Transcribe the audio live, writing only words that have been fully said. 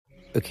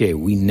Okay,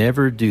 we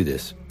never do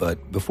this,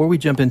 but before we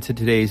jump into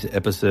today's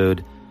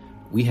episode,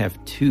 we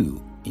have two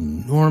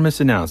enormous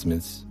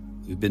announcements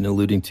we've been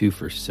alluding to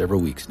for several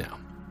weeks now.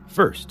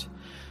 First,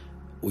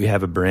 we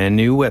have a brand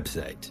new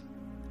website,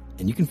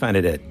 and you can find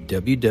it at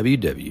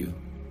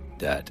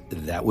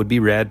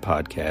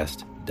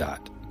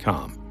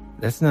www.thatwouldberadpodcast.com.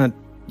 That's not,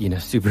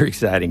 super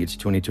exciting. It's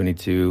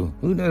 2022.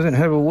 Who doesn't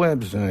have a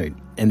website?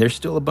 And there's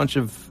still a bunch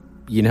of,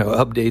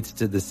 updates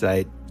to the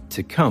site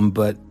to come,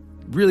 but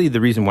really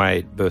the reason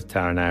why both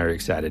Tyler and I are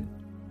excited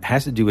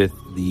has to do with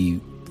the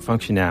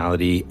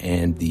functionality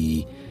and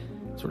the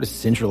sort of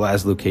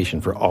centralized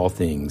location for all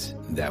things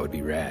That Would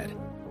Be Rad.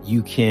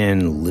 You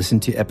can listen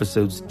to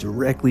episodes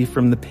directly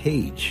from the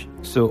page.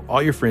 So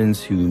all your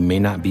friends who may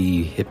not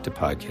be hip to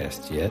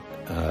podcasts yet,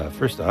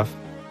 first off,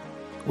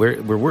 we're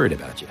worried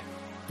about you.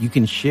 You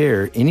can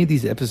share any of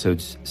these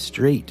episodes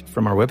straight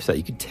from our website.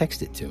 You can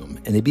text it to them,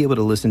 and they'd be able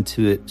to listen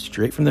to it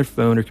straight from their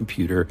phone or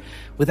computer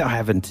without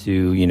having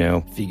to,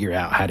 figure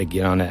out how to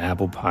get on an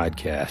Apple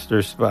Podcast or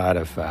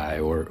Spotify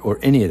or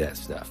any of that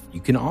stuff. You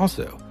can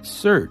also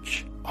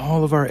search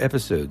all of our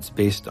episodes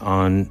based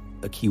on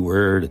a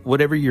keyword.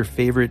 Whatever your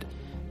favorite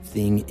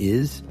thing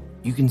is,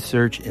 you can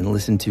search and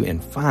listen to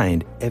and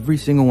find every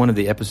single one of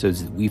the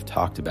episodes that we've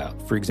talked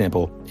about. For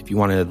example, if you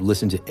want to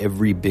listen to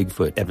every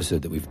Bigfoot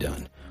episode that we've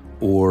done,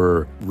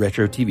 or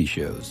retro TV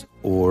shows,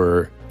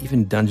 or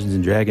even Dungeons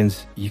and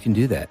Dragons, you can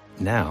do that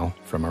now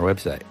from our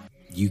website.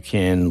 You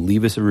can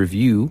leave us a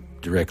review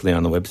directly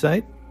on the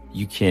website.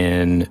 You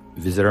can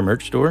visit our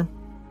merch store.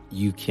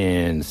 You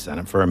can sign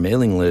up for our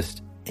mailing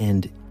list.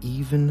 And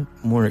even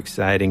more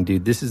exciting,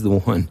 dude, this is the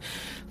one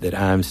that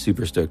I'm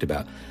super stoked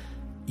about.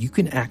 You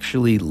can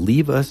actually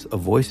leave us a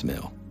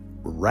voicemail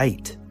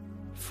right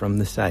from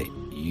the site.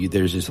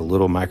 There's just a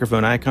little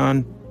microphone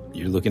icon.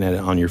 You're looking at it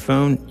on your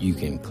phone. You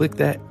can click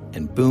that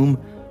and boom,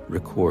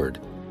 record.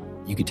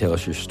 You could tell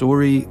us your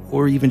story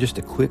or even just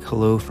a quick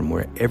hello from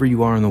wherever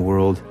you are in the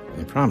world. And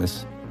we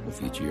promise we'll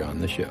feature you on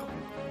the show.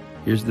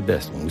 Here's the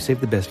best one. We saved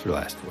the best for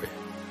last for you.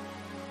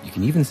 You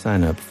can even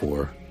sign up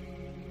for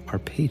our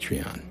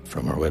Patreon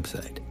from our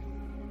website.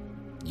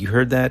 You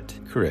heard that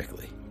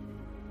correctly.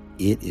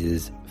 It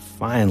is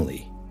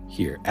finally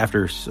here.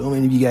 After so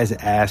many of you guys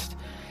asked,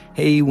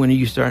 hey, when are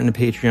you starting a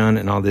Patreon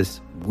and all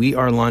this? We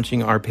are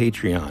launching our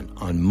Patreon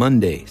on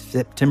Monday,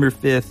 September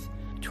 5th,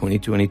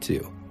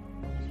 2022.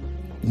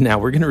 Now,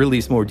 we're going to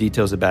release more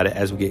details about it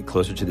as we get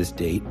closer to this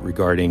date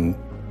regarding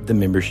the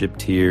membership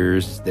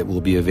tiers that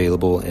will be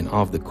available and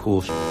all of the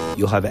cool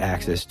you'll have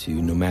access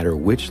to no matter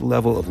which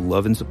level of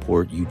love and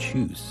support you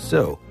choose.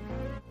 So,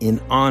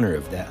 in honor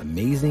of that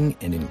amazing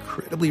and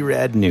incredibly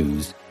rad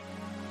news,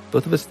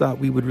 both of us thought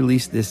we would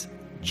release this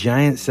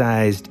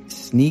giant-sized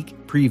sneak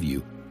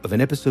preview of an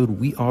episode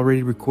we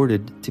already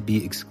recorded to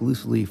be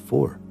exclusively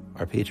for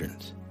our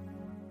patrons.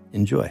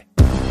 Enjoy.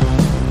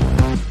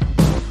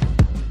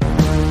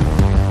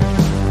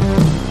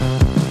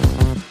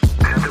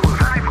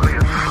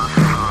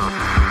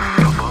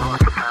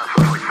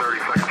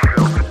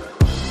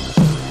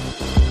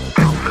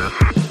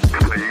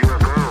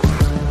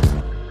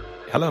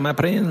 Hello, my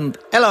friend.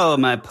 Hello,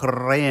 my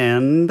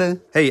friend.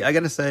 Hey, I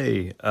got to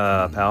say,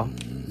 pal,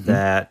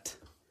 that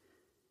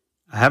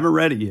I haven't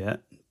read it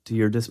yet, to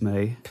your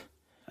dismay.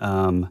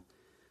 But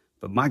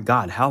my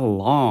God, how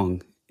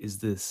long is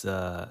this?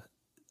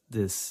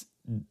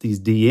 These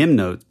DM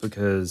notes?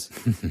 Because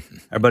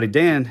our buddy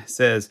Dan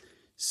says,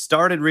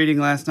 started reading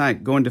last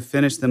night, going to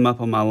finish them up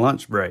on my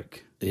lunch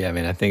break. Yeah, I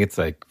mean, I think it's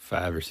like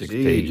 5 or 6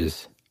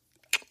 pages.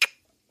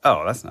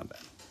 Oh, that's not bad.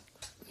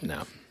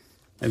 No.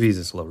 Maybe he's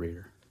a slow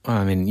reader. Well,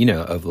 I mean,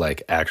 of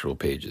like actual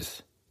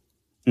pages.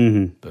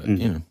 Mm-hmm. But,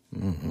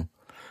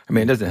 I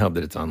mean, it doesn't help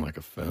that it's on like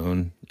a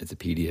phone. It's a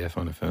PDF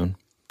on a phone.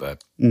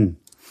 But Hey,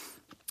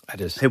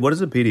 what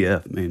does a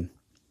PDF mean?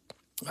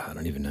 I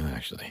don't even know,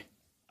 actually.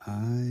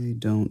 I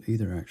don't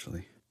either,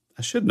 actually.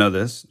 I should know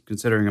this,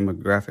 considering I'm a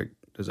graphic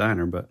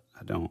designer, but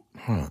I don't.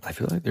 I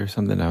feel like there's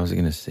something I was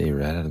going to say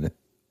right out of the...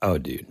 Oh,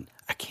 dude.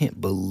 I can't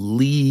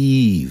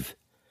believe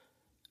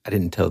I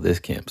didn't tell this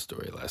camp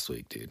story last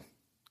week, dude.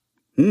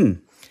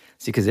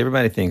 See, because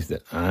everybody thinks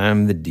that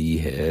I'm the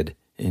D-head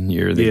and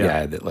you're the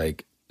guy that,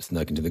 like,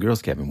 snuck into the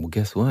girls' cabin. Well,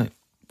 guess what,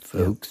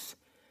 folks?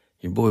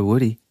 Your boy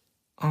Woody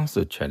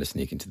also tried to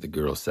sneak into the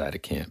girls' side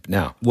of camp.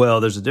 Now...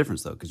 Well, there's a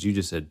difference, though, because you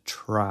just said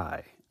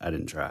try. I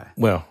didn't try.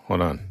 Well,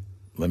 hold on.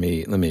 Let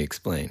me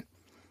explain.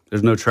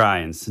 There's no try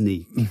and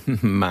sneak.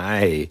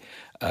 My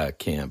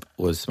camp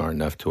was smart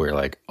enough to where,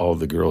 like, all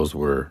the girls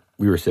we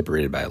were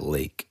separated by a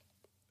lake.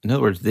 In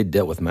other words, they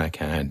dealt with my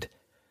kind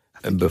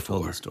before.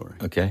 Told the story.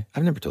 Okay?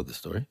 I've never told this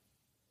story.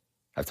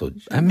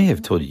 I may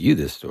have told you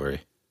this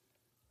story.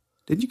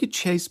 Didn't you get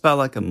chased by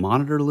like a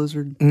monitor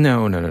lizard?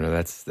 No.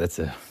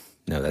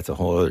 That's a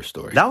whole other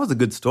story. That was a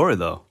good story,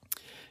 though.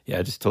 Yeah,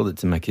 I just told it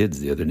to my kids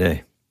the other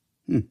day.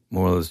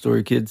 Moral of the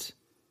story, kids: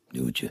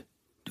 do what your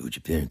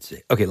parents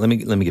say. Okay, let me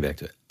get back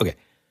to it. Okay,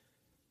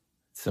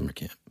 summer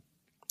camp.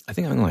 I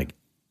think I'm like,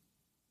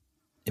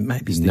 it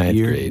might be ninth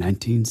grade.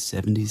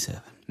 1977.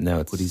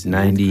 No, it's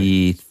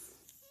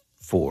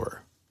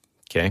 94.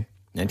 Okay.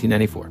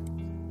 1994.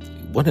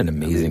 What an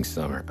amazing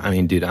summer. I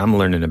mean, dude, I'm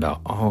learning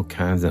about all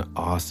kinds of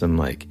awesome,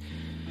 like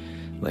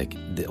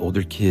the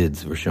older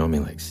kids were showing me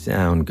like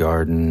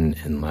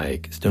Soundgarden and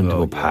like Stone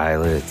Temple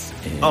Pilots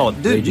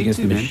and Rage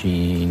Against the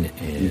Machine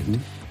and,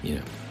 you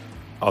know,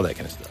 all that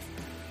kind of stuff.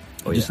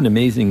 Just an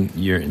amazing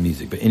year in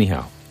music. But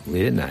anyhow,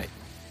 late at night,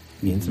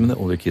 me and some of the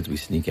older kids, we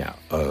sneak out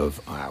of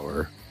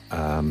our,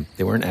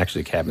 they weren't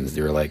actually cabins.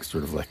 They were like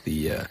sort of like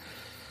the,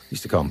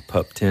 used to call them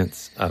pup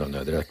tents. I don't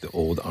know. They're like the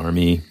old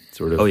army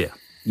sort of,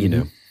 you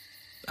know,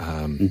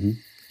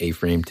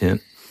 A-frame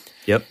tent.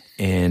 Yep.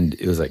 And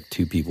it was like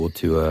two people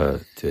to a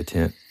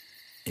tent.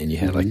 And you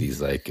had like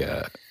these like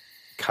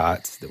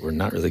cots that were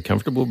not really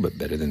comfortable, but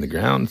better than the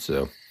ground.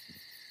 So,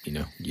 you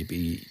know,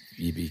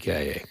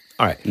 yippee-ki-yay.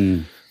 All right.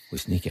 We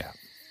sneak out.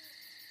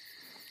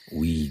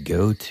 We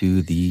go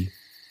to the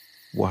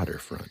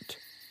waterfront.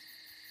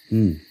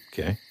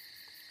 Okay.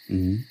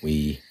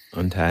 We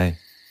untie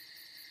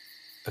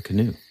a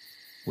canoe.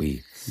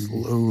 We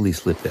slowly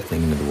slip that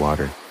thing into the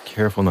water.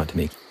 Careful not to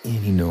make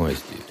any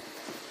noise, dude.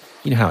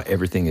 You know how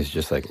everything is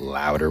just like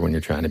louder when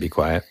you're trying to be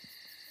quiet?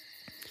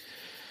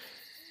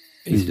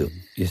 You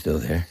still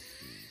there?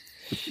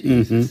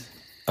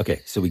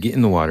 Okay, so we get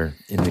in the water,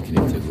 in the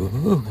canoe, it's like,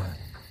 whoa,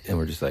 and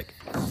we're just like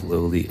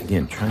slowly,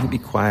 again, trying to be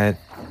quiet.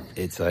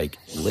 It's like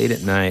late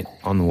at night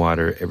on the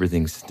water,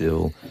 everything's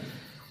still,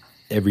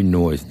 every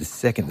noise, the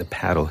second the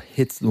paddle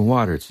hits the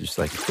water, it's just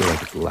like, I feel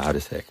like it's loud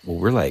as heck. Well,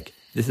 we're like,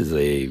 this is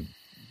a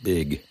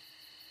big,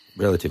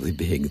 relatively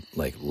big,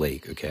 like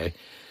lake, okay?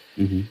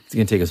 It's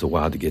going to take us a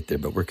while to get there,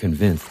 but we're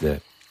convinced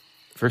that,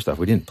 first off,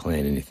 we didn't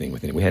plan anything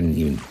with it. We hadn't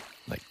even,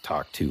 like,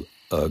 talked to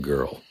a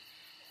girl.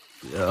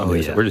 So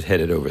we're just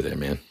headed over there,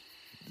 man.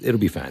 It'll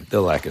be fine.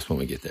 They'll like us when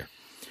we get there.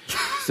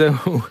 So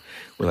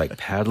we're, like,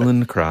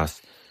 paddling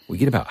across. We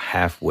get about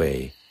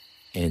halfway,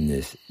 and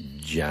this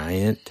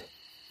giant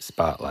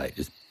spotlight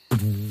just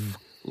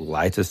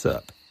lights us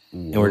up. Whoa.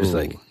 And we're just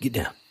like, get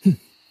down.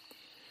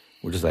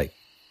 We're just, like,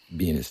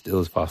 being as still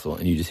as possible,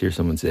 and you just hear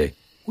someone say,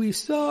 "We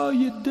saw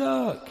you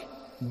duck.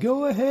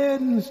 Go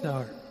ahead and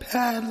start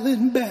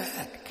paddling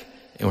back."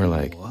 And we're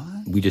like,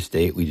 what? We just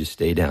stay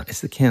down.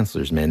 It's the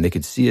counselors, man. They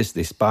could see us.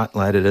 They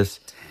spotlighted us.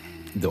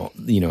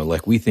 You know,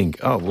 like we think,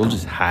 oh, we'll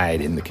just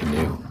hide in the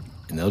canoe.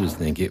 And they'll just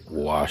think it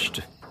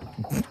washed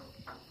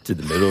to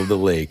the middle of the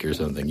lake or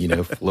something, you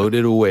know,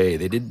 floated away.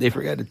 They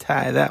forgot to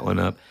tie that one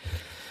up.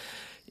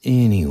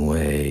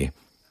 Anyway,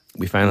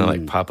 we finally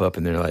like pop up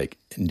and they're like,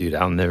 and dude,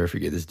 I'll never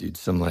forget this dude.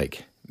 Some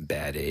like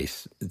bad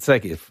ace. It's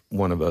like if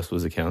one of us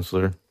was a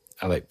counselor,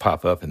 I like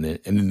pop up and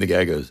then the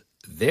guy goes,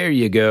 "There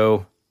you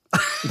go."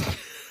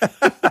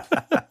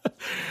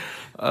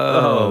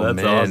 Oh, that's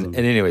man. Awesome. And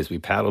anyways, we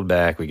paddled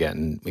back, we got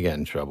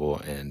in trouble,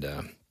 and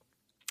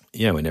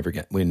we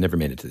never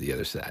made it to the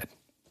other side.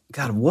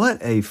 God, what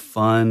a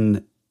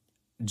fun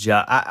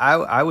job.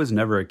 I was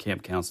never a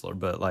camp counselor,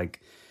 but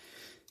like,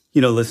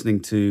 you know,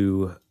 listening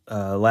to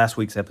last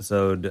week's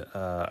episode,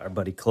 our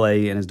buddy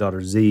Clay and his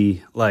daughter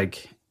Z,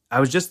 like, I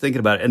was just thinking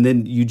about it, and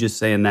then you just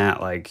saying that,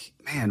 like,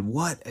 man,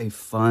 what a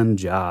fun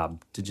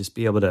job to just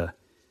be able to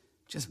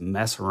just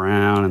mess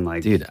around and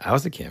like... Dude, I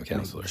was a camp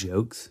counselor.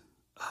 Jokes?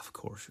 Of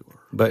course you were.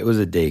 But it was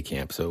a day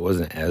camp, so it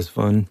wasn't as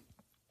fun.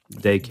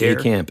 Daycare? Day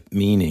camp,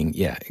 meaning,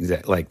 yeah,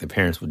 exactly. Like the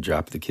parents would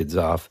drop the kids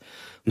off.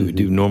 We would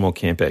do normal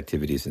camp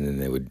activities, and then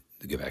they would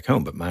go back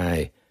home. But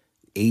my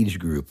age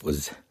group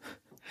was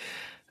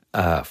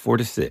 4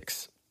 to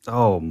 6.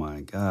 Oh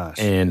my gosh!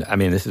 And I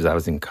mean, I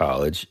was in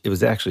college. It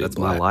was actually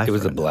my life. It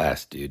was a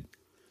blast, dude.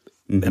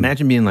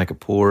 Imagine being like a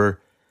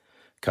poor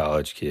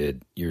college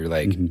kid. You're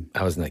like,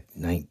 I was like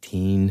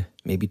 19,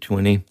 maybe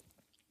 20.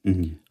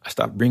 I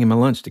stopped bringing my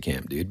lunch to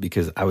camp, dude,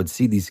 because I would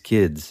see these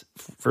kids.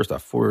 First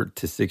off, 4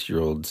 to 6 year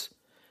olds,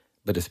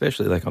 but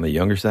especially like on the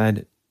younger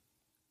side,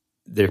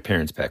 their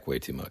parents pack way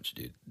too much,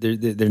 dude.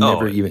 They're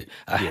never even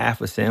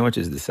half a sandwich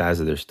is the size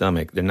of their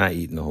stomach. They're not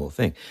eating the whole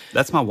thing.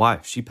 That's my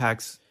wife. She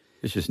packs.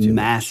 It's just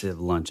massive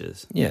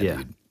lunches. Yeah,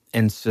 dude.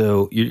 And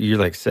so you're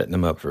like setting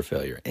them up for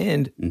failure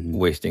and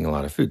wasting a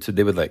lot of food. So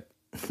they would like,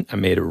 I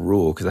made a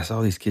rule because I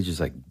saw these kids just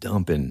like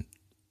dumping.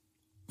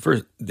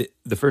 First,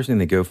 the first thing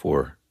they go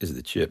for is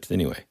the chips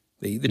anyway.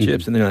 They eat the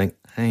chips and they're like,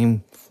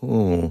 "I'm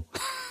full."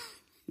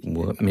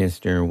 "What,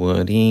 Mr.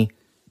 Woody?"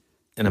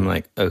 And I'm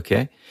like,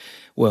 okay.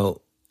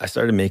 Well, I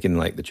started making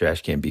like the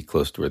trash can be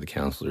close to where the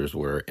counselors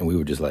were, and we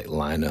would just like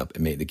line up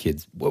and make the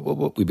kids,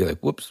 whoop. We'd be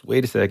like, "Whoops,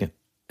 wait a second."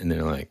 And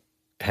they're like,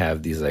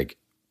 have these like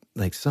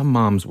some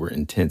moms were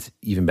intense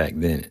even back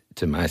then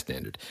to my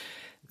standard.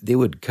 They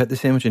would cut the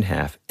sandwich in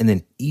half, and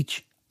then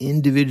each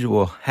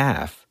individual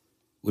half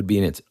would be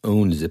in its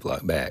own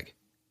Ziploc bag.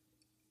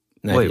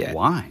 Now, wait,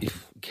 why?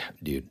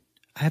 Dude,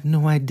 I have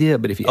no idea.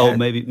 But if you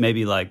maybe if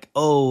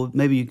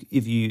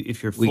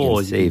you're full, we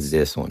can save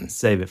this one.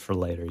 Save it for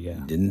later. Yeah,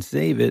 didn't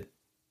save it.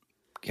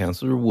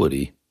 Counselor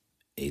Woody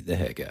ate the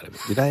heck out of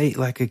it. Dude, I ate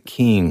like a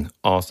king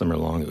all summer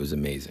long. It was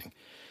amazing.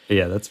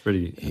 Yeah, that's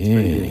pretty.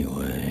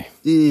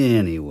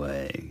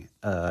 Anyway,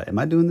 am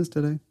I doing this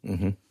today?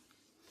 I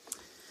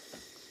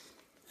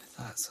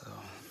thought so.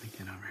 Let me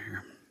get over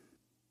here.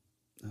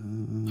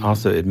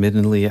 also,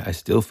 admittedly, I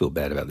still feel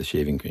bad about the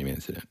shaving cream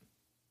incident.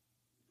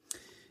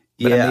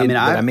 But Yeah,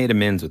 I made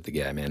amends with the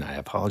guy, man. I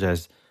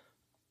apologized,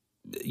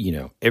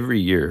 every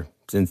year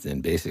since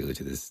then, basically,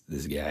 to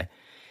this guy.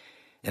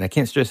 And I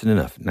can't stress it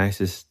enough.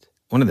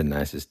 One of the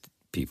nicest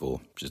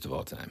people just of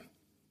all time.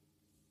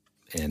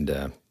 And,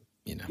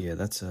 Yeah,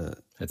 that's a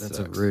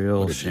sucks.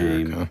 real What a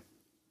shame. jerk, huh?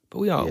 But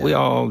we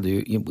all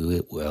do.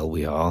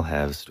 We all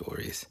have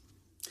stories.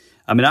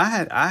 I mean,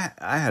 I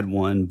had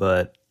one,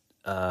 but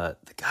the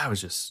guy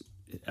was just.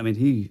 I mean,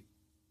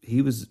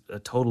 he was a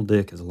total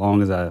dick as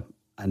long as I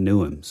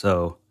knew him.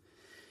 So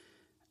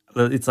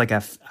it's like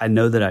I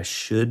know that I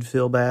should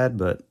feel bad,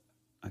 but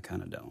I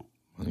kind of don't.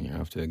 Well, you're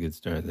off to a good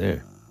start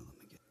there.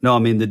 No, I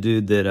mean the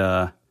dude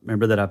that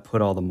remember that I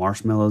put all the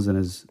marshmallows in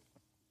his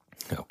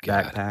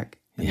backpack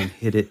and then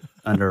hid it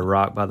under a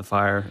rock by the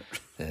fire.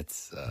 That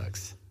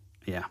sucks.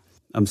 Yeah.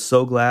 I'm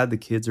so glad the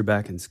kids are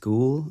back in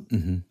school.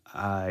 Mm-hmm.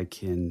 I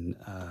can...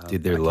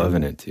 Dude, they're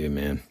loving it too,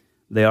 man.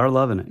 They are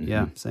loving it. Mm-hmm.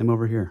 Yeah, same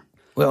over here.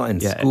 Well,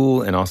 and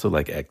school and also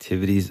like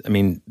activities. I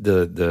mean,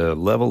 the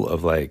level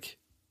of like,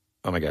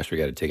 oh my gosh, we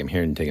got to take him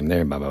here and take him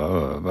there, blah, blah,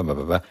 blah, blah, blah,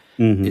 blah, blah.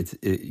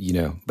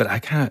 Mm-hmm. But I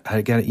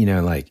got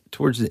it, like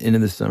towards the end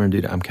of the summer,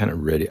 dude, I'm kind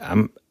of ready.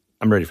 I'm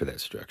ready for that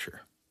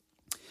structure.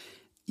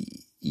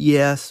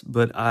 Yes,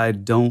 but I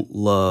don't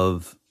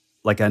love...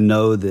 Like, I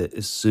know that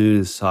as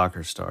soon as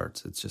soccer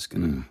starts, it's just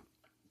going to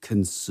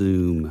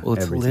consume everything.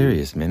 It's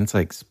hilarious, man. It's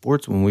like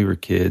sports when we were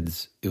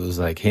kids. It was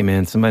like, hey,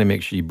 man, somebody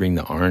make sure you bring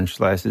the orange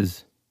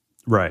slices.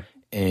 Right.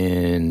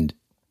 And,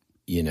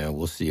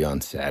 we'll see you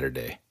on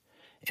Saturday.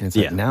 And it's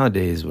like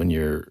nowadays when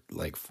you're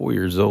like 4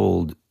 years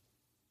old,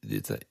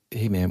 it's like,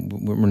 hey, man,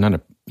 we're not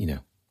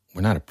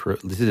a pro.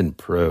 This isn't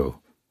pro.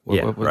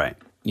 Right.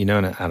 And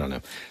I don't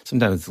know.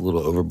 Sometimes it's a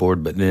little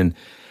overboard, but then.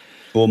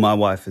 Well, my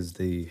wife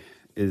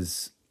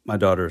is my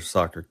daughter's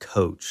soccer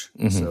coach.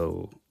 Mm-hmm.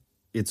 So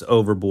it's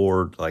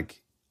overboard,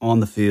 like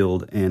on the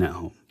field and at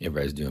home.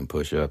 Everybody's doing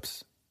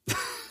push-ups.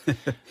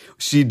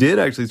 She did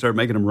actually start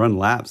making them run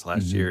laps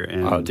last year.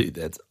 And, oh, dude,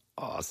 that's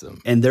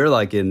awesome. And they're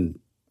like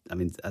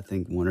I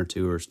think one or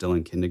two are still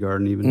in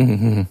kindergarten even.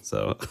 Mm-hmm.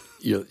 So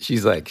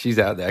she's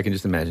out there. I can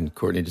just imagine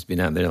Courtney just being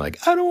out there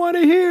like, I don't want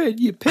to hear it,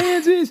 you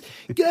pansies.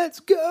 Let's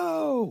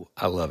go.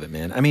 I love it,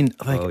 man. I mean,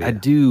 I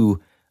know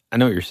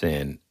what you're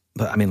saying.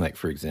 But I mean, like,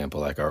 for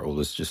example, like our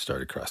oldest just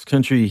started cross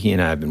country. He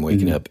and I have been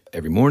waking up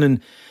every morning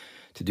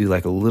to do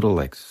like a little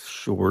like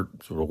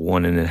short sort of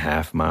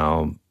 1.5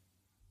 mile,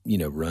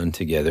 run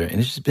together. And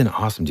it's just been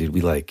awesome, dude.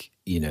 We listen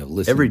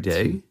every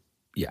day.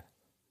 Yeah.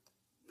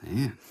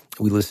 Man.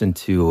 We listen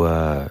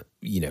to,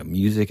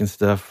 music and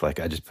stuff. Like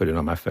I just put it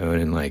on my phone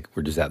and like,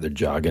 we're just out there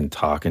jogging,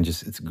 talking.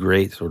 It's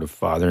great sort of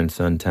father and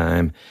son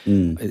time.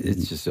 Mm-hmm.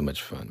 It's just so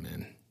much fun,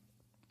 man.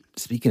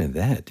 Speaking of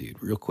that,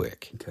 dude, real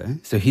quick. Okay.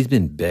 So he's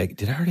been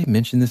Did I already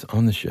mention this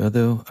on the show,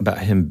 though? About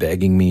him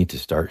begging me to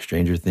start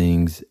Stranger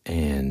Things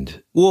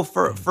and... Well,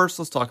 first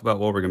let's talk about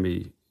what we're going to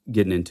be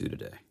getting into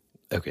today.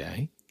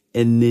 Okay.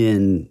 And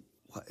then,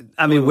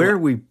 I mean, where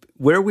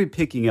are we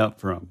picking up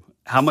from?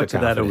 How much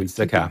of that are we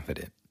so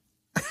confident?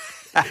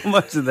 How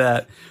much of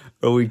that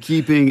are we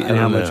keeping and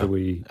how much are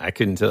we... I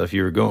couldn't tell if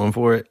you were going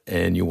for it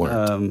and you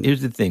weren't.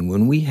 Here's the thing.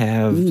 When we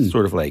have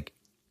sort of like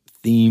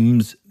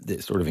themes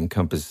that sort of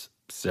encompass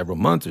several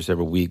months or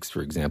several weeks,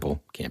 for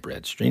example, Camp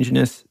Rad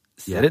Strangeness,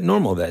 said it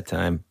normal that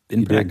time,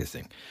 been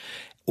practicing.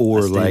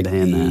 Or like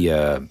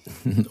the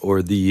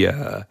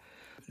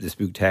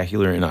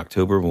Spooktacular in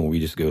October when we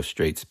just go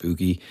straight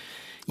spooky.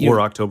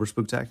 October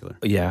Spooktacular.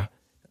 Yeah.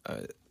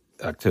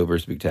 October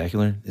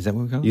Spooktacular. Is that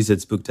what we call it? You said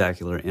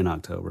Spooktacular in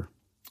October.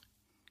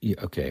 Yeah,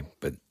 okay,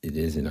 but it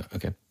is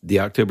the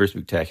October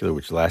Spooktacular,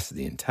 which lasts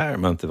the entire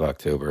month of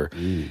October.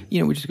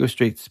 We just go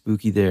straight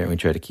spooky there and we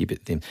try to keep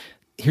it themed.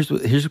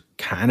 Here's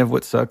kind of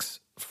what sucks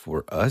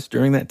for us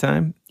during that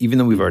time, even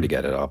though we've already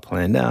got it all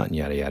planned out and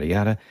yada, yada,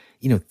 yada.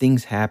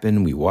 Things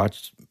happen. We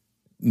watch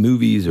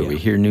movies or we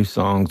hear new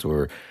songs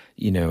or,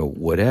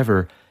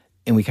 whatever.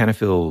 And we kind of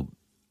feel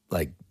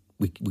like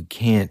we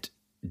can't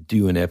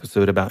do an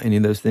episode about any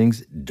of those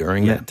things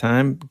during that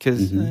time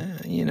because,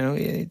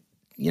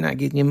 you're not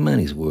getting your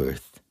money's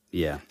worth.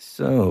 Yeah.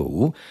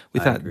 So we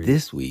thought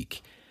this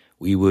week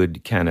we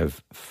would kind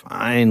of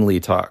finally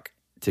talk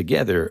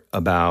together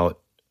about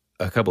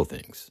a couple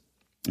things.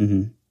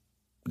 Mm-hmm.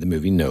 The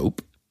movie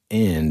Nope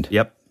and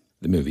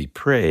the movie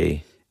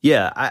Prey.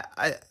 Yeah,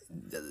 I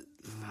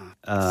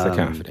so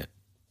confident.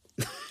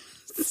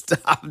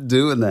 Stop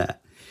doing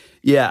that.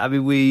 Yeah, I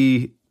mean,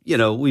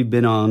 we've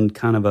been on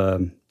kind of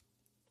a,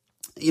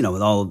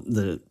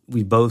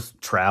 we both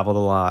traveled a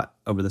lot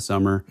over the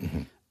summer,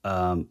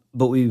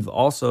 but we've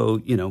also,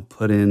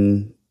 put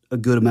in a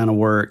good amount of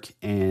work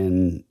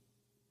and,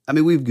 I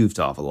mean, we've goofed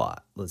off a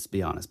lot, let's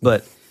be honest,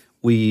 but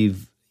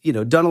we've,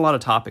 done a lot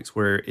of topics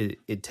where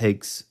it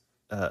takes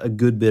a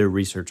good bit of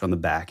research on the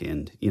back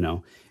end,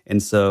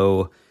 and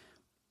so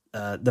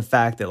the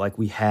fact that like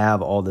we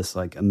have all this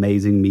like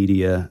amazing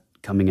media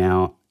coming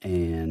out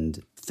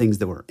and things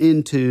that we're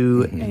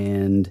into,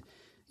 and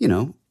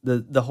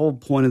the whole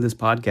point of this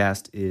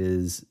podcast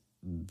is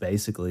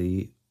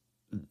basically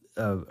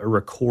a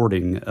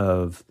recording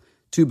of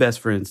two best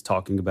friends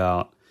talking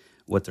about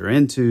what they're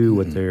into,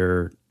 what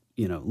they're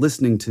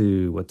listening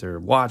to, what they're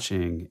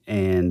watching,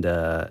 and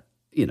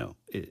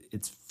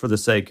it's for the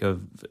sake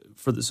of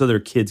so their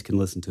kids can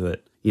listen to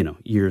it,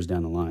 years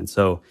down the line.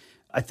 So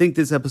I think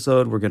this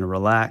episode we're going to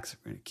relax,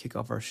 we're going to kick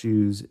off our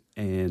shoes,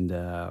 and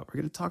we're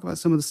going to talk about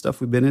some of the stuff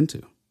we've been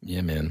into.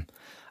 Yeah, man.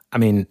 I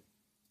mean,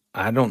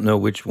 I don't know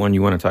which one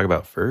you want to talk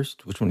about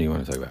first. Which one do you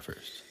want to talk about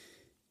first?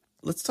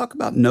 Let's talk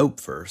about Nope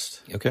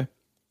first. Okay.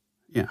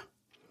 Yeah.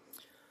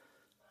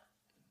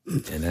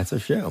 And that's our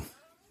show.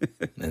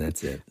 And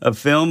that's it. A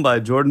film by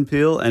Jordan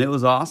Peele, and it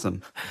was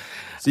awesome.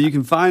 So you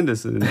can find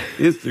us on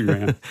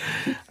Instagram.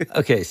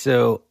 Okay,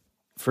 so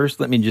first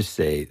let me just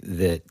say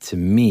that to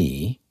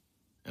me,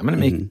 I'm going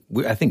to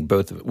make, I think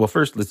both of it. Well,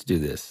 first let's do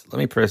this. Let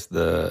me press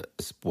the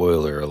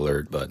spoiler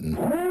alert button.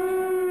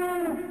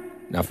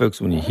 Now,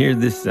 folks, when you hear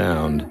this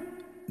sound,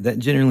 that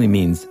generally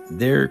means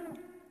there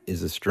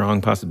is a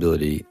strong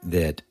possibility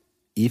that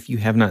if you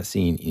have not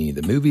seen any of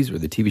the movies or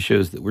the TV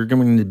shows that we're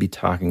going to be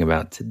talking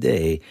about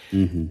today,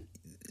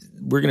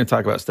 we're going to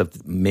talk about stuff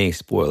that may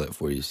spoil it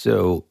for you.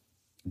 So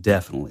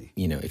definitely,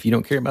 if you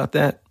don't care about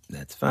that,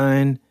 that's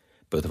fine.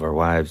 Both of our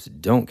wives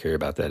don't care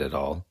about that at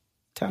all.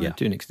 Tyler,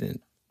 to an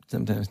extent,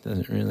 sometimes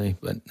doesn't really,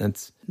 but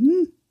that's,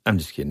 I'm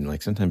just kidding.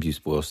 Like sometimes you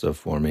spoil stuff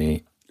for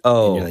me.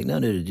 Oh, and you're like,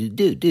 no,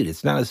 dude,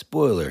 it's not a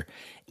spoiler.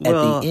 At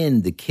the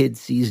end, the kid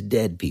sees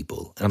dead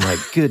people. And I'm like,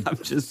 good.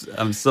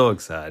 I'm so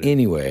excited.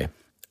 Anyway,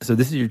 so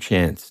this is your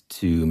chance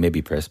to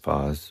maybe press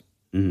pause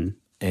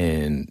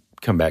and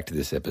come back to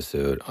this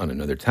episode on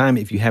another time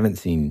if you haven't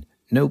seen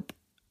Nope,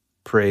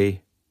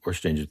 Prey, or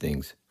Stranger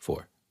Things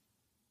 4.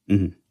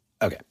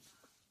 Okay.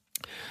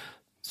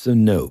 So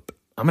Nope.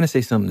 I'm going to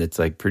say something that's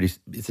like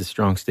it's a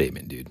strong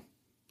statement, dude.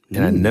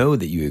 And I know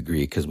that you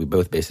agree because we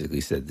both basically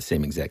said the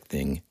same exact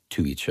thing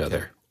to each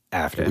other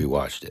after we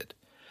watched it.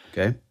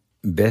 Okay.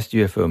 Best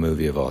UFO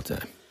movie of all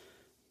time.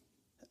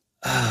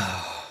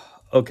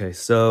 Okay,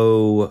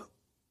 so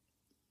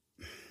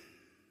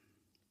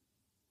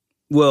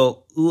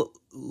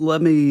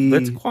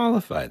let's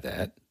qualify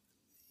that.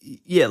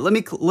 Yeah, let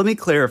me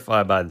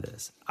clarify by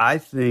this. I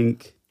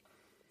think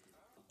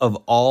of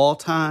all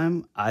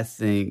time, I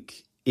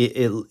think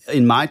it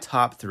in my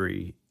top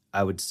 3,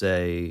 I would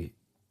say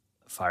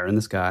Fire in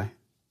the Sky.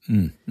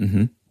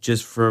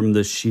 Just from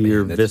the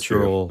sheer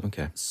visceral,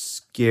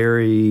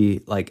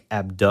 scary, like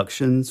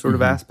abduction sort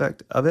of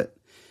aspect of it.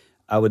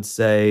 I would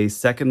say,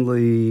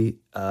 secondly,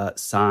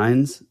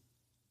 Signs.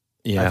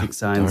 Yeah, I think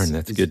Signs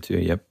that's good too.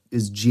 Yep,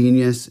 is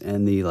genius,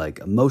 and the like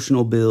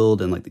emotional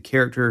build and like the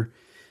character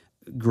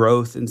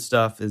growth and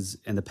stuff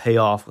and the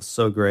payoff was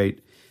so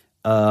great.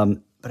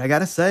 But I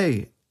gotta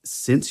say,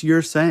 since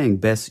you're saying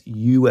best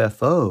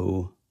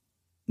UFO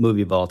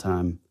movie of all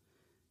time,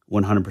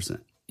 100%.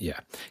 Yeah,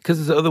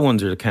 because the other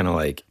ones are kind of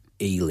like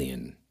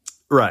Alien,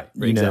 right?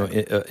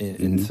 Exactly.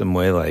 In some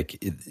way, like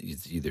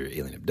it's either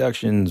alien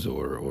abductions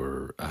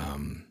or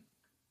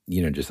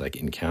just like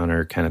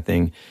encounter kind of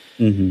thing.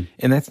 And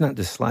that's not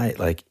to slight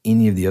like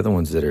any of the other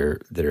ones that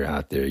are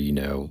out there.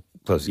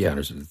 Close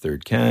Encounters of the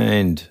Third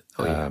Kind,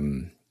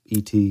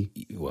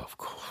 E.T. Well, of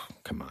course,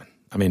 come on.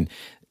 I mean,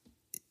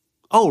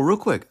 real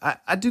quick,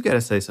 I do got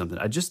to say something.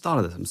 I just thought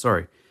of this. I'm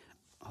sorry.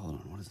 Hold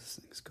on. What is this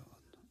thing called?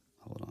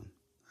 Hold on.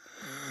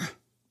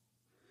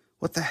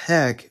 What the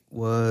heck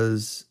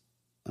was?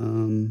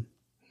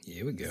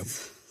 Here we go.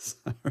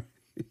 Sorry.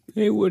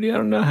 Hey, Woody, I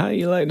don't know how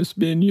you like to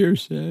spend your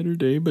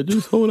Saturday, but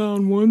just hold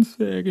on one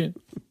second.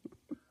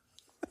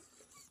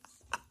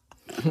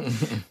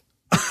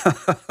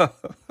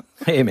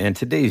 Hey, man,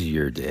 today's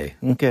your day.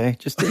 Okay,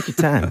 just take your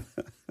time.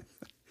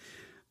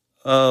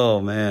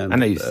 Oh, man. I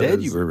know you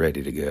said you were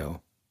ready to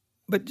go,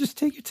 but just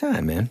take your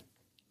time, man.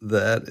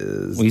 That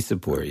is... We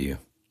support you.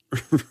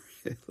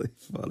 Really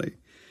funny.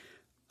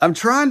 I'm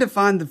trying to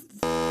find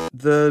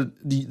the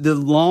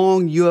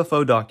long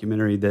UFO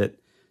documentary that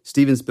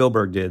Steven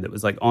Spielberg did that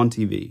was like on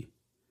TV.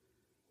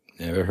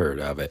 Never heard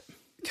of it.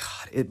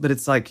 God, but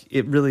it's like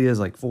it really is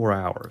like 4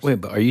 hours.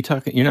 Wait, but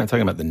you're not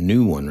talking about the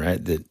new one, right?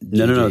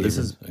 No. This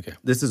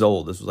is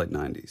old. This was like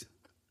 90s.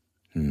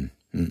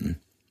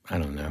 I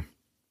don't know.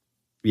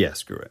 Yeah,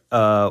 screw it.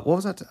 What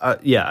was that?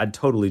 I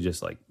totally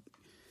just like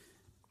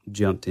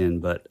jumped in.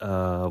 But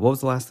what was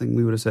the last thing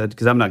we would have said?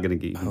 Because I'm not going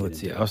to get. Let's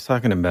see. I was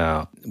talking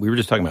about. We were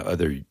just talking about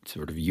other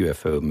sort of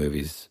UFO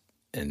movies.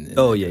 And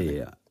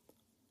yeah.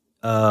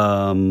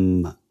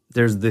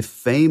 There's the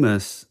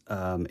famous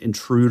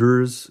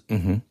Intruders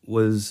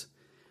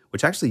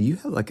which actually you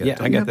have like a... Yeah,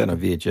 I got that on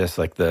VHS,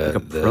 like the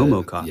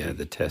promo copy. Yeah,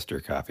 the tester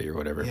copy or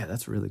whatever. Yeah,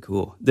 that's really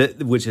cool.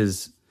 Which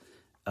is,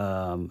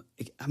 I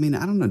mean,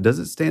 I don't know, does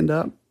it stand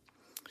up?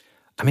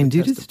 I mean,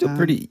 dude, it's still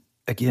pretty,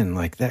 again,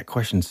 like that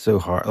question's so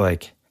hard.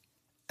 Like,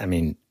 I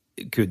mean,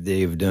 could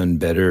they have done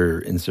better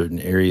in certain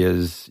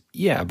areas?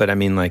 Yeah, but I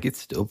mean, like, it's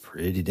still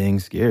pretty dang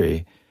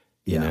scary,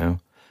 you know?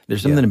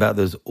 There's something about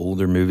those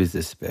older movies,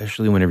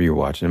 especially whenever you're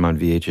watching them on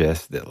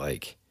VHS, that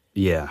like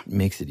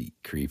makes it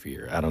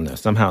creepier. I don't know.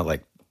 Somehow,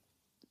 like,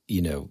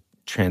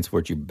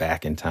 transport you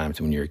back in time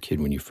to when you were a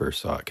kid when you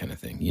first saw it, kind of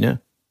thing. You know?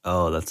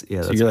 Oh, that's So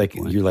that's you're a like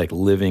good point. you're like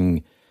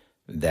living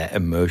that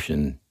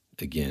emotion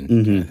again,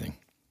 kind of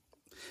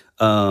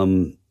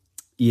thing.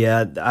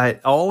 Yeah,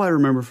 all I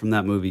remember from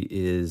that movie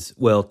is,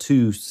 well,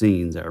 two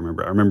scenes I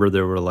remember. I remember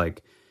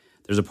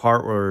there's a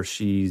part where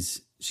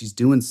she's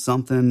doing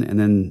something, and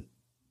then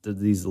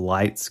these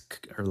lights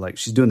are like,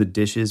 she's doing the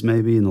dishes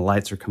maybe, and the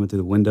lights are coming through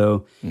the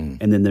window.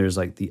 And then there's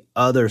like the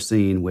other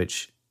scene,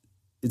 which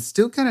it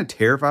still kind of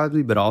terrifies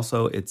me, but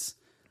also it's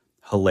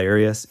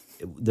hilarious.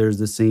 There's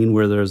the scene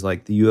where there's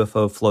like the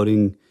UFO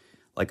floating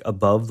like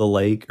above the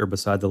lake or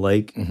beside the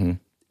lake, and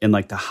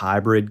like the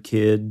hybrid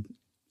kid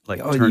like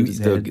turns his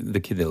head. The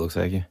kid that looks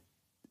like you,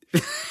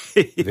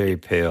 very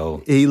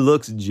pale, He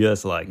looks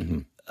just like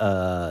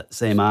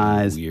same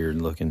eyes,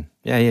 weird looking.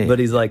 Yeah. but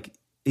he's like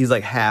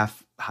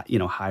half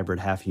hybrid,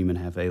 half human,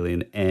 half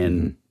alien,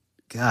 and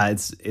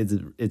God,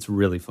 it's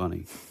really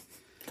funny.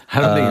 I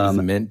don't think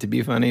it's meant to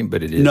be funny,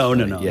 but it is. No,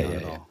 funny. not Yeah.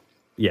 at all.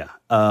 Yeah,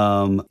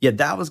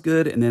 that was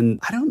good. And then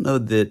I don't know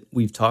that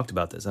we've talked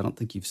about this. I don't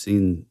think you've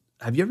seen.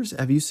 Have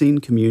you seen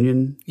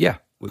Communion? Yeah.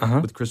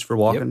 With Christopher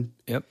Walken.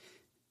 Yep.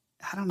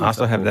 I don't know. I if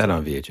also have holds that up.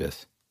 on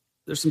VHS.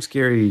 There's some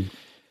scary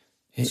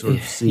sort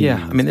of scenes.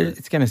 Yeah, I mean,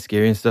 it's kind of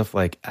scary and stuff.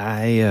 Like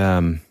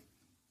I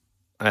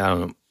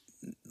don't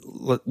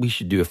know. We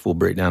should do a full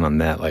breakdown on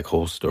that, like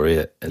whole story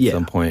at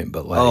some point.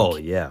 But like, oh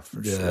yeah,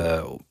 for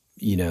sure.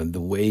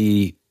 The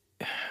way,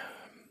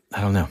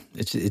 I don't know.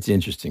 It's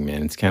interesting,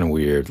 man. It's kind of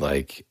weird.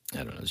 Like, I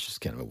don't know. It's just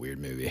kind of a weird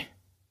movie.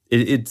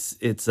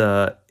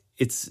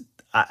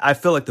 I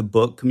feel like the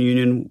book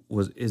Communion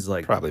is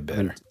like Probably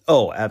better.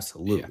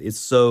 Absolutely. Yeah. It's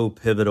so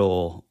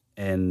pivotal,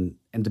 and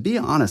to be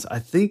honest, I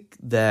think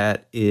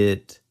that I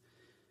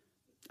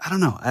don't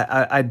know.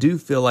 I do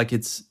feel like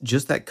it's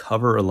just that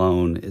cover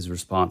alone is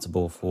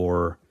responsible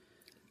for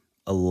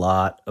a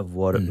lot of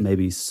what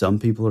maybe some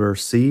people are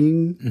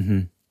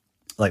seeing.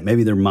 Like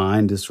maybe their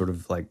mind is sort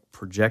of like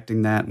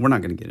projecting that. We're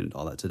not going to get into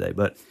all that today,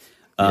 but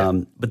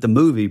the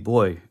movie,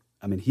 boy,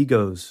 I mean, he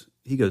goes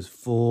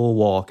full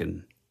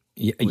Walken.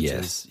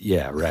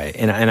 Yeah, right.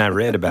 And I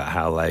read about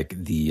how like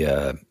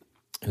the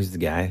who's the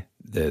guy?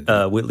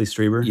 Whitley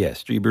Strieber. Yeah,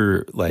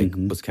 Strieber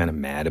was kind of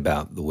mad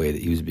about the way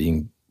that he was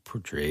being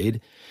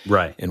portrayed.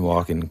 Right. And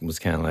Walken was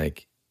kind of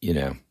like,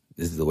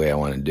 this is the way I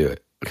want to do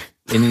it.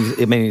 And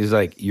he's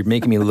like, you're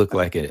making me look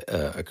like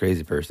a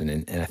crazy person.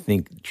 And I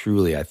think,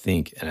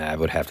 and I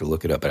would have to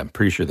look it up, but I'm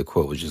pretty sure the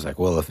quote was just like,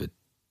 well, if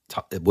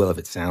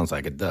it sounds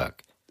like a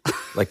duck.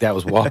 Like that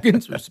was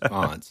Walken's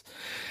response,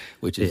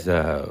 which is,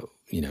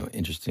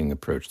 interesting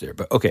approach there.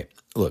 But okay,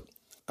 look,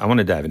 I want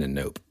to dive into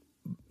Nope.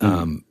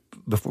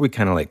 Before we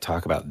kind of like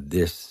talk about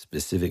this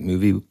specific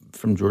movie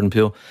from Jordan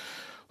Peele,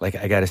 like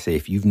I got to say,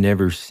 if you've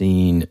never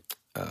seen,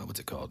 what's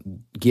it called?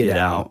 Get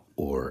Out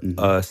or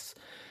Us,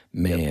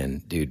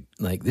 man, dude,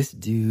 like this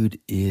dude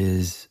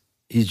he's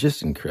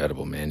just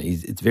incredible, man.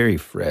 It's very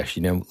fresh.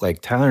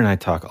 Like Tyler and I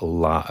talk a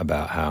lot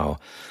about how,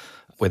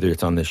 whether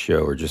it's on this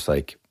show or just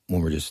like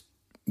when we're just,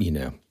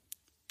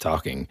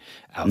 talking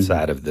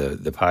outside of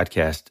the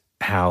podcast,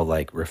 how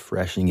like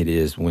refreshing it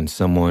is when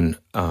someone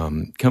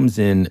comes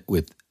in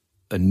with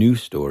a new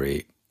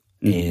story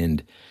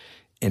and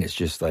it's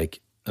just like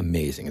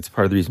amazing. It's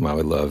part of the reason why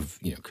we love,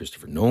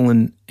 Christopher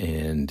Nolan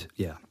and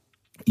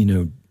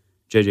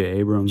J.J.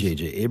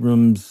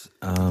 Abrams.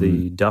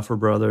 The Duffer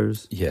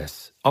Brothers.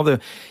 Yes. Although,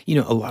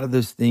 a lot of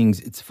those things,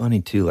 it's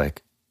funny too.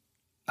 Like,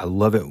 I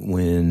love it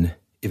when,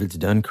 if it's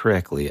done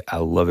correctly, I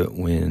love it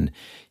when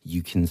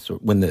you can,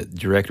 when the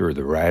director or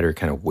the writer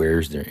kind of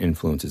wears their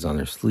influences on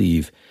their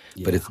sleeve,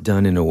 but it's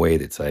done in a way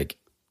that's like,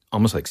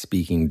 almost like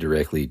speaking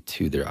directly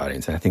to their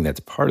audience. And I think that's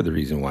part of the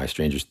reason why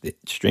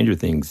Stranger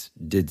Things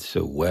did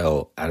so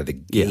well out of the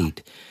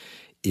gate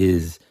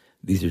is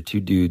these are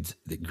two dudes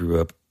that grew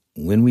up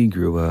when we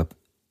grew up.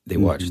 They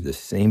watched the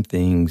same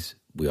things.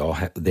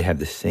 They have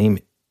the same,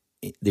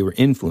 they were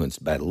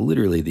influenced by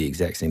literally the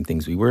exact same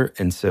things we were.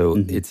 And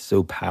so it's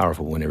so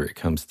powerful whenever it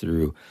comes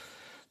through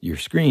your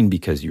screen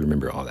because you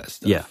remember all that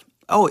stuff. Yeah.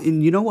 Oh,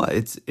 and you know what?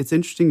 It's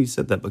interesting you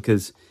said that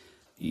because,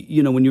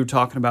 when you were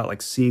talking about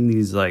like seeing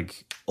these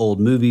like old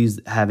movies,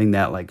 having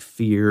that like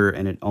fear,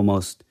 and it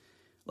almost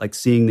like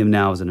seeing them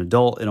now as an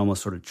adult, it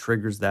almost sort of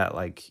triggers that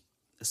like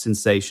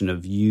sensation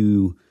of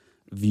you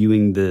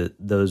viewing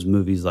those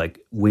movies like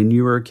when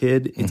you were a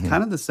kid. It's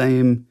kind of the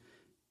same.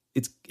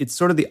 It's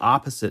sort of the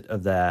opposite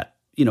of that,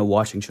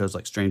 watching shows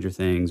like Stranger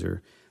Things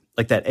or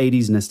like that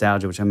 80s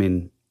nostalgia, which I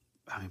mean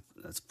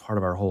that's part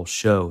of our whole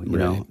show, you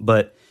know.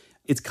 But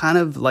it's kind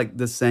of like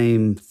the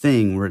same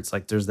thing where it's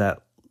like there's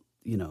that,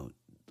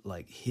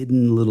 like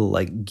hidden little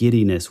like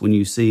giddiness when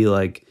you see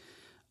like,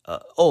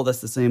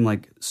 that's the same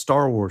like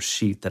Star Wars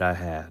sheet that I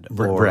had.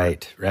 Or,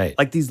 right.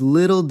 Like these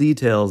little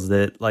details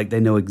that like they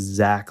know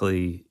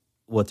exactly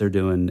what they're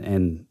doing,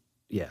 and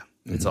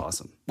it's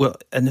awesome. Well,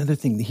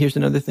 here's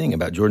another thing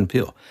about Jordan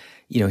Peele.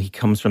 He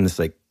comes from this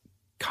like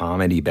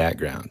comedy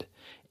background,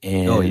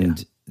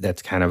 and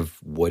that's kind of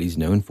what he's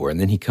known for.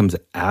 And then he comes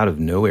out of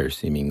nowhere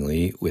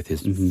seemingly with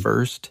his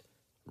first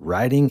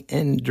writing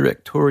and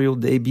directorial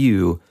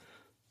debut,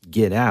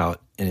 Get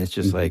Out, and it's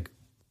just like,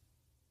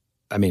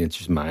 I mean, it's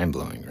just mind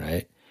blowing,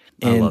 right?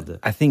 And I loved it.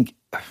 I think,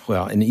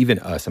 well, and even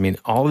Us, I mean,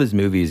 all of his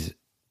movies,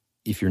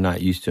 if you're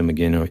not used to them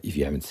again, or if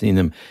you haven't seen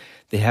them,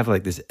 they have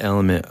like this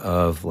element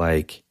of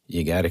like,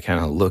 you got to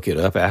kind of look it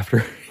up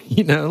after,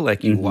 you know,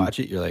 like you watch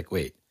it, you're like,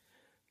 wait,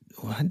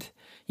 what?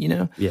 You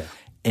know? Yeah.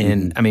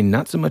 And I mean,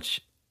 not so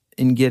much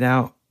in Get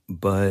Out,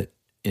 but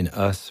in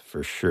Us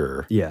for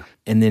sure. Yeah.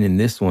 And then in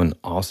this one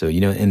also,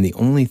 you know, and the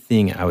only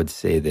thing I would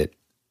say that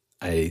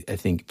I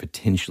think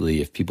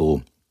potentially if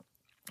people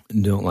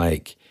don't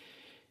like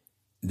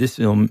this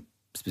film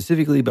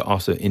specifically, but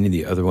also any of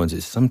the other ones,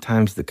 is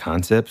sometimes the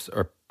concepts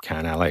are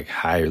kind of like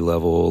higher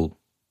level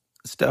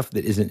stuff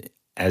that isn't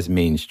as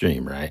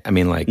mainstream, right? I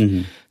mean, like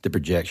the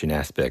projection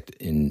aspect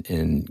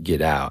in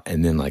Get Out,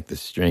 and then like the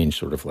strange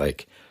sort of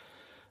like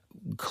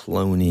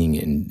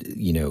cloning and,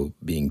 you know,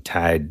 being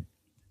tied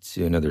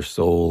to another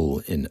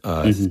soul in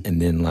Us.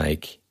 And then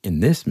like in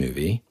this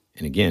movie,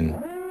 and again,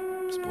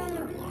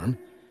 spoiler alarm,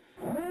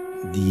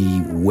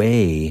 the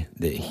way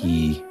that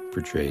he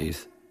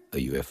portrays a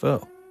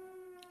UFO.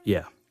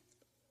 Yeah.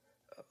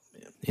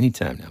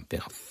 Anytime now,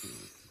 Bill.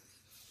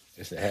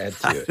 Just add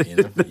to it, you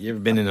know. You ever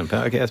been in a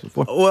podcast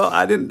before? Well,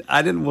 I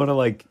didn't want to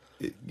like,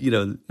 you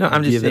know, No,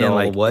 I'm just give saying it all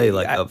like away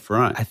like up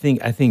front. I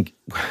think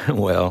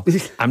well,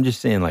 I'm just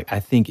saying like I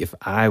think if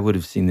I would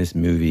have seen this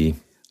movie,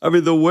 I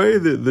mean, the way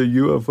that the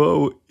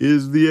UFO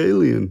is the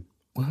alien.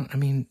 well, I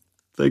mean,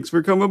 Thanks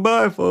for coming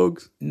by,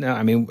 folks. no,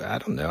 I mean, I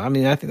don't know. I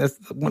mean, I think that's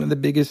one of the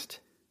biggest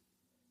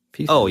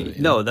pieces. Oh, of it,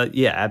 you no, know? that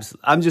yeah,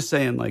 absolutely. I'm just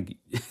saying, like,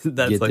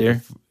 that's Get like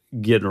there?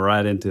 getting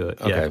right into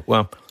it. Okay, Yeah.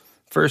 well,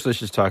 first let's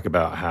just talk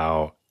about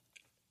how.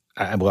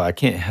 I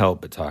can't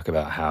help but talk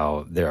about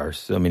how there are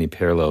so many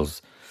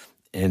parallels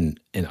and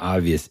an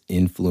obvious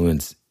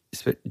influence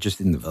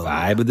just in the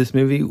vibe of this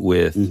movie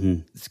with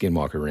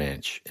Skinwalker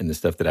Ranch and the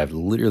stuff that I've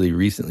literally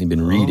recently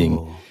been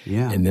reading.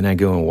 Yeah. And then I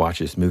go and watch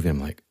this movie. I'm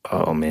like,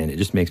 oh man, it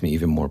just makes me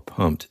even more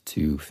pumped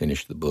to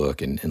finish the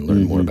book and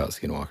learn more about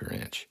Skinwalker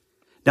Ranch.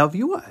 Now,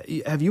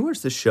 have you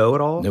watched the show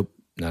at all? Nope,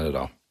 not at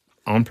all.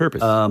 On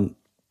purpose.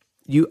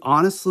 You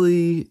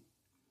honestly,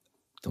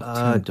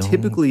 Don't-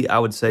 typically, I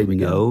would say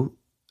no.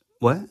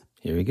 What?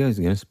 Here he goes.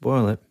 He's going to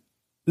spoil it.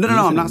 No, You're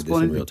I'm listening not to this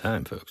spoiling in anything. real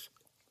time, folks.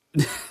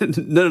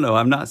 No,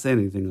 I'm not saying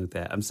anything like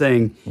that. I'm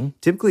saying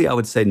typically I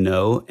would say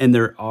no, and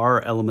there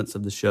are elements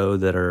of the show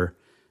that are,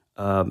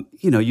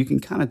 you know, you can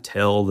kind of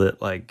tell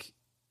that like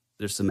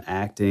there's some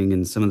acting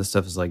and some of the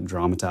stuff is like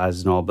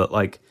dramatized and all, but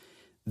like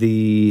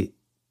he's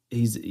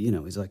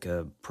like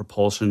a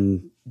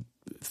propulsion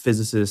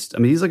physicist. I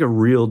mean, he's like a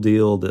real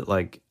deal that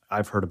like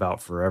I've heard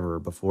about forever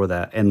before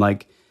that, and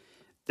like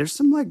there's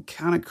some like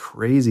kind of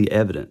crazy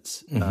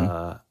evidence.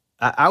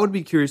 I would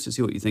be curious to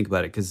see what you think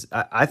about it because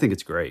I think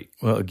it's great.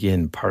 Well,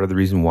 again, part of the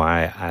reason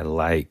why I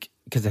like,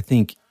 because I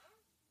think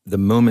the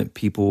moment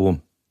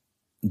people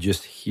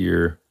just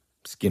hear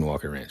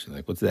Skinwalker Ranch, they're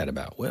like, what's that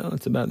about? Well,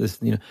 it's about this,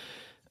 you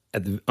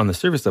know, on the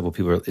surface level,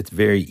 it's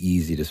very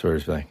easy to sort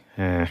of be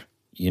like,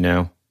 you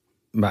know,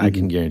 but I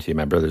can guarantee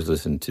my brothers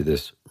listen to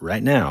this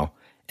right now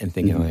and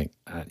thinking like,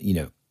 you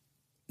know,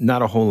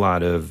 not a whole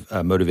lot of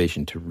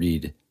motivation to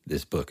read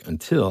this book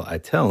until I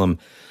tell them,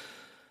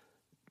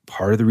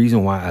 part of the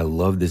reason why I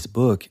love this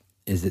book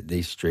is that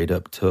they straight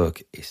up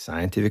took a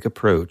scientific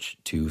approach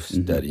to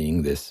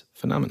studying this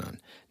phenomenon.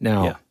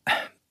 Now,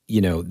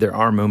 you know, there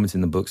are moments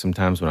in the book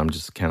sometimes when I'm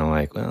just kind of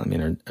like, well, I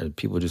mean, are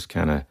people just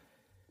kind of,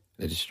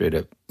 they're just straight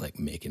up like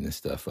making this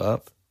stuff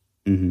up?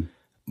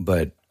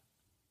 But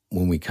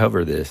when we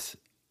cover this,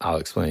 I'll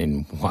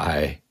explain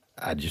why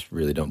I just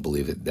really don't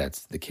believe that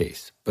that's the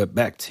case. But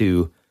back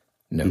to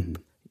Nope.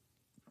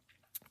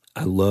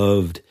 I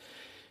loved,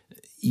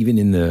 even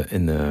in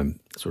the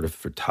sort of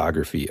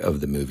photography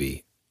of the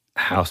movie,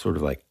 how sort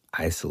of like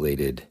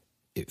isolated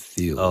it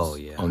feels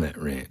on that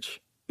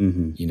ranch.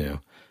 You know?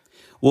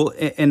 Well,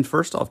 and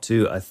first off,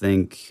 too, I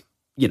think,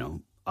 you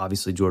know,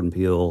 obviously Jordan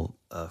Peele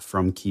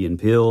from Key and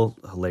Peele,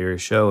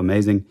 hilarious show,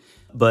 amazing.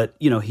 But,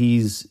 you know,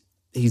 he's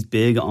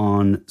big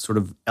on sort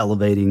of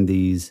elevating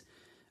these,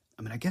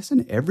 I mean, I guess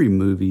in every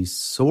movie,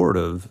 sort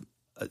of,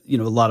 you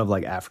know, a lot of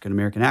like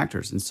African-American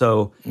actors. And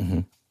so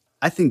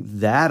I think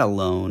that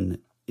alone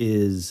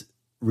was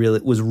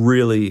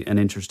really an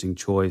interesting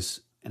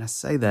choice. And I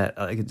say that,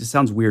 like, it just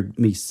sounds weird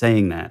me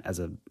saying that as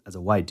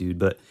a white dude,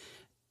 but,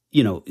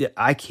 you know,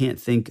 I can't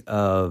think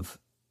of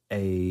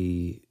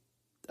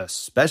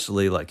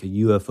especially like a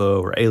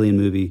UFO or alien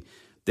movie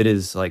that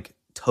is like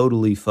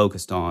totally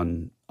focused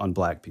on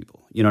black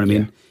people. You know what I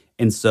mean?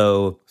 And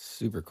so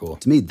super cool.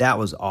 To me, that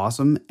was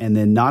awesome. And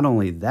then not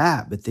only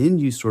that, but then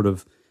you sort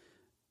of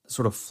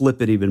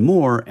flip it even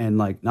more. And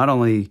like, not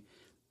only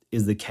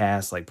is the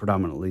cast like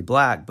predominantly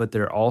black, but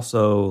they're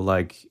also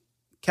like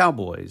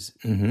cowboys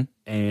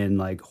and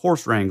like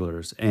horse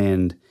wranglers.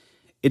 And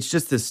it's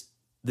just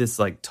this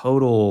like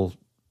total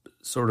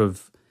sort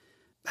of,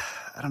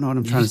 I don't know what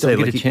I'm trying to say. You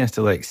don't like get a chance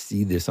to like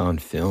see this on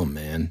film,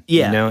 man.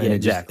 Yeah, you know? And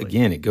exactly.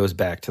 Again, it goes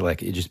back to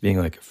like it just being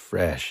like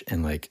fresh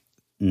and like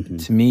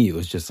to me, it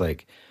was just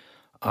like,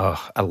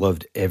 I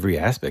loved every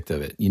aspect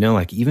of it. You know,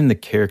 like even the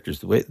characters,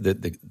 the way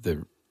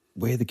the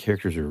way the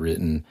characters are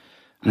written,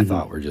 I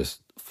thought were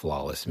just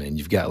flawless, man.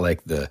 You've got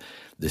like the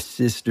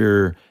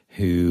sister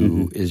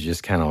who is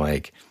just kind of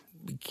like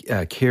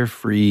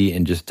carefree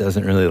and just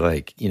doesn't really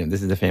like, you know,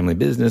 this is a family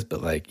business,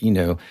 but like, you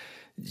know,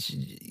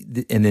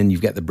 and then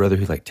you've got the brother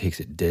who like takes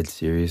it dead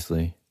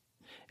seriously.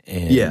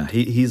 And yeah,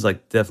 he's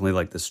like definitely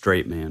like the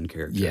straight man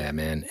character. Yeah,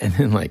 man. And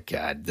then like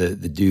God, the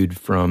dude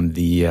from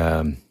the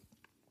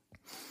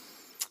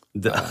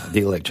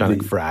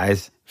electronic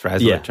fries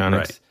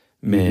electronics,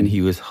 right. man,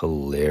 he was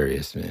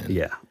hilarious, man.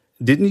 Yeah.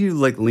 Didn't you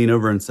like lean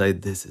over and say,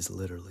 "This is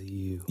literally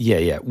you"?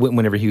 Yeah.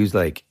 Whenever he was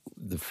like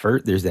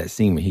there's that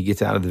scene when he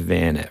gets out of the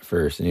van at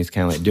first, and he's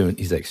kind of like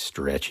he's like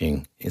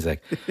stretching, he's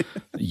like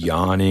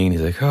yawning,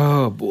 he's like,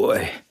 "Oh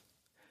boy,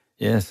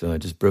 yeah." So I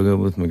just broke up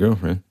with my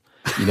girlfriend.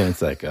 You know,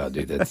 it's like, oh,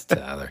 dude, that's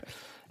Tyler.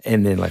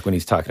 And then like when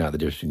he's talking about the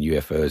difference between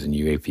UFOs and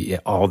UAP,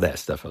 all that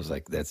stuff, I was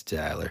like, that's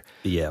Tyler.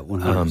 Yeah,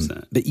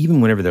 100%. But even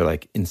whenever they're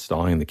like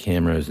installing the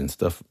cameras and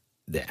stuff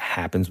that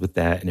happens with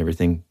that and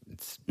everything,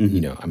 it's,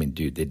 you know, I mean,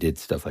 dude, they did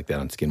stuff like that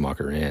on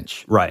Skinwalker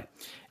Ranch. Right.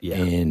 Yeah.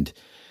 And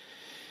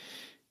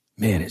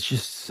man, it's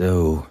just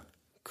so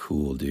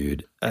cool,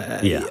 dude.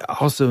 Yeah.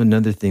 Also,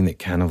 another thing that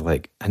kind of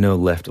like, I know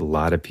left a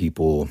lot of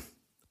people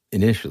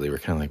initially were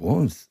kind of like,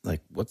 what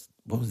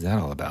was that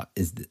all about?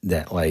 Is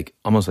that like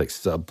almost like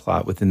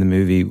subplot within the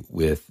movie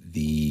with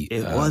the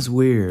it was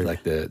weird,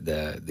 like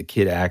the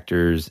kid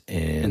actors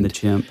and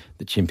the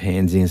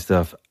chimpanzee and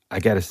stuff. I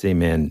gotta say,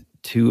 man,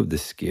 two of the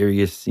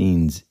scariest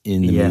scenes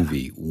in the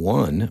movie.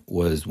 One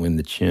was when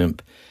the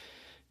chimp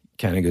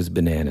kind of goes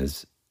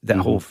bananas. That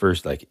whole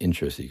first like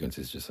intro sequence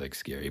is just like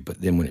scary,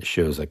 but then when it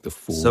shows like the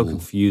full so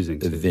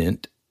confusing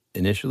event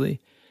initially,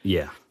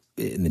 yeah,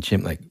 and the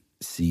chimp like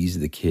sees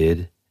the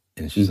kid.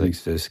 And it's just like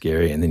so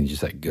scary. And then he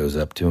just like goes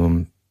up to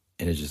him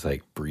and is just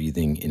like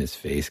breathing in his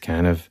face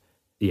kind of.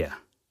 Yeah.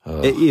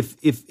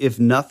 If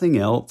nothing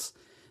else,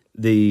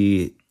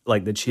 the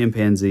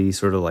chimpanzee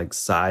sort of like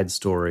side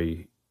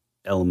story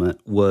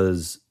element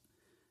was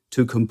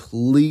to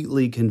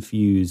completely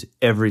confuse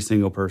every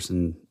single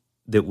person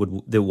that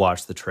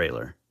watched the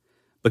trailer.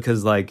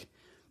 Because like,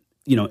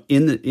 you know,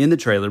 in the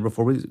trailer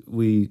before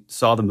we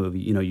saw the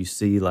movie, you know, you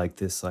see like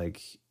this like,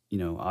 you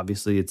know,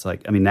 obviously it's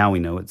like, I mean, now we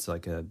know it's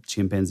like a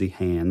chimpanzee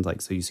hand.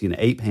 Like, so you see an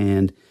ape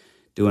hand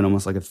doing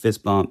almost like a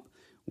fist bump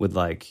with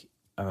like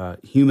a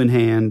human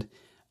hand.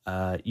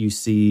 You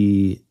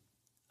see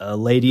a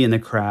lady in the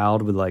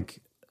crowd with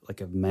like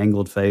a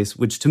mangled face,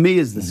 which to me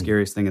is the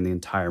scariest thing in the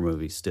entire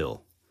movie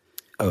still.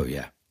 Oh,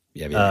 yeah.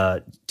 Yeah.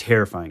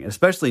 Terrifying,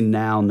 especially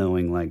now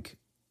knowing like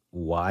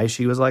why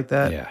she was like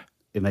that. Yeah.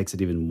 It makes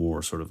it even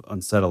more sort of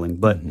unsettling.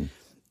 But,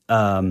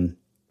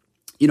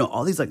 you know,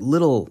 all these like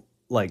little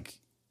like,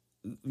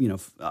 you know,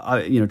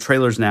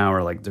 trailers now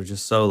are like, they're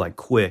just so like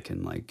quick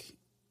and like,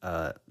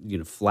 you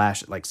know,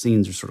 flash, like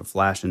scenes are sort of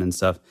flashing and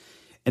stuff.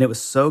 And it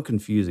was so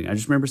confusing. I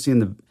just remember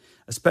seeing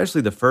especially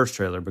the first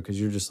trailer, because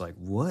you're just like,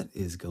 what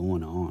is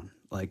going on?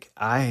 Like,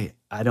 I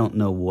don't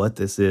know what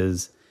this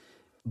is,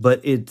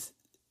 but it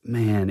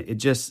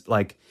just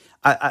like,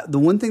 the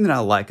one thing that I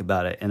like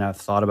about it, and I've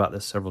thought about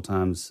this several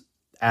times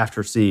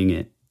after seeing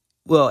it.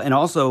 Well, and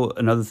also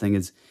another thing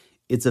is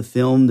it's a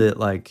film that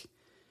like,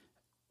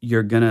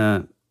 you're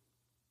gonna,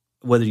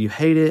 whether you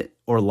hate it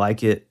or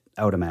like it,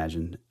 I would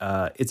imagine,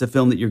 it's a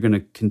film that you're going to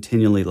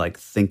continually like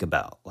think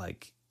about.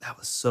 Like, that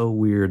was so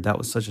weird. That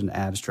was such an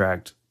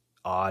abstract,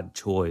 odd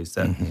choice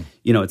that,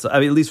 you know, I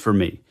mean, at least for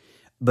me.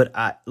 But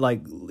I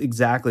like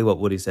exactly what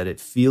Woody said. It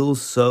feels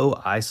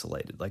so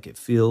isolated. Like it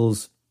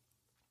feels,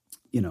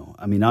 you know,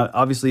 I mean,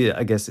 obviously,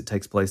 I guess it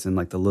takes place in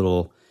like the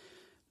little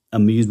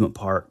amusement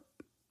park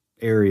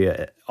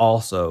area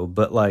also.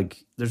 But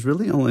like, there's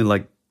really only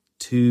like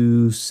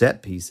 2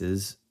 set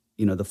pieces.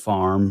 You know, the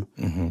farm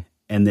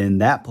and then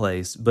that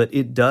place. But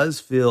it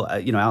does feel,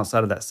 you know,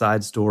 outside of that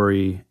side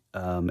story.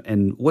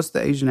 And what's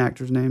the Asian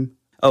actor's name?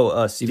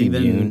 Oh,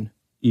 Steven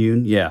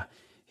Yeun. Yeah.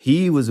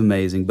 He was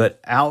amazing. But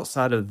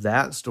outside of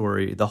that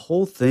story, the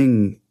whole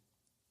thing,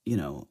 you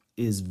know,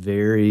 is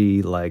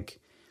very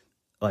like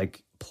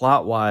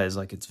plot wise,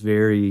 like it's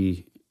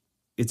very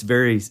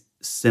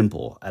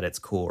simple at its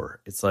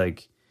core. It's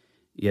like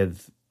you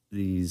have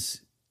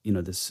these, you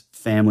know, this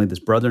family, this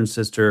brother and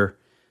sister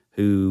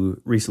who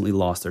recently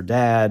lost their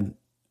dad,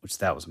 which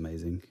that was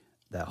amazing,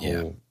 that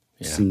whole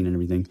scene and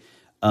everything.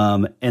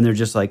 And they're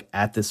just like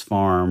at this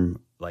farm,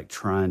 like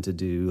trying to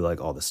do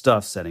like all the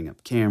stuff, setting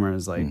up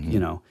cameras, like, you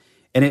know,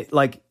 and it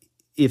like,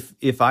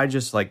 if I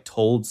just like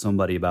told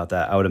somebody about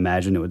that, I would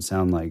imagine it would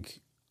sound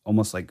like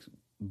almost like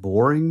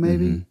boring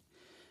maybe.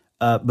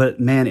 But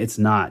man, it's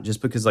not,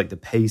 just because like the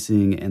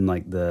pacing and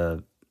like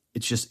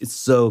it's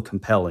so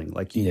compelling.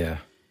 Like, at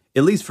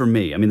least for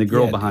me, I mean, the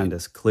girl behind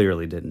us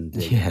clearly didn't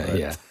dig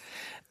it.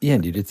 Yeah,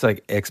 dude, it's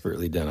like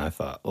expertly done, I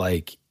thought.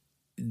 Like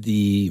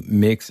the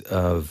mix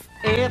of...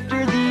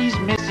 After these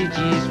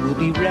messages, we'll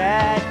be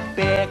right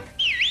back.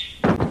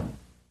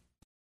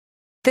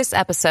 This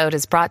episode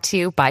is brought to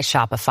you by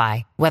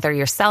Shopify. Whether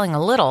you're selling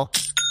a little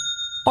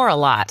or a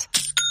lot,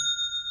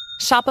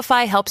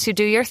 Shopify helps you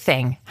do your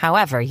thing,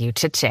 however you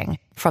cha-ching.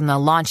 From the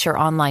launch your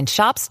online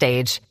shop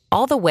stage,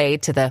 all the way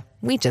to the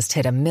we just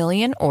hit 1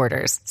 million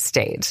orders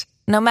stage.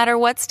 No matter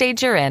what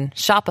stage you're in,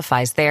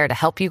 Shopify's there to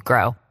help you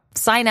grow.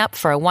 Sign up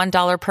for a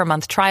 $1 per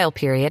month trial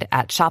period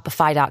at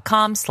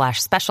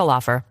shopify.com/special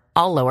offer,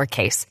 all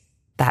lowercase.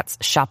 That's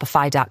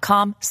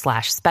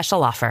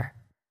shopify.com/special offer.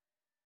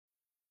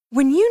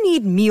 When you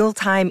need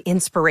mealtime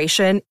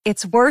inspiration,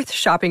 it's worth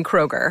shopping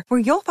Kroger, where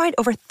you'll find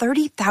over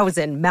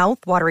 30,000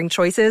 mouth-watering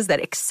choices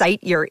that excite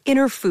your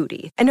inner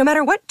foodie. And no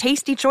matter what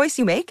tasty choice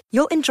you make,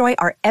 you'll enjoy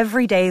our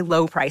everyday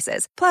low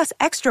prices, plus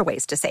extra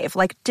ways to save,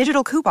 like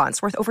digital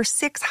coupons worth over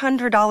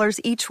 $600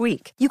 each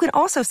week. You can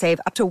also save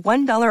up to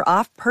 $1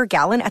 off per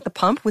gallon at the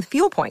pump with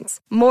fuel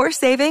points. More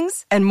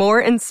savings and more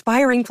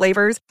inspiring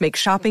flavors make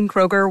shopping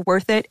Kroger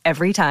worth it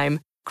every time.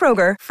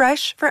 Kroger,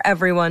 fresh for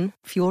everyone.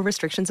 Fuel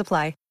restrictions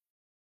apply.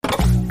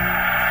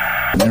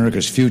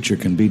 America's future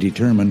can be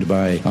determined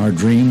by our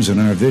dreams and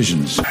our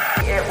visions.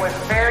 It was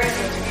very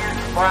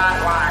intense,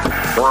 bright light.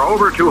 For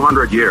over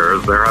 200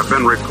 years, there have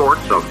been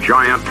reports of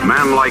giant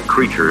man-like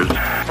creatures.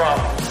 From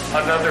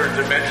another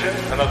dimension,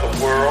 another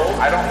world,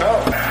 I don't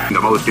know. The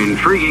most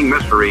intriguing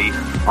mystery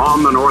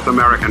on the North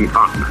American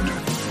continent.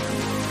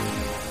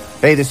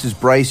 Hey, this is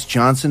Bryce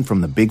Johnson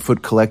from the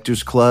Bigfoot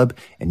Collectors Club,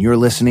 and you're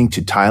listening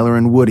to Tyler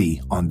and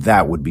Woody on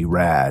That Would Be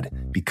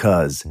Rad,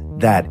 because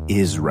that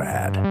is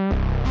rad.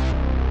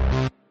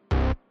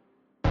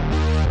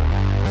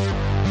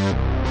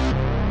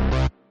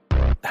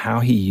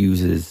 How he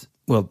uses,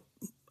 well,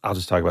 I'll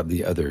just talk about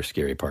the other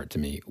scary part to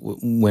me.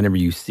 Whenever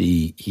you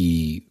see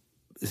he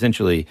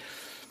essentially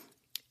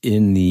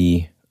in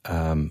the,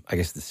 I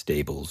guess the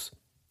stables,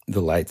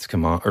 the lights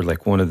come on, or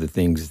like one of the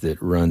things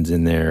that runs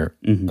in there,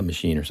 a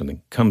machine or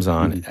something, comes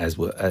on as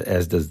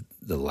does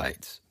the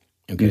lights,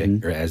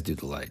 okay? Or as do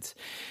the lights.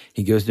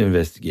 He goes to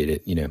investigate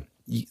it. You know,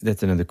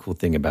 that's another cool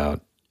thing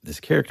about this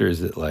character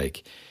is that,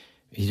 like,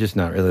 he's just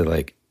not really,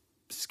 like,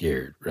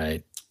 scared,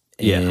 right?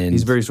 Yeah, and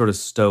he's very sort of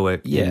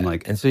stoic.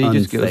 And so he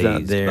just goes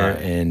out there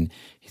and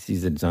he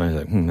sees the design. He's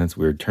like, that's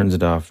weird. Turns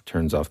it off,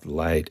 turns off the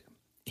light.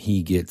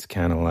 He gets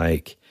kind of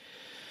like,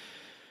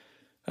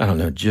 I don't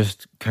know,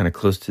 just kind of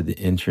close to the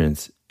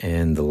entrance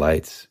and the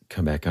lights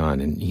come back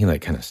on and he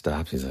like kind of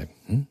stops. He's like,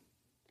 And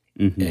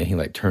he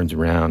like turns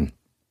around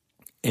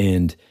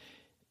and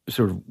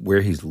sort of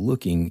where he's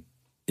looking,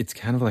 it's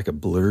kind of like a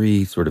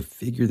blurry sort of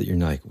figure that you're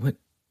like, what?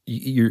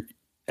 You're,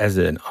 as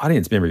an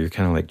audience member, you're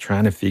kind of like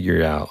trying to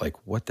figure out like,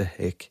 what the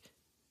heck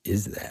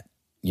is that?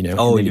 You know?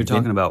 Oh, you're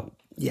talking about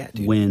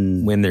dude,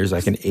 when there's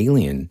like an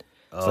alien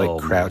it's like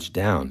crouched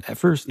down. At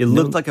first, it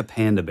looked like a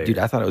panda bear. Dude,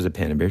 I thought it was a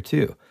panda bear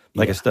too.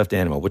 Like a stuffed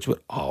animal, which would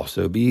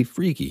also be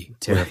freaky.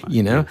 Terrifying.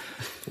 You know?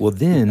 Well,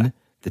 then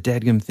the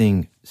dadgum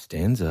thing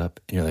stands up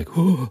and you're like,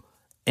 oh.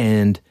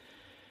 And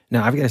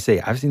now I've got to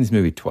say, I've seen this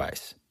movie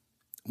twice.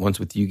 Once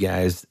with you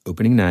guys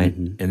opening night,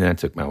 and then I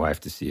took my wife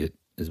to see it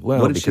as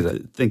well. What did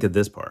you think of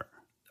this part?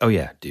 Oh,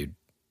 yeah, dude.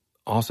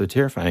 Also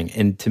terrifying.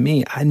 And to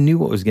me, I knew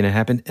what was going to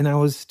happen, and I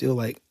was still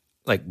like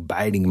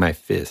biting my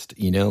fist,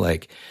 you know,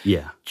 like,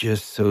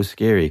 just so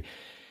scary.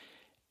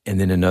 And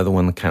then another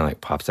one kind of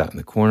like pops out in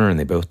the corner, and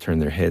they both turn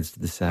their heads to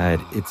the side.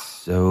 It's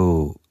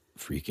so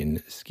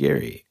freaking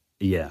scary.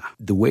 Yeah.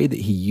 The way that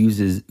he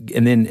uses,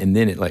 and then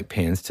it like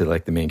pans to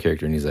like the main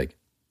character, and he's like,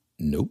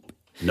 nope.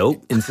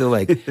 And so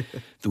like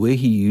the way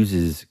he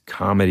uses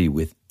comedy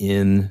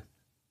within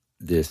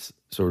this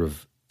sort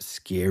of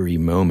scary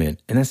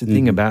moment. And that's the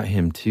thing about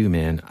him too,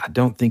 man. I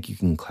don't think you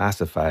can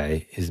classify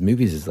his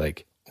movies as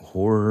like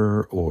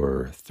horror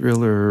or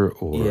thriller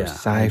or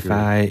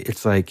sci-fi.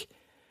 It's like,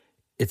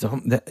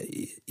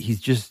 he's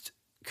just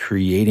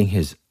creating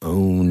his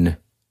own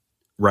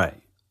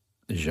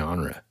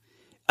genre.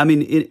 I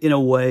mean, in a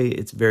way,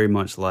 it's very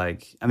much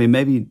like, I mean,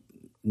 maybe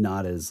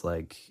not as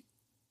like,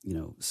 you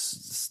know,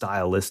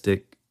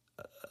 stylistic,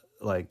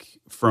 like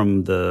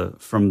from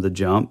the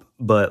jump,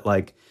 but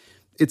like,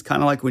 it's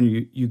kind of like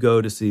when you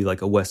go to see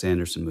like a Wes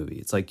Anderson movie.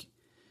 It's like,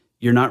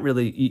 you're not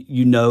really,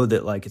 you know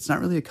that like, it's not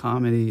really a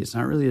comedy. It's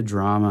not really a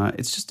drama.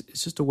 It's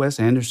just a Wes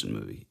Anderson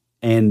movie.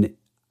 And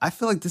I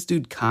feel like this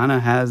dude kind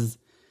of has,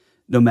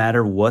 no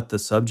matter what the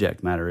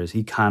subject matter is,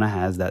 he kind of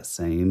has that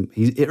same,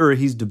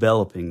 he's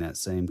developing that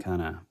same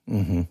kind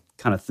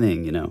of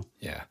thing, you know?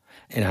 Yeah.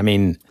 And I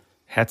mean,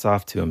 hats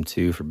off to him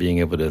too for being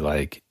able to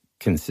like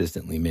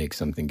consistently make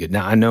something good.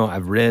 Now I know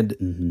I've read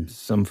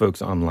some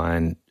folks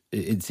online.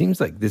 It seems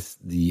like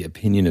the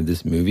opinion of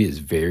this movie is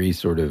very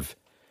sort of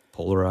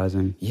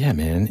polarizing. Yeah,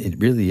 man, it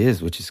really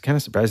is, which is kind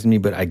of surprising me,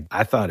 but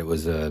I thought it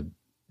was a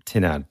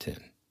 10 out of 10.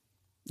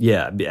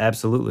 Yeah,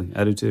 absolutely.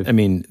 I do too. I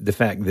mean, the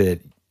fact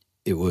that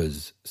it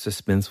was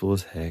suspenseful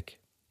as heck,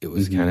 it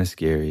was kind of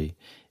scary,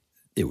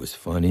 it was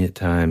funny at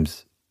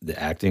times,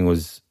 the acting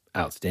was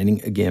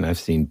outstanding. Again, I've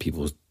seen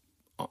people's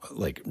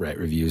like write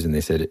reviews and they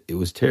said it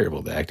was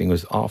terrible. The acting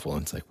was awful.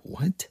 And it's like,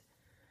 what?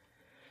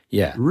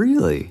 Yeah.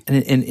 Really?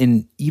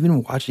 And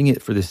even watching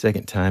it for the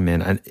second time,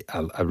 man,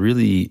 I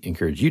really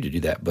encourage you to do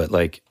that. But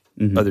like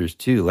others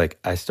too, like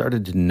I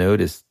started to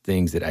notice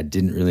things that I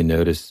didn't really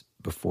notice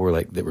before,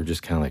 like that were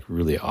just kind of like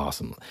really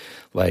awesome.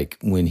 Like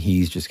when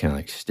he's just kind of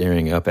like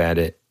staring up at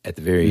it at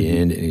the very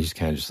end, and he's just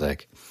kind of just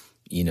like,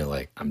 you know,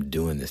 like I'm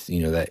doing this,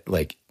 you know, that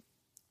like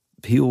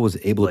Peele was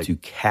able to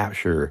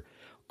capture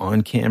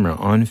on camera,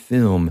 on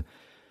film,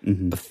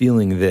 a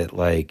feeling that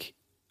like,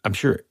 I'm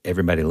sure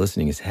everybody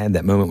listening has had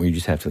that moment where you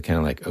just have to kind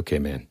of like, okay,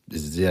 man,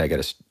 this is it. I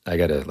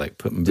gotta like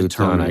put my boots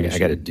on. I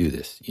gotta do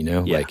this, you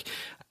know? Yeah. Like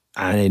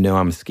I know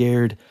I'm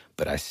scared,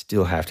 but I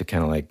still have to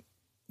kind of like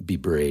be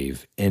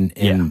brave. And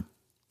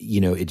you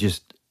know, it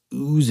just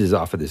oozes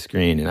off of the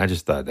screen. And I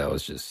just thought that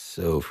was just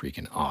so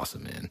freaking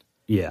awesome, man.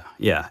 Yeah,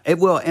 yeah.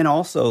 And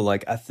also,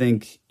 like, I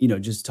think, you know,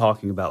 just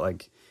talking about,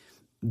 like,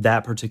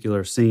 that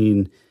particular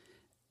scene,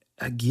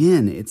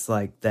 again, it's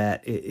like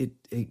that,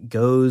 it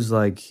goes,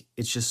 like,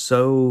 it's just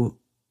so,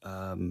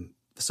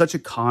 such a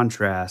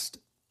contrast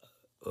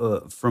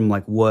from,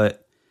 like,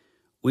 what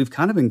we've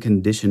kind of been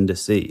conditioned to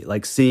see.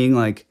 Like, seeing,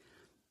 like,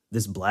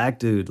 this black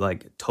dude,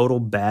 like, total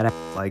badass,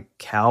 like,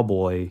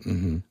 cowboy,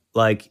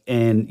 like,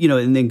 and, you know,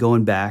 and then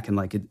going back and,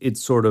 like, it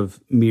sort of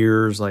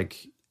mirrors,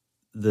 like,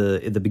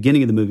 at the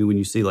beginning of the movie when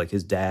you see like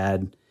his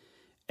dad,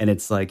 and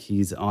it's like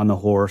he's on the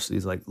horse and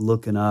he's like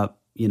looking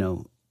up, you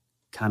know,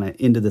 kind of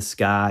into the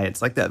sky.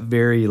 It's like that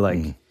very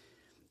like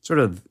sort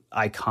of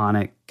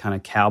iconic kind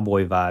of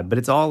cowboy vibe, but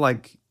it's all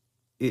like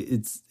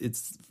it's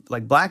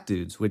like black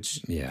dudes,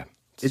 which it's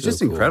so just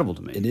cool. Incredible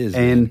to me. It is,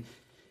 and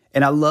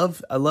I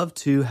love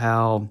too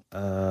how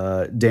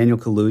Daniel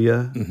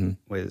Kaluuya.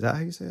 Wait, is that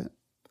how you say it?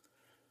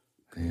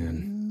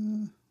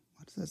 Man,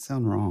 why does that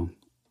sound wrong?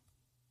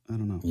 I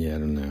don't know. Yeah, I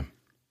don't know.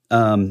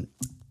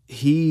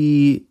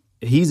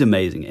 He's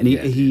amazing, and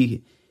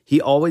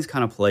he always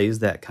kind of plays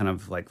that kind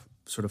of like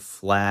sort of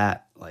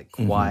flat, like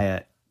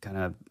quiet kind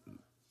of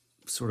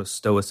sort of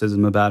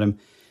stoicism about him.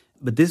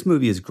 But this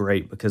movie is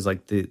great because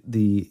like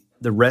the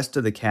rest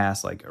of the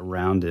cast like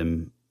around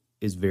him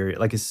is very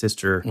like his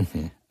sister,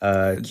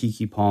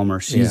 Keke Palmer.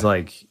 She's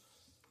like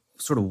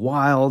sort of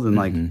wild and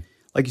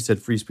like you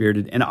said, free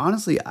spirited. And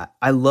honestly,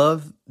 I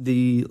love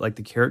the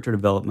character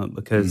development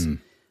because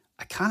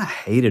I kind of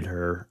hated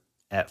her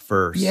at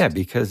first. Yeah,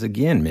 because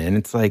again, man,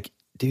 it's like,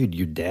 dude,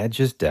 your dad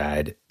just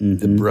died.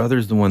 The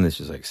brother's the one that's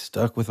just like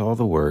stuck with all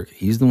the work.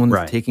 He's the one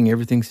that's taking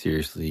everything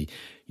seriously.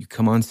 You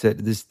come on set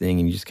to this thing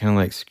and you just kind of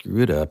like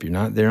screw it up. You're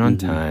not there on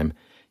time.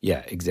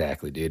 Yeah,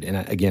 exactly, dude. And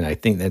I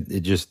think that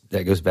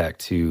that goes back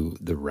to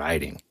the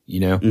writing,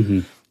 you know?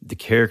 The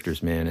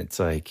characters, man, it's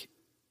like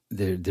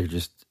they're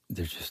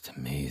just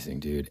amazing,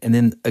 dude. And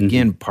then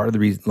again, part of the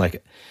reason,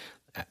 like,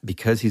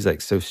 because he's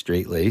like so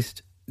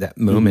straight-laced, that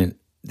moment,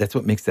 that's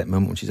what makes that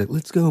moment when she's like,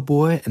 let's go,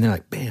 boy. And they're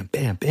like, bam,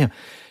 bam, bam.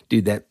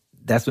 Dude,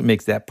 that's what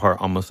makes that part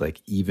almost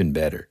like even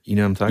better. You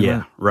know what I'm talking about?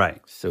 Yeah,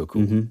 right. So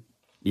cool.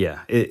 Yeah,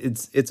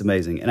 it's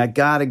amazing. And I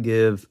got to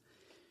give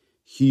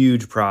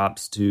huge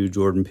props to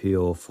Jordan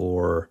Peele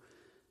for,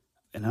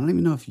 and I don't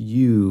even know if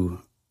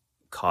you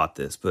caught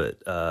this,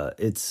 but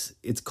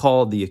it's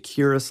called the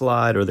Akira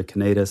slide or the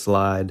Kaneda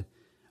slide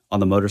on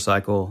the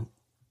motorcycle.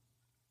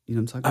 You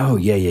know what I'm talking about? Oh,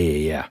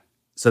 yeah.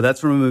 So that's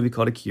from a movie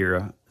called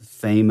Akira,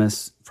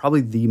 famous,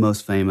 probably the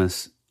most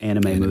famous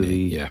anime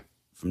movie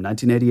from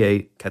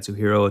 1988,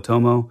 Katsuhiro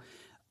Otomo.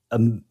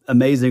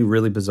 Amazing,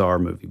 really bizarre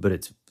movie, but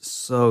it's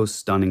so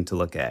stunning to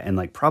look at. And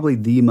like probably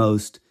the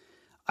most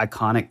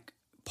iconic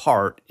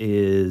part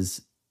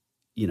is,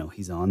 you know,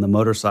 he's on the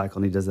motorcycle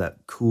and he does that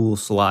cool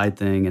slide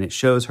thing, and it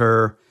shows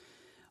her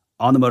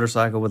on the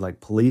motorcycle with like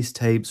police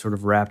tape sort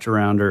of wrapped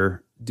around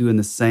her doing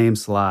the same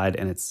slide,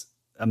 and it's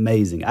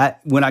amazing.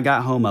 When I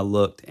got home, I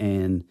looked,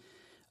 and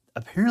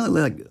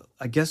apparently, like,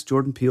 I guess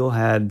Jordan Peele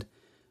there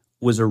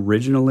was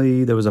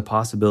a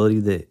possibility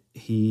that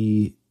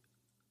he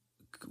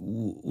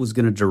was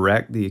going to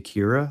direct the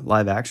Akira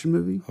live action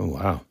movie. Oh,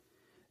 wow.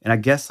 And I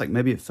guess like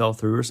maybe it fell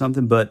through or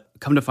something, but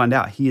come to find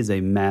out, he is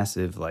a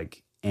massive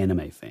like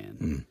anime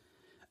fan.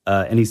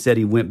 And he said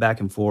he went back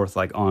and forth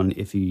like on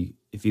if he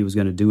was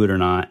going to do it or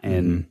not.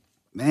 And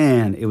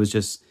man, it was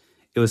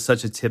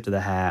such a tip to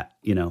the hat,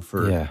 you know,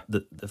 for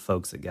the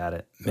folks that got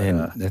it.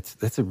 Man,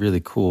 that's a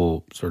really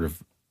cool sort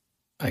of,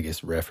 I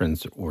guess,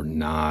 reference or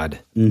nod.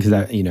 Because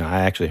I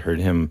actually heard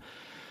him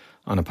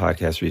on a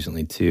podcast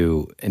recently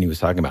too, and he was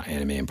talking about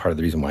anime, and part of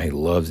the reason why he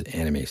loves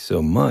anime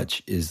so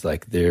much is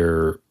like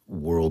their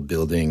world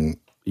building,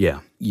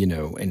 you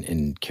know,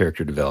 and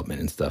character development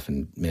and stuff.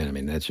 And man, I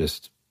mean,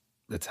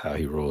 that's how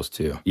he rolls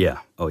too. Yeah.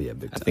 Oh yeah,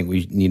 big time. I think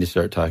we need to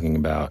start talking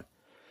about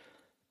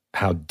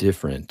how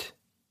different,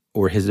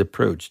 or his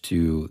approach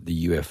to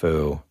the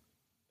UFO,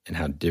 and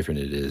how different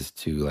it is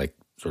to like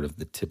sort of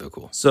the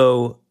typical.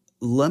 So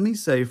let me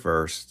say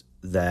first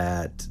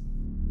that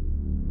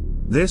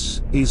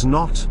this is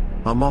not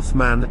a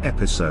Mothman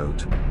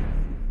episode.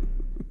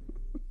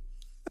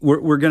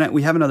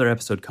 We have another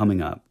episode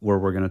coming up where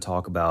we're gonna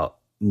talk about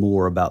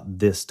more about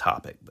this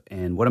topic,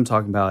 and what I'm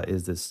talking about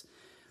is this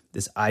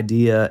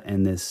idea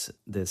and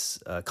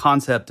this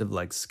concept of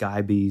like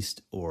sky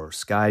beast or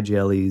sky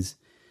jellies.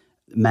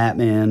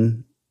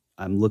 Mattman,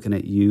 I'm looking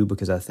at you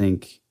because I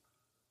think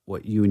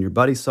what you and your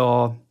buddy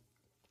saw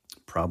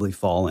probably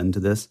fall into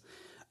this.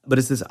 But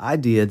it's this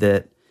idea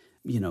that,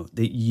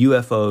 the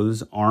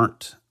UFOs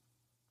aren't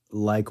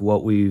like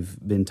what we've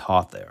been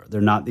taught there. They're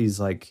not these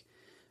like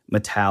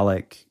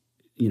metallic,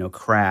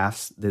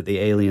 crafts that the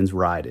aliens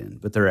ride in,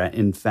 but they're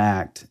in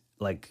fact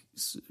like,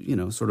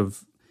 sort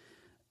of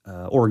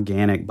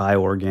organic,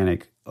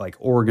 bioorganic, like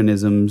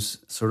organisms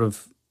sort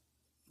of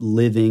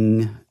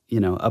living,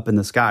 up in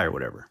the sky or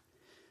whatever.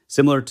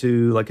 Similar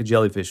to like a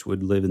jellyfish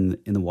would live in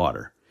the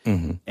water.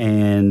 Mm-hmm.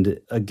 And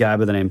a guy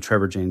by the name of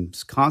Trevor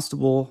James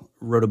Constable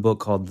wrote a book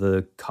called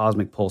The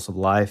Cosmic Pulse of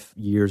Life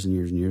years and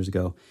years and years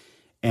ago.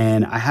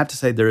 And I have to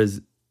say there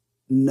is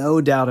no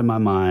doubt in my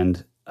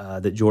mind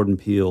that Jordan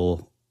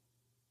Peele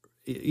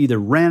either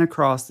ran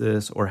across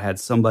this or had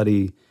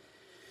somebody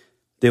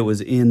that was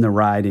in the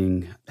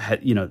writing,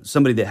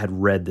 somebody that had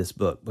read this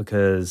book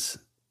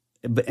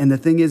and the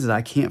thing is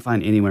I can't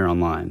find anywhere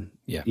online,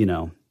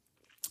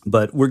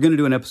 but we're going to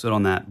do an episode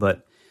on that.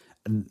 But,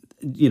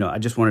 I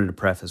just wanted to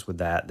preface with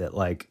that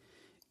like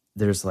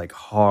there's like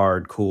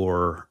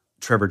hardcore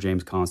Trevor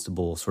James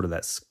Constable, sort of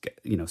that,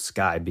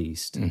 sky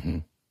beast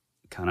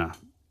kind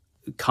of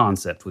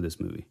concept with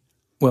this movie.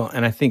 Well,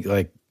 and I think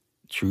like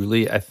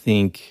truly, I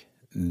think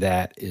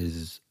that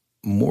is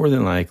more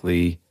than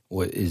likely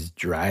what is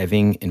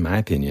driving, in my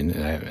opinion,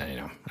 and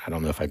I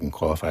don't know if I can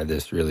qualify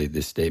this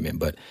statement,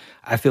 but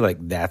I feel like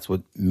that's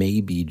what may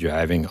be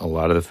driving a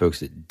lot of the folks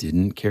that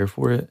didn't care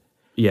for it.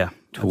 Yeah.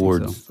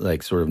 Towards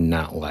like sort of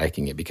not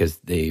liking it because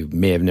they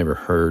may have never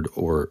heard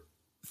or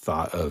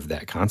thought of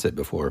that concept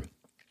before.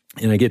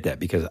 And I get that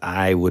because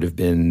I would have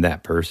been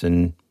that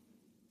person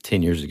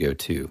 10 years ago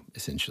too,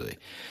 essentially.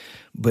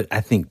 But I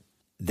think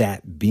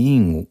that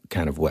being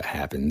kind of what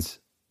happens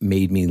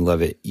made me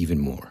love it even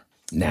more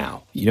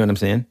now. You know what I'm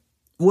saying?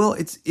 Well,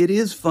 it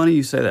is funny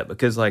you say that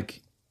because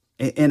like,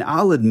 and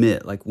I'll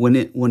admit, like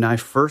when I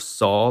first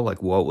saw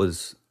like what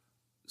was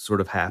sort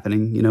of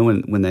happening,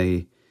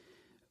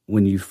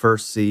 when you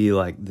first see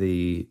like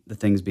the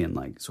things being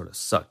like sort of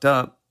sucked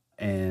up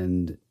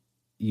and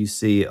you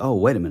see, oh,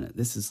 wait a minute,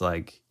 this is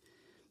like,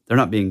 they're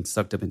not being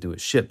sucked up into a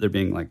ship. They're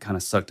being like kind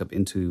of sucked up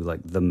into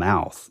like the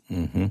mouth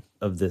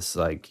of this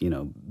like,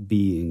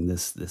 being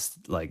this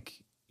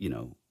like,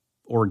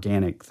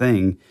 organic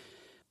thing.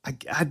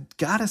 I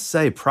gotta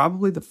say,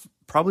 probably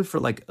for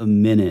like a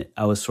minute,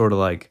 I was sort of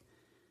like,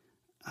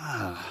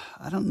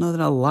 I don't know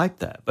that I like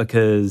that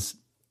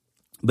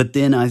but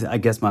then I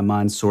guess my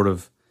mind sort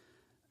of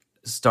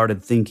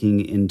started thinking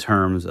in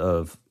terms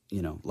of,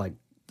 like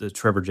the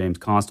Trevor James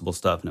Constable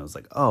stuff. And I was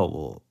like, oh,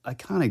 well, I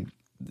kind of,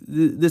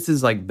 this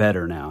is like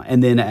better now.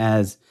 And then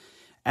as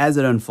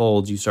it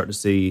unfolds, you start to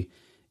see,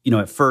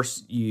 at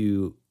first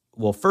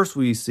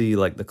we see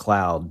like the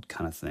cloud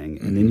kind of thing.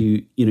 And then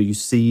you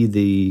see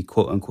the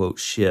quote unquote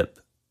ship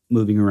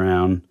moving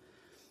around,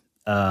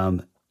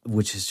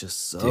 which is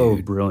just so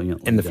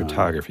brilliant. And the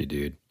photography,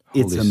 dude.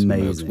 It's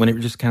amazing. Smokes. When it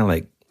just kind of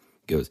like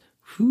goes,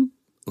 whoo,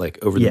 like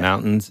over the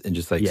mountains and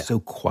just like so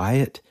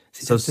quiet.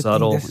 See, so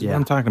subtle. That's what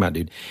I'm talking about,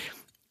 dude.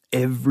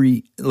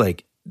 Every,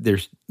 like,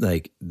 there's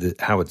like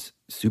how it's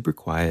super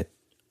quiet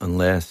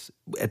unless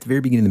at the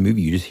very beginning of the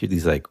movie, you just hear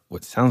these like,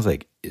 what sounds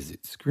like, is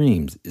it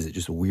screams? Is it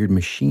just weird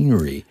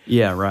machinery?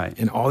 Yeah, right.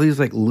 And all these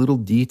like little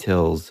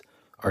details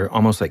are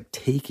almost like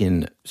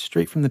taken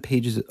straight from the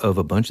pages of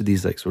a bunch of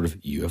these like sort of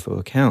UFO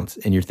accounts.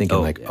 And you're thinking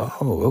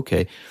oh,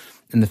 okay.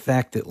 And the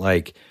fact that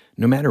like,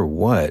 no matter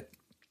what,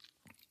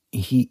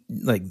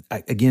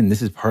 again,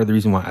 this is part of the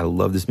reason why I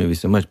love this movie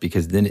so much,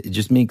 because then it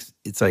just makes,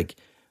 it's like,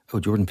 oh,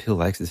 Jordan Peele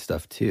likes this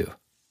stuff too.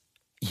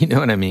 You know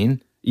what I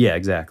mean? Yeah,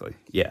 exactly.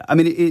 Yeah. I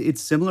mean,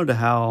 it's similar to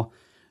how,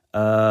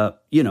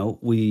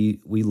 we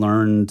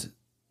learned,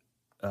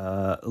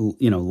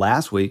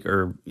 last week,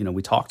 or,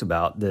 we talked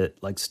about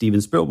that, like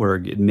Steven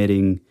Spielberg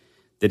admitting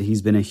that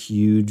he's been a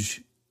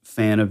huge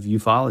fan of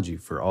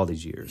ufology for all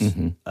these years.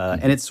 And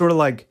it's sort of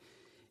like,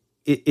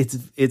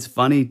 it's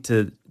funny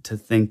to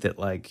think that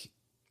like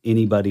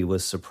anybody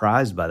was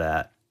surprised by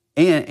that.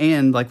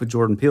 And like with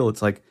Jordan Peele,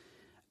 it's like,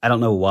 I don't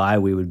know why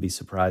we would be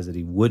surprised that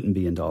he wouldn't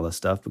be into all this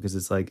stuff, because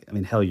it's like, I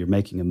mean, hell, you're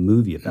making a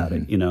movie about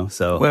it,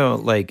 so. Well,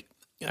 like,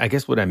 I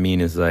guess what I mean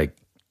is like,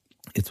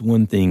 it's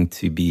one thing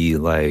to be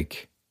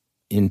like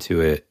into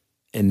it.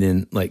 And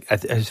then like, I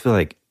just feel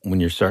like when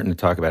you're starting to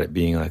talk about it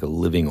being like a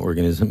living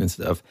organism and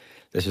stuff,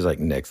 that's just like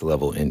next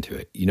level into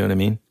it. You know what I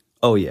mean?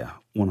 Oh yeah,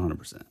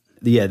 100%.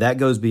 Yeah, that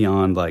goes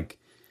beyond like,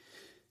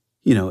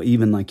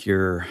 even like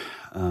your,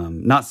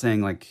 not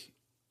saying like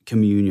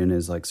communion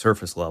is like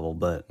surface level,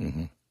 but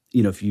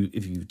if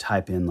you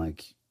type in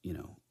like,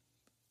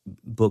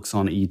 books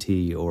on ET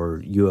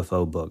or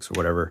UFO books or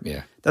whatever,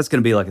 that's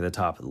going to be like at the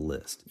top of the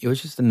list. It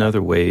was just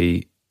another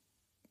way,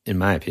 in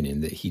my opinion,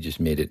 that he just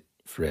made it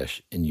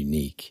fresh and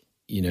unique.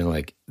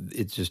 Like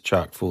it's just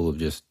chock full of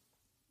just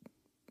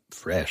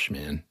fresh,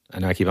 man. I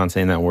know I keep on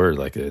saying that word,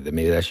 like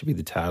maybe that should be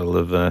the title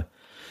of,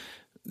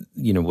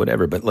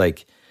 whatever. But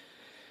like,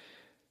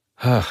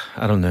 I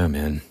don't know,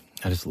 man.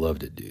 I just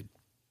loved it, dude.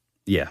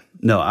 Yeah.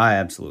 No, I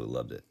absolutely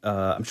loved it.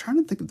 I'm trying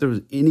to think if there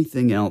was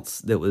anything else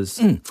that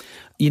was...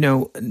 You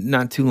know,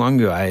 not too long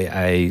ago,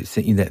 I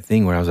sent you that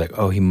thing where I was like,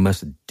 oh, he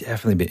must have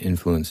definitely been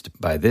influenced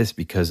by this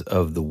because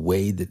of the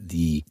way that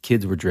the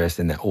kids were dressed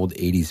in that old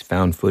 80s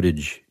found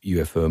footage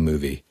UFO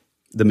movie.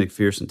 The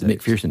McPherson tapes. The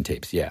McPherson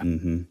tapes, yeah.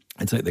 Mm-hmm.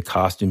 It's like the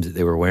costumes that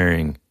they were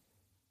wearing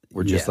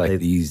were just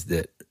these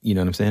that, you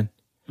know what I'm saying?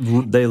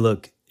 They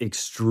look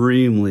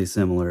extremely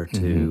similar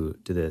to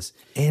this.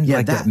 And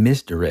like that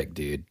misdirect,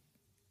 dude.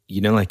 You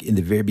know, like in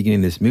the very beginning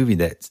of this movie,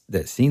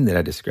 that scene that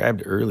I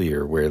described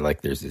earlier where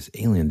like there's this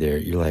alien there,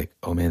 you're like,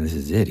 oh man, this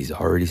is it. He's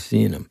already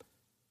seeing him.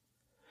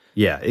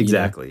 Yeah,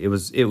 exactly. You know?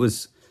 It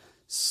was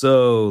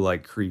so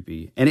like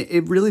creepy. And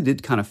it really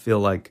did kind of feel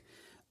like,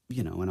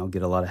 you know, and I'll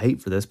get a lot of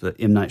hate for this, but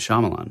M. Night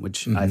Shyamalan,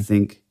 which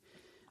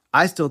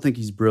I still think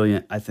he's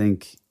brilliant. I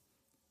think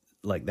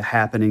like The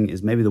Happening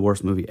is maybe the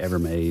worst movie ever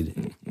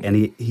made.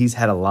 And he's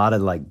had a lot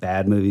of like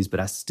bad movies, but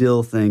I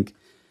still think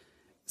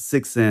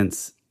Sixth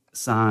Sense,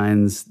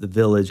 Signs, The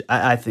Village,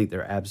 I think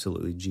they're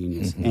absolutely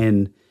genius.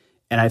 And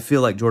I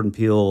feel like Jordan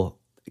Peele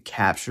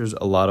captures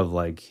a lot of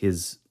like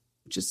his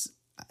just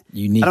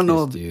uniqueness, I don't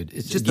know, dude.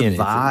 It's just again,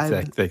 the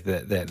vibe. It's like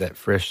that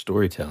fresh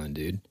storytelling,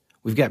 dude.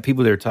 We've got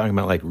people that are talking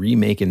about like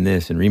remaking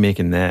this and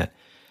remaking that.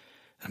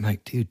 I'm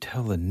like, dude,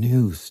 tell a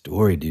new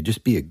story, dude.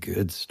 Just be a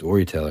good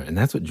storyteller. And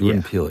that's what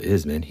Jordan Peele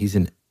is, man. He's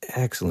an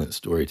excellent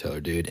storyteller,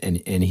 dude.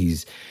 And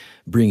he's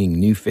bringing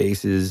new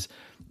faces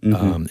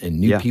and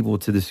new people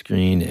to the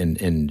screen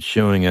and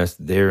showing us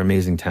their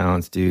amazing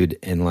talents, dude.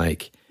 And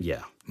like,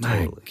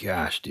 my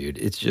gosh, dude,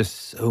 it's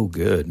just so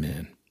good,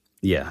 man.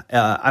 Yeah.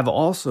 I've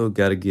also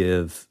got to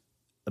give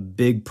a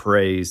big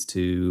praise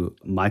to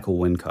Michael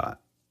Wincott,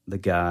 the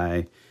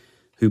guy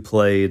who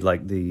played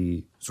like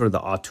the sort of the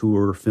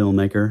auteur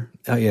filmmaker.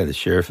 Oh yeah, the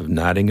Sheriff of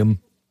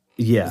Nottingham.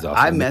 Yeah,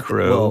 I met The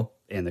Crow.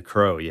 And The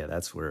Crow. Yeah,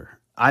 that's where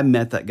I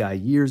met that guy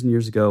years and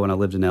years ago when I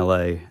lived in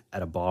LA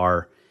at a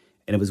bar,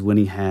 and it was when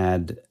he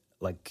had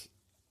like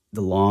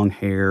the long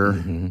hair.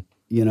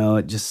 You know,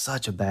 it just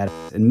such a bad.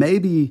 And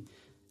maybe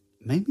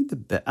the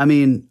best. I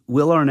mean,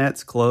 Will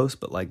Arnett's close,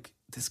 but like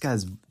this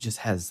guy's just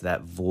has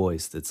that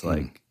voice that's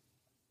like.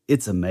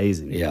 It's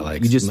amazing. Yeah,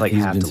 like you just like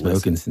he's have been to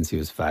smoking listen. since he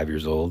was 5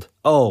 years old.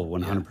 Oh,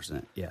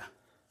 100%. Yeah.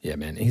 Yeah,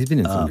 man. He's been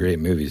in some great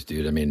movies,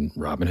 dude. I mean,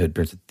 Robin Hood,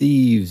 Prince of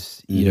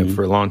Thieves. You know,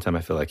 for a long time,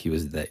 I feel like he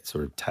was that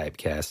sort of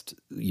typecast,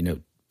 you know,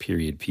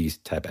 period piece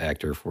type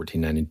actor.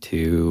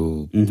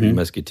 1492, Three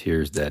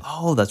Musketeers. That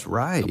that's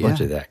right. A bunch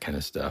of that kind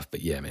of stuff.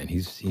 But yeah, man,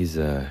 he's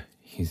good.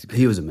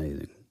 He was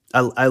amazing.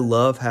 I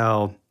love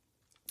how,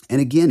 and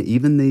again,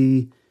 even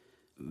the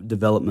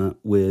development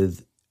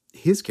with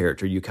his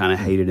character, you kind of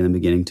hated in the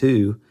beginning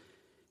too.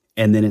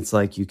 And then it's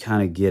like you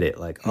kind of get it,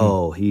 like,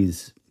 oh,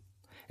 he's...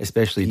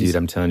 Especially, dude,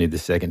 I'm telling you, the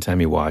second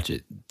time you watch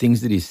it, things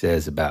that he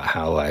says about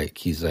how, like,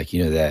 he's like,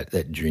 you know,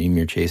 that dream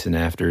you're chasing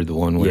after, the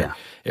one where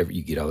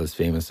you get all this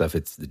famous stuff,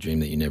 it's the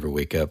dream that you never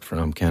wake up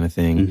from kind of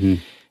thing.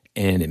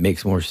 And it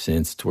makes more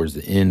sense towards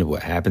the end of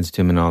what happens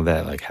to him and all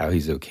that, like how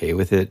he's okay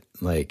with it,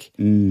 like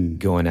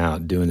going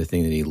out, doing the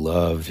thing that he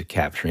loved,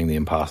 capturing the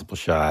impossible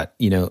shot.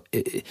 You know,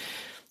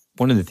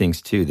 one of the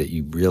things, too, that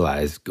you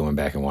realize going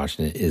back and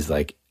watching it is,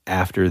 like,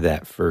 after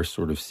that first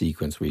sort of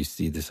sequence where you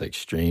see this like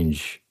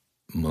strange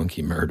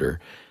monkey murder,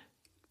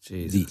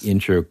 the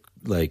intro,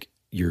 like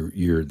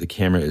the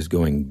camera is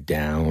going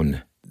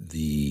down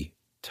the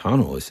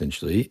tunnel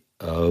essentially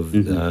of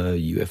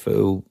the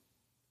UFO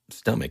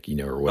stomach, you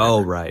know, or whatever.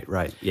 Oh,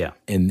 right, yeah.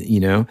 And you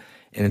know,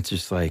 and it's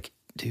just like,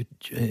 dude.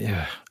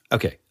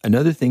 Okay,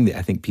 another thing that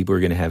I think people are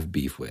going to have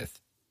beef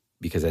with,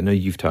 because I know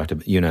you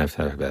and I have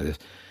talked about this,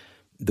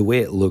 the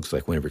way it looks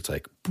like whenever it's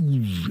like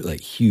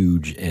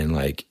huge and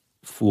like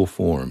full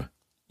form.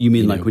 You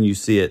mean like when you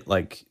see it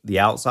like the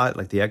outside,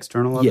 like the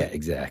external of it? Yeah,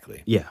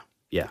 exactly. Yeah.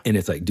 And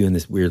it's like doing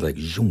this weird like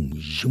zoom,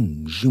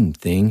 zoom, zoom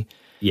thing.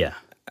 Yeah.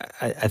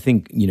 I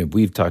think, you know,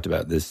 we've talked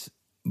about this,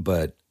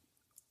 but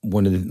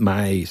one of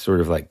my sort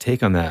of like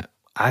take on that,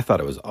 I thought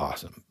it was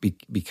awesome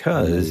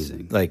because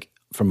like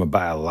from a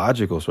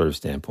biological sort of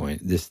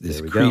standpoint, this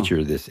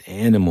creature, this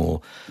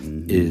animal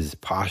is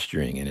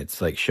posturing, and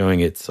it's like showing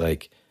it's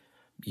like,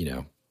 you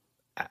know,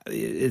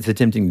 it's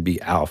attempting to be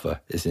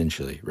alpha,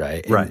 essentially,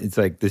 right? And right. It's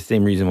like the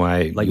same reason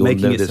why, like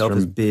making itself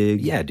as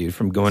big. Yeah, dude,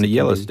 from going to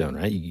Yellowstone,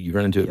 right? You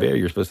run into a bear,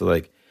 you're supposed to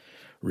like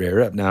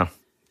rear up. Now,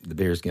 the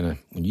bear's gonna,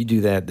 when you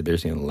do that, the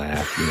bear's gonna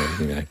laugh. You know, he's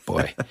gonna be like,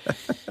 "Boy,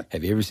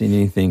 have you ever seen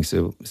anything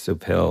so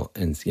pale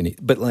and skinny?"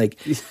 But like,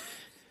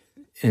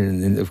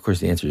 and then of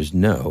course the answer is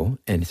no,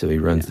 and so he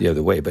runs the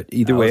other way. But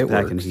either way, it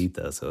works. Packing heat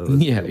though, so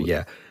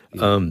yeah.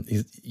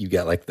 You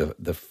got like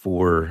the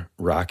 4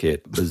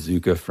 rocket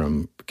bazooka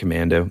from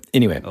Commando.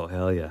 Anyway. Oh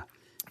hell yeah.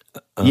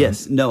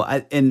 Yes. No.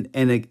 And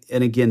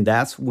again,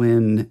 that's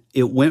when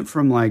it went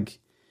from like,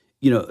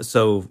 you know.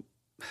 So,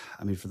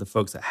 I mean, for the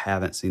folks that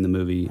haven't seen the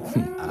movie,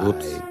 I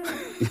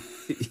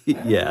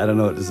don't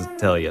know what to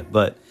tell you,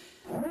 but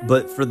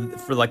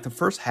for like the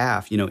first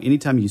half, you know,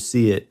 anytime you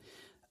see it,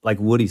 like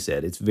Woody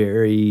said, it's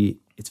very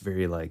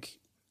like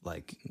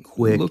like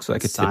quick. It looks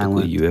like a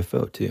silent. typical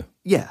UFO too.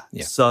 Yeah,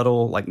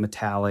 subtle, like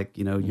metallic.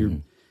 You know, you're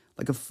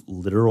like a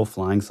literal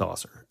flying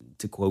saucer,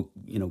 to quote,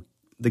 you know,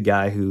 the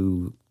guy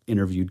who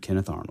interviewed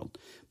Kenneth Arnold.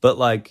 But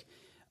like,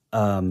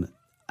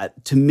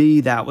 to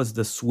me, that was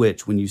the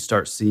switch when you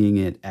start seeing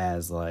it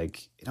as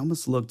like, it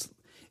almost looked,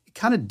 it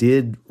kind of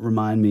did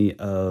remind me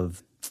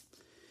of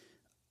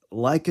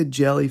like a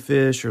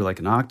jellyfish or like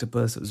an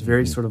octopus. It was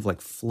very sort of like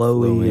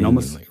flowy and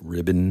almost like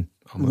ribbon.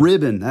 Almost.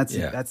 Ribbon.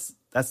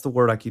 That's the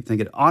word I keep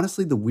thinking.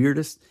 Honestly,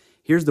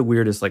 here's the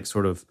weirdest like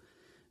sort of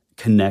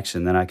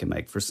connection that I can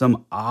make. For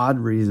some odd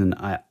reason,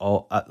 I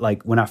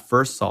like when I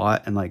first saw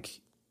it, and like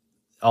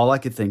all I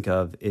could think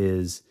of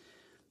is,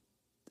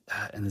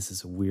 and this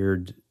is a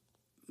weird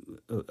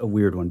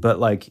one, but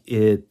like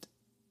it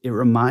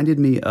reminded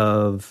me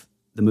of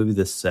the movie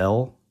The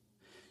Cell.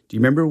 Do you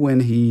remember when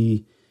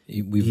he's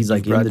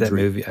like in the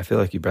dream? movie? I feel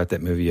like you brought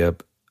that movie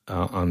up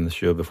on the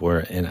show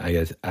before, and I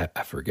guess I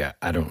forgot.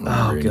 I don't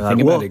remember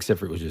anything about it except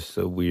for it was just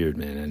so weird,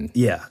 man. And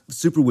yeah,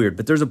 super weird.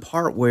 But there's a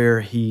part where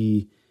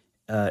he,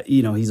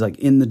 he's like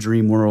in the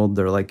dream world.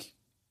 They're like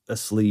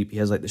asleep. He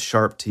has like the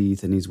sharp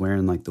teeth, and he's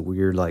wearing like the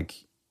weird like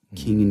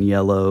King in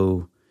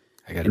Yellow.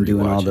 I got to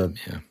doing all the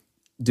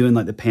doing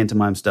like the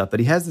pantomime stuff. But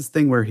he has this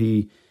thing where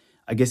I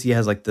guess he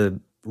has like the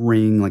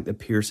ring, like the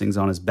piercings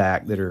on his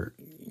back that are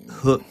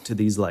hooked to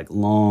these like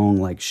long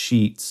like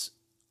sheets,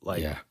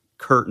 like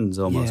curtains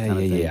almost kind of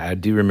thing. Yeah, I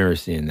do remember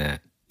seeing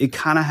that. It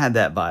kind of had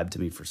that vibe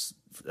to me. For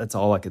that's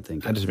all I could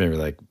think of. I just remember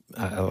like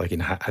I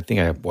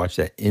think I watched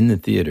that in the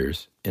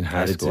theaters in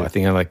high school. I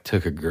think I like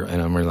took a girl, and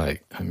I'm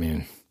like, I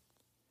mean,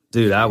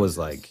 dude, I was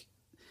like,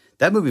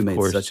 that movie made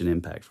such an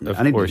impact for me. Of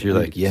course, you're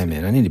like, yeah,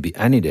 man, I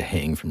need to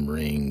hang from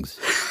rings.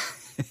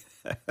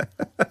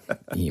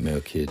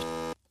 Emo kid.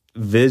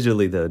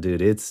 Visually though,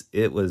 dude,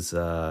 it was.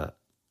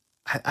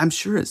 I'm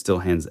sure it still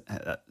stands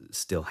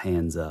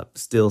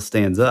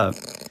up,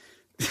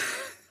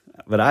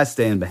 but I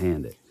stand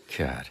behind it.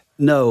 God,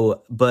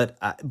 no, but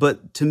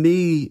to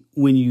me,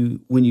 when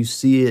you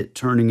see it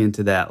turning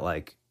into that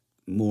like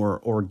more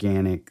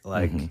organic,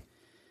 like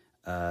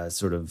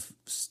sort of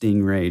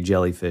stingray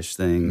jellyfish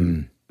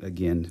thing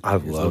again. I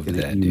love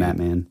that, you, dude. Matt,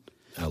 man.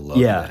 I love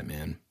that,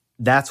 man.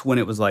 That's when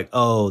it was like,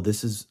 oh,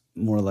 this is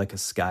more like a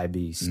sky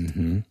beast,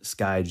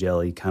 sky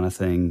jelly kind of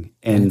thing,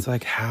 and it's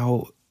like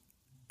how.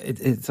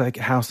 It's like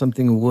how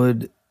something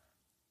would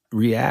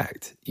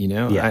react, you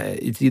know? Yeah.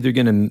 It's either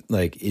going to,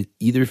 like, it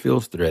either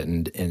feels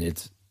threatened and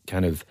it's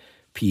kind of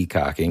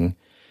peacocking,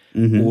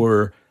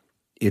 or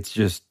it's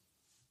just,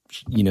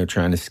 you know,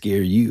 trying to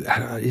scare you.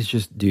 It's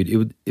just,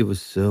 dude, it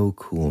was so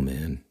cool,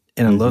 man.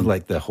 And I love,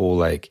 like, the whole,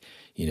 like,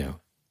 you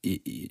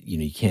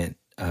can't,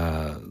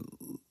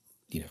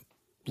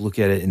 look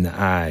at it in the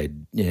eye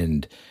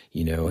and,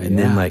 and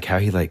then, like, how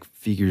he, like,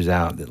 figures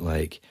out that,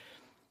 like,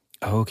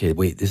 oh, okay,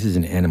 wait, this is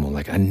an animal.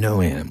 Like, I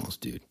know animals,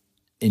 dude.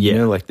 And you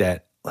know, like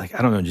that, like,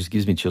 I don't know, it just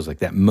gives me chills. Like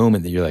that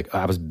moment that you're like, oh,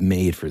 I was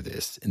made for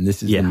this. And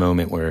this is the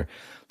moment where,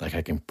 like,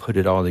 I can put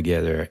it all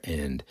together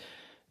and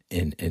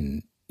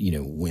win,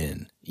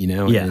 And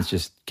it's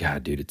just,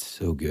 God, dude, it's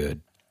so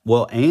good.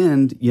 Well,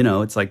 and,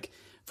 it's like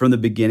from the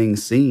beginning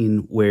scene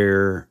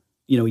where,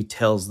 he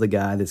tells the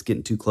guy that's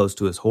getting too close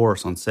to his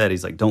horse on set,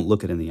 he's like, don't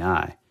look it in the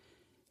eye.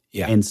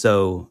 Yeah. And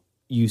so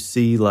you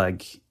see,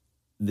 like,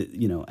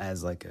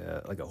 as like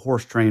a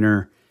horse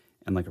trainer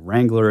and like a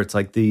wrangler, it's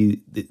like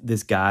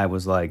this guy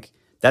was like,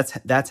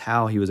 that's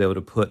how he was able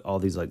to put all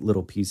these like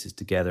little pieces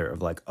together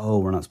of like, oh,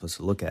 we're not supposed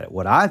to look at it.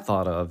 What I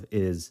thought of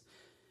is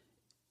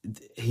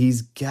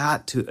he's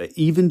got to,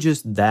 even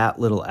just that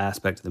little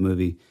aspect of the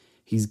movie,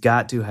 he's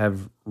got to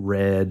have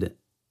read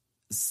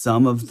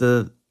some of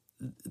the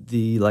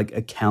like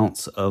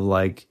accounts of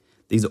like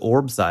these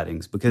orb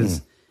sightings,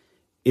 because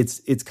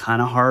it's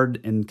kind of hard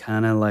and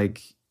kind of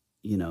like,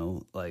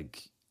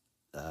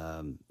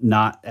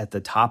 not at the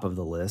top of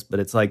the list, but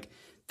it's like,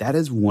 that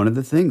is one of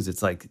the things.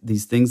 It's like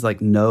these things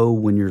like know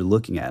when you're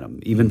looking at them,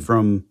 even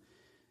from,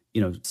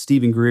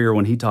 Stephen Greer,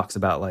 when he talks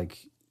about like,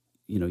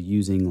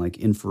 using like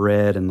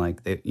infrared and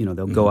like, they,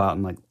 they'll go out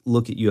and like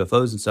look at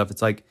UFOs and stuff.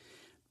 It's like,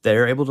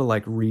 they're able to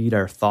like read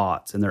our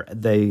thoughts, and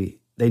they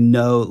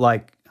know,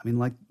 like, I mean,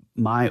 like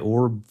my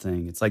orb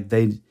thing, it's like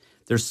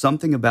there's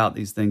something about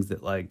these things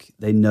that like,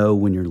 they know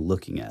when you're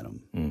looking at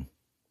them.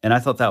 And I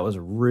thought that was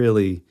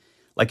really,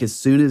 like, as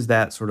soon as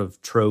that sort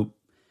of trope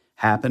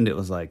happened, it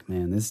was like,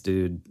 man, this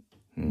dude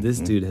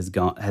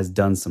has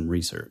done some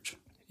research.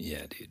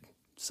 Yeah, dude.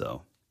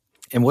 So,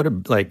 and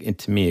and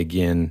to me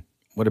again,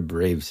 what a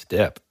brave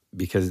step,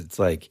 because it's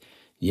like,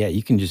 yeah,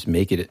 you can just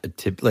make it a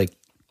tip. Like,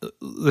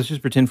 let's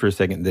just pretend for a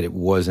second that it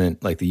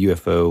wasn't like the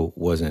UFO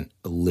wasn't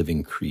a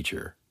living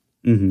creature,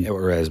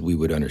 or as we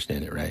would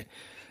understand it, right?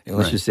 And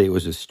let's just say it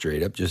was a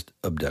straight up just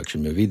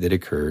abduction movie that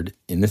occurred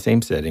in the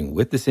same setting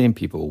with the same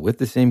people, with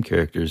the same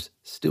characters,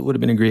 still would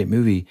have been a great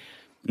movie.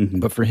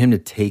 But for him to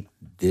take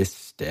this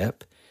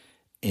step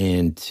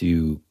and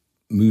to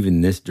move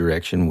in this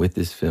direction with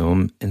this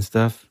film and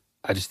stuff,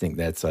 I just think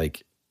that's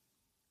like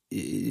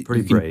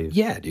pretty brave.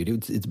 Yeah,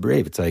 dude, it's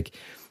brave. It's like,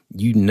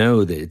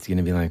 that it's going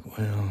to be like,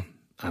 well,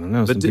 I don't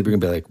know. Some people are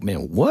going to be like,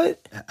 man,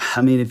 what?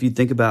 I mean, if you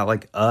think about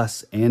like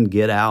Us and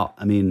Get Out,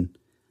 I mean,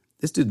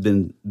 this dude's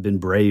been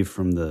brave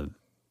from the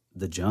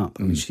jump.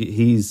 I mean,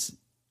 he's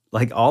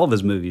like all of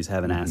his movies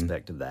have an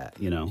aspect of that,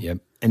 you know? Yep.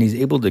 And he's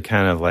able to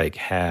kind of like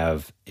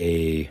have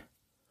a,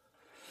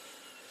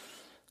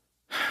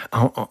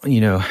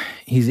 you know,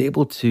 he's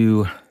able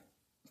to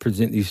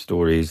present these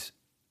stories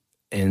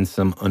and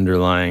some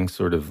underlying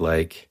sort of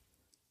like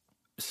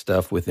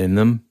stuff within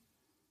them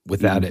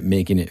without it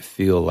making it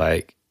feel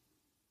like,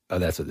 oh,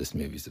 that's what this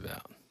movie's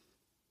about.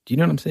 Do you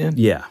know what I'm saying?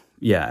 Yeah.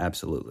 Yeah,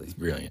 absolutely. It's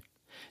brilliant.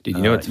 Dude,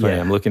 you know what's funny?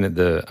 Yeah. I'm looking at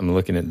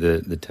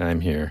the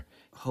time here.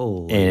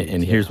 Holy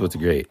and here's what's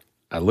great.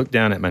 I look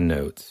down at my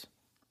notes,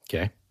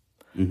 okay?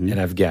 And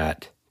I've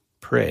got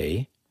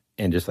Pray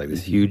and just like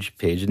this huge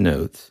page of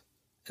notes.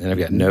 And then I've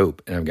got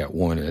Nope, and I've got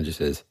one, and it just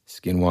says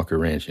Skinwalker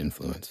Ranch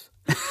influence.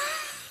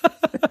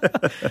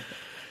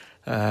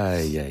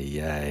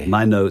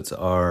 My notes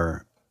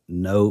are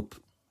Nope,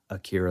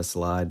 Akira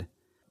slide,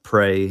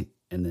 Pray,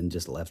 and then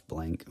just left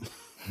blank.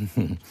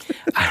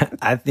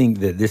 I think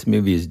that this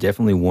movie is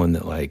definitely one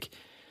that, like,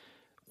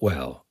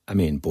 well, I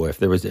mean, boy, if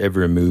there was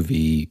ever a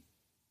movie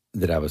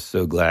that I was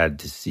so glad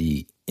to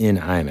see in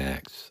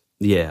IMAX,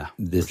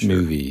 this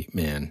movie,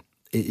 man,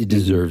 it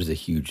deserves a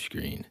huge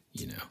screen,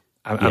 you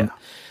know.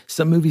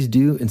 Some movies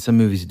do and some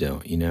movies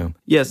don't, you know?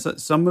 Yeah, so,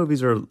 some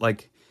movies are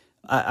like,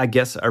 I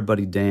guess our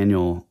buddy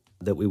Daniel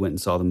that we went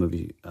and saw the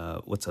movie,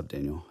 what's up,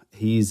 Daniel?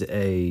 He's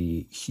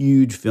a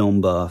huge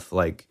film buff,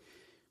 like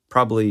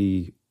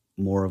probably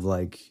more of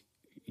like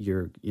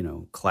your, you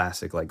know,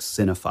 classic like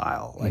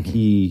cinephile. Like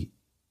he,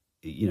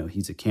 you know,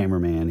 he's a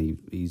cameraman.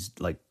 He's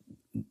like,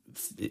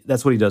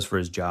 that's what he does for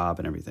his job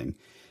and everything.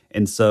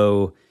 And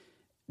so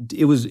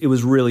it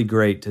was really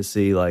great to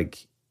see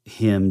like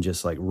him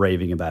just like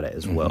raving about it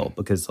as well,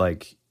 because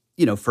like,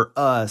 you know, for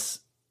us,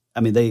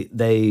 I mean,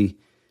 they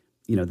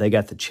you know, they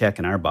got the check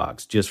in our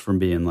box just from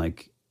being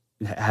like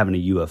having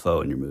a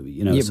UFO in your movie,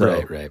 you know? Yeah,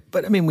 so, right.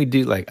 But I mean, we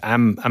do like,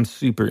 I'm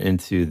super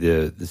into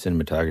the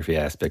cinematography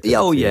aspect. Of I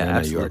know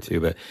absolutely. You are too,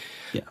 but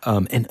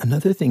and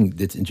another thing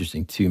that's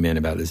interesting too, man,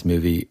 about this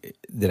movie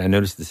that I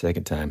noticed the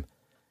second time,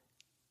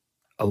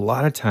 a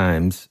lot of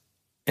times,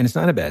 and it's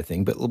not a bad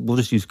thing, but we'll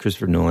just use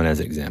Christopher Nolan as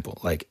an example.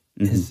 Like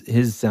his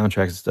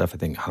soundtracks and stuff, I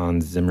think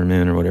Hans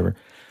Zimmerman or whatever.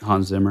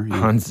 Hans Zimmer. Yeah.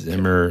 Hans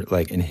Zimmer,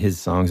 like, and his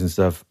songs and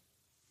stuff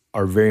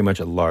are very much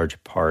a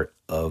large part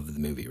of the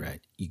movie, right?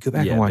 You go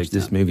back and watch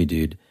this movie,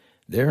 dude,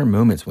 there are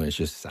moments when it's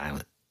just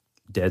silent.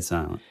 Dead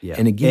silent, yeah.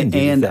 And again,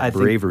 dude, and that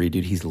bravery,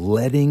 dude, he's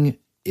letting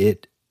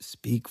it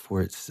speak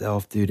for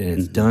itself, dude, and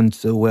it's done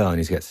so well, and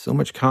he's got so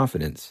much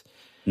confidence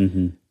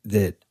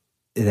that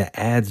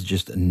adds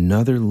just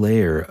another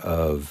layer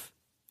of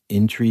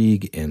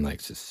intrigue and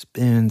like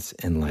suspense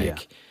and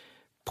like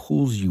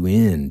pulls you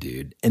in,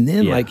 dude. And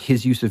then like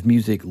his use of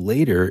music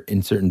later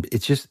in certain,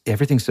 it's just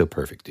everything's so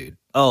perfect, dude.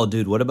 Oh,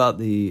 dude, what about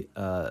the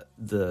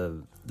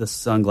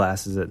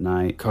sunglasses at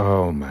night?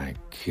 Oh my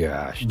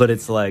gosh! But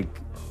it's like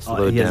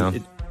slow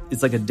down.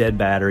 It's like a dead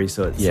battery,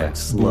 so it's like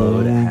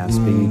slow to half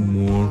speed.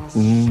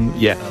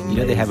 Yeah, you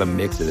know they have a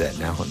mix of that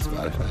now on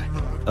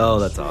Spotify. Oh,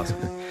 that's awesome.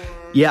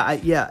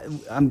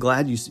 I'm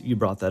glad you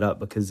brought that up,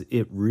 because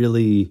it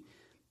really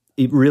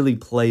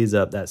plays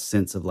up that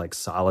sense of like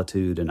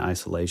solitude and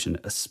isolation.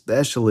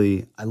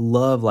 Especially, I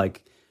love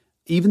like,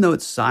 even though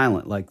it's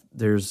silent, like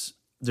there's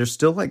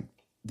still like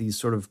these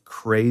sort of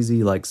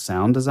crazy like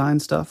sound design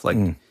stuff, like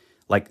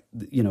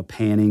you know,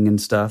 panning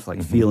and stuff,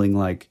 like feeling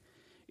like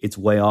it's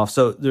way off.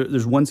 So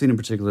there's one scene in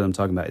particular that I'm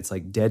talking about. It's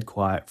like dead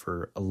quiet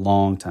for a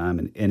long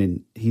time,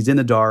 and he's in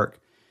the dark,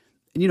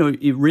 and you know,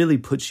 it really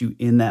puts you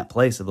in that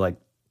place of like,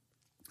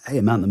 hey,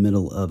 I'm out in the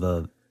middle of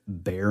a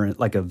barren,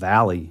 like a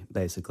valley,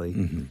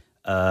 basically,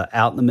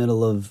 out in the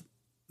middle of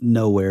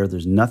nowhere.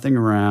 There's nothing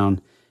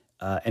around,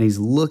 and he's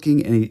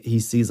looking, and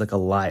he sees like a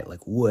light,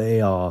 like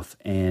way off,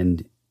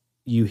 and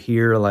you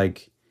hear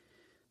like,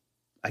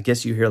 I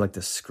guess you hear like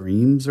the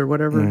screams or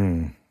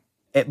whatever,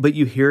 but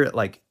you hear it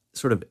like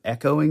sort of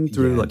echoing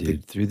through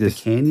through the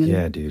canyon.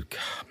 Yeah, dude,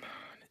 come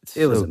on,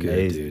 it was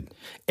amazing, good, dude.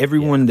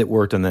 Everyone that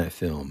worked on that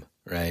film,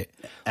 right?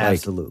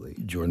 Absolutely.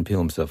 Like Jordan Peele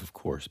himself, of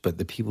course, but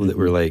the people that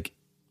were like,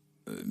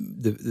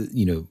 the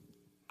you know,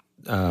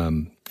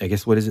 I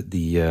guess what is it?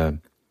 The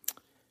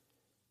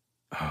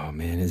oh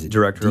man, is it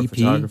director DP? of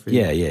photography?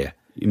 Yeah.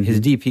 His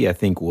DP, I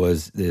think,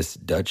 was this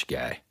Dutch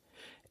guy,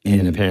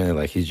 and apparently,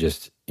 like, he's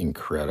just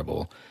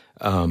incredible.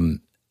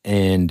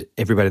 And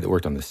everybody that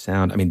worked on the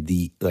sound, I mean,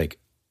 the like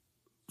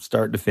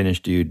start to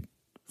finish, dude,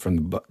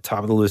 from the top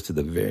of the list to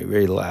the very,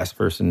 very last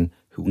person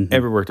who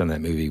ever worked on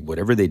that movie,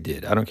 whatever they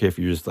did. I don't care if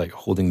you're just like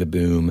holding the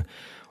boom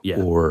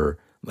or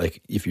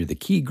like if you're the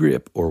key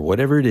grip or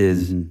whatever it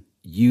is,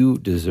 you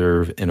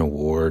deserve an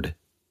award,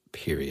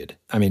 period.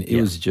 I mean, it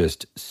was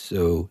just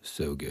so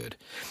good.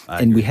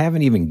 And we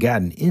haven't even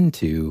gotten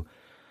into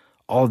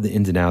all of the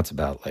ins and outs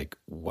about like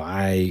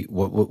why,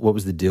 what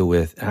was the deal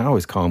with, and I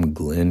always call him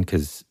Glenn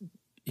because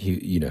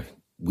he, you know,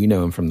 we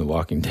know him from The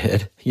Walking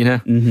Dead, you know?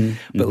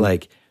 But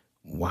like,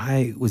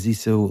 why was he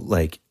so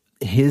like,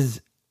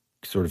 his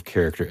sort of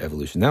character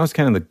evolution. That was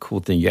kind of the cool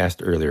thing. You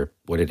asked earlier,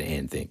 what did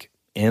Anne think?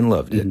 Anne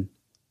loved it.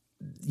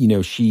 You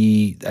know,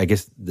 I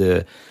guess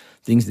the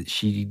things that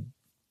she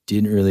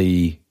didn't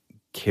really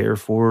care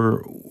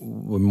for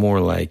were more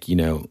like, you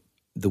know,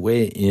 the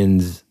way it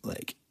ends,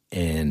 like,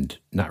 and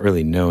not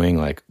really knowing,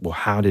 like, well,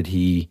 how did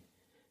he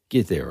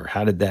get there? Or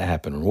how did that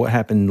happen? Or what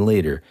happened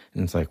later?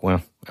 And it's like,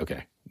 well,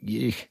 okay.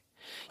 Yeah.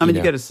 I mean,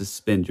 you got to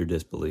suspend your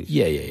disbelief.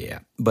 Yeah.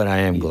 But I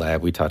am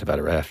glad, we talked about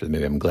it right after the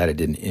movie, I'm glad it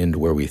didn't end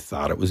where we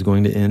thought it was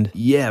going to end.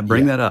 Yeah,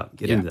 bring that up.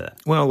 Get into that.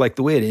 Well, like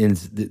the way it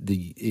ends,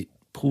 it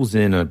pulls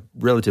in a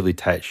relatively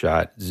tight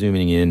shot,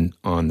 zooming in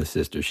on the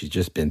sister. She's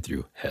just been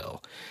through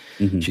hell.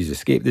 She's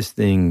escaped this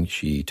thing.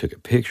 She took a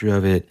picture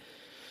of it,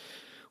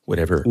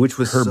 whatever. Which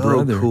was her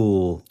brother,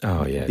 cool.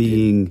 Oh, yeah.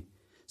 Being,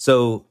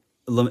 so,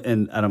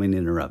 and I don't mean to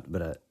interrupt,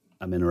 but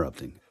I'm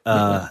interrupting.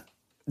 That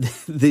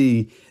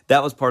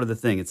was part of the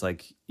thing. It's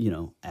like, you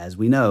know, as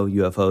we know,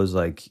 UFOs,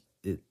 like,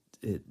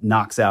 it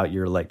knocks out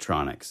your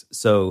electronics.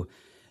 So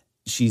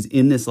she's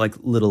in this like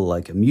little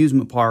like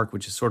amusement park,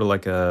 which is sort of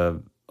like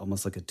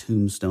almost like a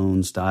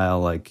Tombstone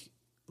style, like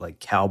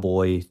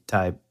cowboy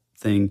type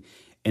thing.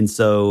 And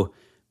so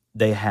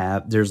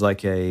there's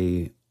like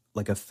a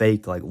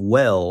fake like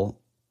well,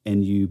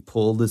 and you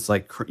pull this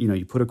like, you know,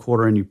 you put a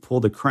quarter in, you pull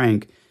the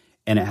crank,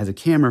 and it has a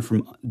camera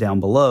from down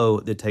below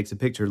that takes a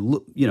picture,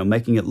 you know,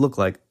 making it look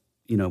like,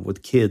 you know,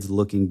 with kids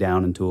looking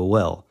down into a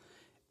well.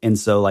 And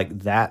so like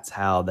that's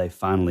how they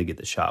finally get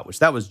the shot, which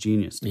that was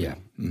genius to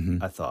me.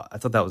 I thought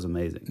that was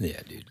amazing.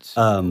 Yeah, dude.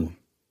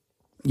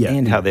 Yeah.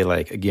 And how they,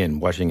 like, again,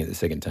 watching it the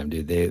second time,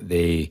 dude,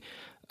 they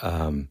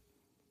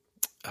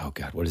oh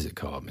God, what is it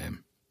called,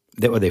 man?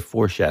 They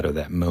foreshadow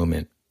that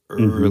moment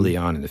early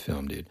on in the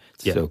film, dude.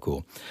 It's so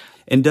cool.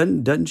 And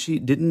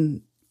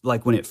didn't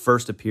like when it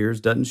first appears,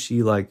 doesn't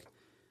she like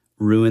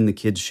ruin the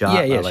kid's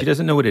shot? Yeah, like, she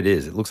doesn't know what it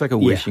is. It looks like a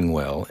wishing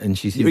well, and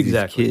she sees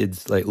these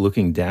kids like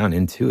looking down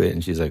into it,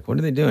 and she's like, what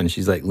are they doing? And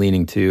she's like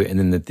leaning to, and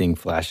then the thing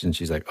flashes, and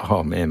she's like,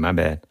 oh man, my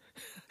bad.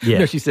 Yeah.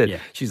 No, she said,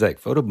 she's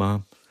like,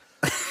 photobomb.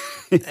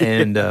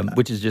 And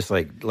which is just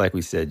like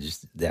we said,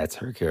 just that's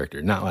her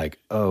character, not like,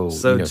 oh,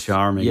 so you know,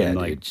 charming, yeah, and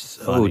like dude,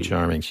 so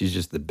charming. She's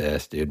just the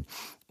best, dude.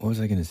 What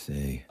was I gonna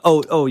say?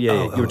 Oh,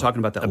 yeah. You were talking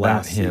about that about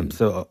last him. scene.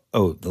 So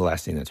the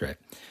last scene, that's right.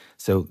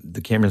 So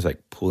the camera's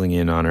like pulling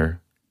in on her,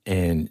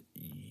 and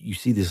you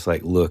see this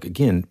like look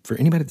again. For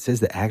anybody that says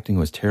the acting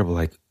was terrible,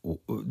 like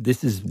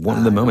this is one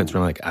of the moments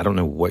where I'm like, I don't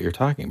know what you're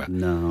talking about.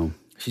 No,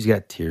 she's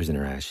got tears in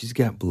her eyes. She's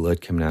got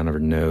blood coming out of her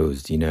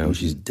nose. You know,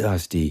 she's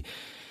dusty,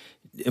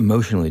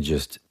 emotionally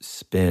just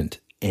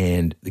spent,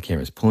 and the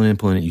camera's pulling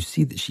in. You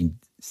see that she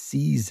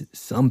sees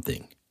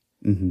something.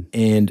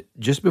 And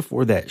just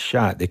before that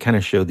shot, they kind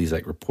of show these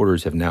like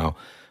reporters have now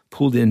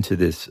pulled into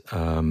this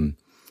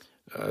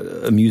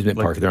amusement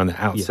park. They're on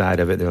the outside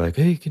of it. They're like,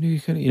 hey, can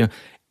you know?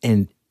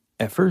 And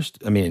at first,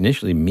 I mean,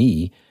 initially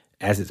me,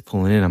 as it's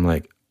pulling in, I'm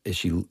like,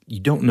 you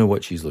don't know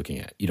what she's looking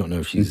at. You don't know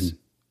if she's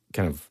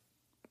kind of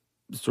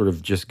sort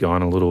of just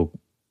gone a little,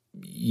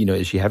 you know,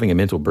 is she having a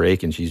mental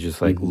break and she's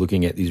just like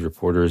looking at these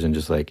reporters and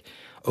just like,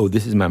 oh,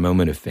 this is my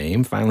moment of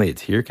fame. Finally,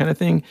 it's here kind of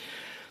thing.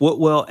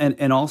 Well,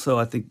 and also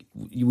I think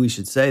we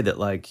should say that,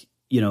 like,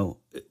 you know,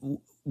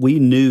 we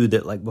knew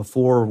that like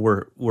before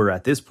we're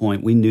at this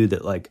point, we knew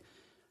that like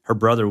her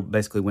brother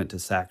basically went to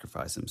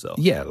sacrifice himself.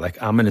 Yeah,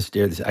 like, I'm going to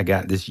stare this. I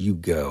got this. You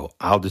go.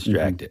 I'll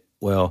distract it.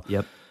 Well,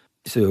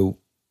 so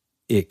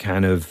it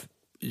kind of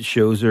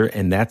shows her,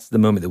 and that's the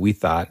moment that we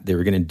thought they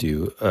were going to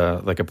do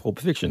like a Pulp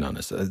Fiction on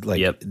us.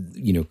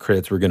 You know,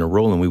 credits were going to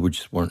roll, and we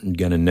just weren't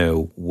going to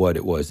know what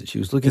it was that she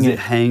was looking at. Because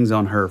it hangs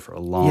on her for a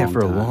long time. Yeah,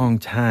 for a long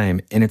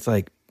time. And it's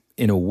like,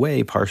 in a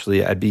way,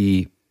 partially, I'd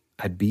be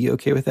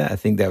okay with that. I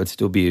think that would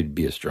still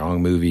be a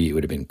strong movie. It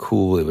would have been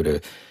cool.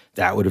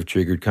 That would have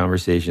triggered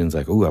conversations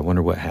like, oh, I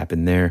wonder what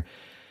happened there.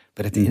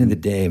 But at the end of the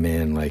day,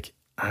 man, like,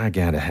 I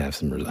gotta have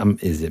some.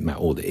 Is it my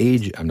old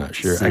age? I'm not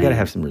sure. Same. I gotta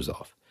have some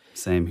resolve.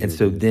 Same here. And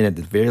so then at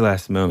the very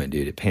last moment,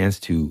 dude, it pans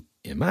to,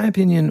 in my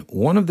opinion,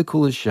 one of the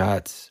coolest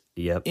shots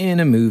in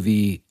a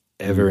movie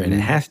ever, and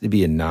it has to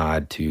be a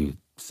nod to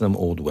some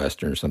old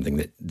Western or something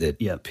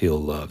that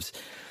Peele loves.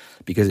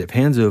 Because it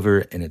pans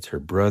over, and it's her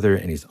brother,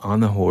 and he's on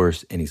the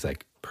horse, and he's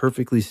like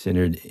perfectly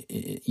centered,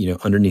 you know,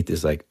 underneath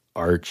this like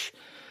arch.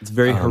 It's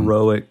very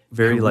heroic,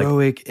 very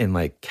heroic and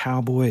like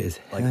cowboy as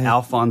like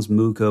Alphonse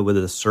Mucha with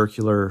a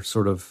circular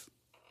sort of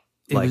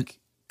like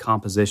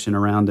composition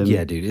around him.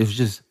 Yeah, dude, it was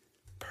just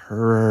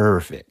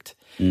perfect.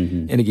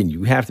 And again,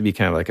 you have to be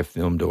kind of like a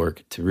film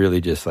dork to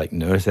really just like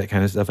notice that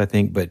kind of stuff, I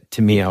think. But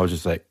to me, I was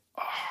just like,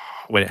 oh,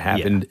 when it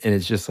happened, and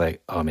it's just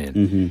like, oh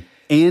man.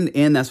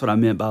 And that's what I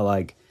meant by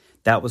like,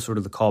 that was sort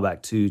of the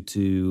callback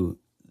to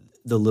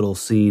the little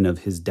scene of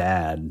his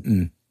dad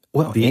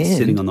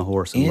sitting on the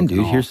horse. And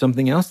dude, here's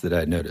something else that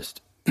I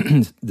noticed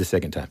the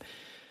second time.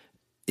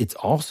 It's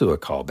also a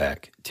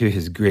callback to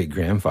his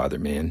great-grandfather,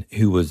 man,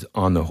 who was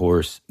on the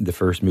horse, the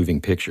first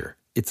moving picture.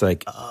 It's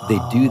like they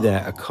do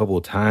that a couple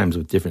of times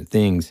with different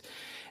things.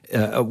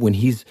 When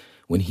he's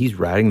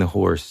riding the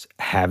horse,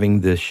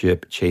 having the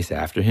ship chase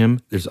after him,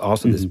 there's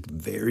also this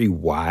very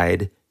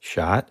wide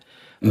shot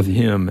of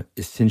him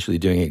essentially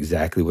doing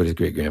exactly what his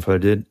great grandfather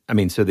did. I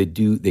mean, so they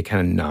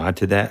kind of nod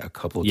to that a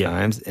couple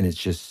times, and it's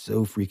just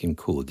so freaking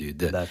cool, dude.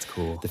 That's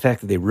cool. The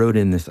fact that they wrote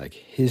in this like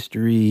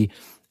history,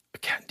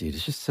 God, dude,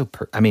 it's just so.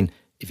 I mean,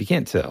 if you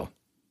can't tell,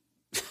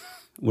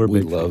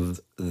 we love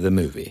the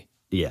movie.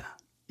 Yeah.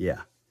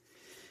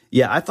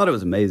 I thought it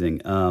was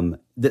amazing.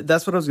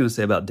 That's what I was going to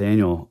say about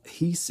Daniel.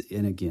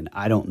 And again,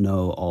 I don't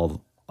know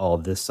all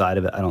this side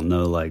of it. I don't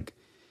know like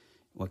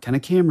what kind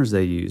of cameras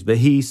they use, but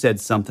he said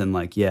something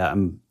like, "Yeah,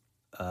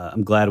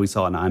 I'm glad we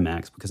saw it in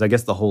IMAX because I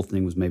guess the whole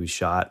thing was maybe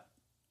shot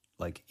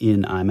like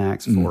in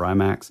IMAX for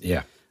IMAX."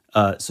 Yeah.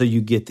 So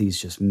you get these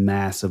just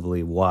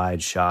massively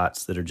wide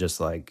shots that are just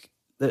like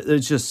they're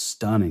just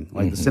stunning.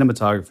 Like the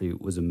cinematography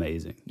was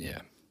amazing. Yeah.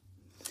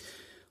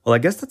 Well, I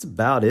guess that's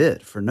about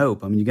it for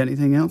Nope. I mean, you got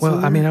anything else?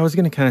 Well, I mean, I was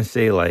going to kind of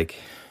say like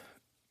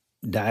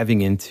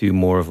diving into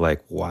more of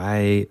like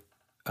why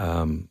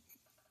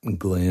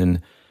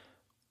Glenn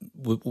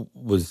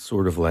was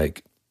sort of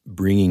like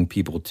bringing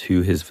people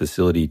to his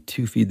facility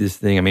to feed this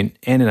thing. I mean,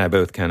 Ann and I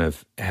both kind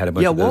of had a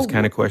bunch of those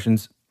kind of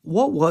questions.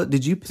 What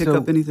did you pick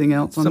up anything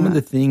else on some that? of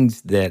the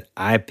things that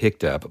I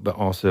picked up, but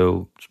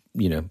also,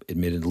 you know,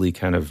 admittedly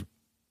kind of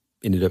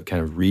ended up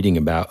kind of reading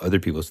about other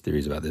people's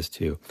theories about this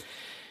too.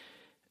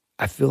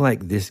 I feel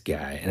like this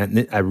guy,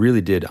 and I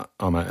really did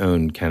on my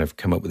own kind of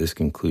come up with this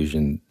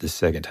conclusion the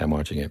second time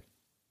watching it.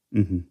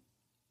 Mm-hmm.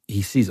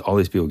 He sees all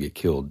these people get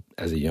killed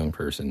as a young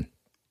person.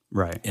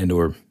 Right. And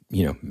or,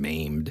 you know,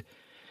 maimed.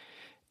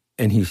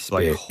 And he's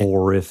spared. Like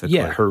horrific.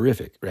 Yeah,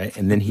 horrific, right?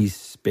 And then he's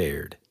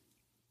spared.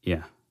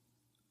 Yeah.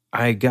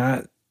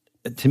 To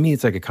me,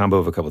 it's like a combo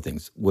of a couple of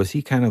things. Was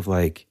he kind of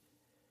like,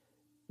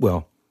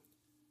 well,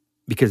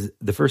 because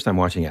the first time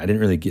watching it, I didn't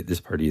really get this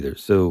part either.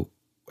 So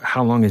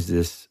how long has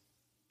this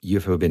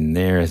UFO been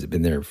there? Has it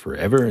been there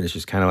forever? And it's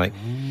just kind of like,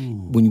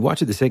 when you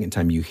watch it the second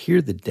time, you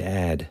hear the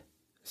dad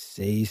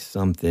say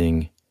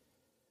something.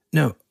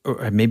 No,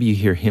 or maybe you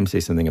hear him say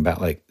something about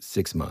like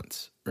 6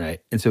 months, right?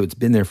 And so it's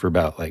been there for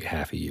about like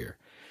half a year.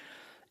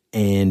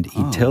 And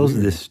he tells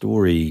this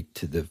story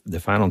to the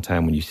final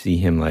time when you see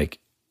him like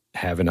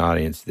have an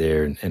audience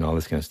there and all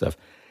this kind of stuff.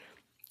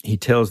 He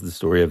tells the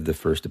story of the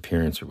first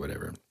appearance or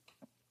whatever,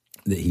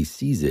 that he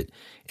sees it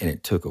and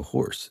it took a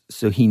horse.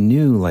 So he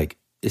knew like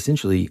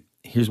essentially,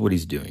 here's what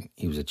he's doing.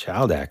 He was a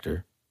child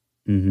actor,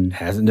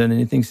 hasn't done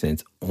anything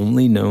since,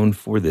 only known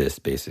for this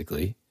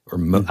basically, or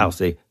I'll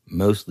say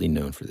mostly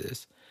known for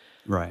this.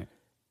 Right.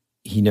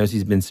 He knows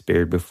he's been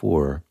spared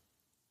before.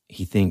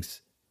 He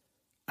thinks,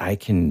 I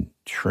can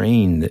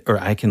train, or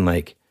I can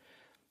like,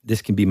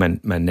 this can be my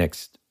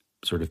next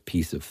sort of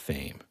piece of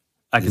fame.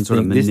 I can sort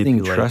of manipulate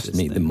this thing trusts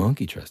me. The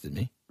monkey trusted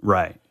me.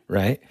 Right.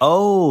 Right?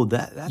 Oh,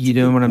 that's you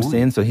know what I'm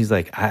saying? So he's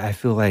like, I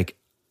feel like,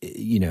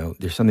 you know,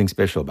 there's something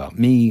special about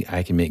me.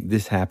 I can make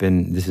this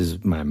happen. This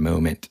is my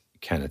moment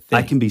kind of thing.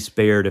 I can be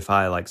spared if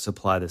I like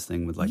supply this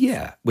thing with like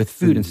with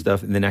food and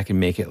stuff, and then I can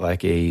make it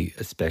like a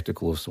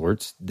spectacle of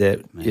sorts that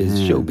is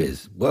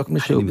showbiz. Welcome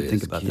to showbiz,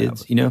 think about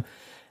kids. That. You know,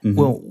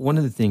 well, one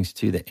of the things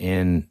too that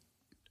Ann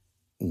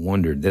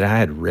wondered that I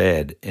had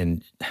read,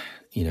 and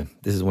you know,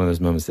 this is one of those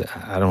moments that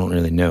I don't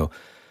really know,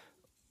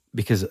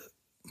 because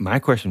my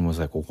question was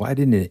like, well, why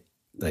didn't it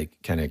like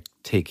kind of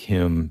take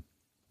him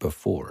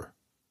before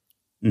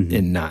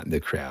and not the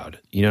crowd?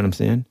 You know what I'm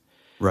saying?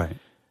 Right.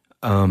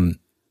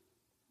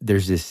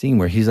 There's this scene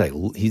where he's like,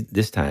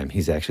 this time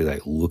he's actually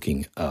like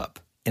looking up.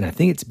 And I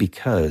think it's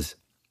because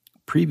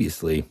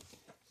previously,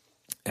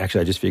 actually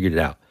I just figured it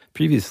out.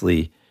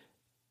 Previously,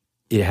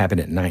 it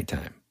happened at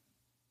nighttime.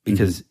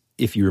 Because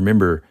if you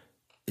remember,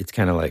 it's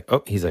kind of like,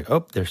 he's like,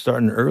 they're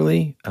starting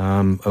early.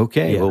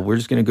 Okay, well, we're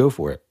just going to go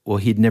for it. Well,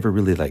 he'd never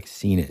really like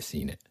seen it.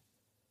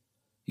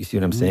 You see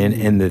what I'm saying?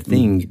 And the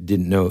thing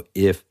didn't know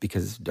if,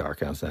 because it's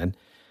dark outside,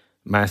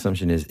 my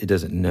assumption is it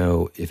doesn't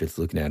know if it's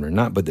looking at him or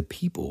not, but the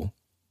people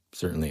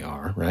certainly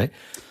are, right?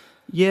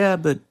 Yeah,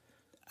 but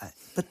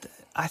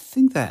I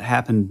think that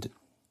happened.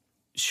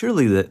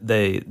 Surely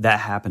that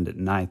happened at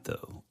night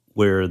though,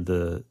 where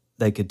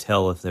they could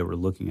tell if they were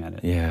looking at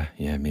it.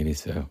 Yeah, maybe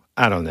so.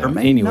 I don't know. Or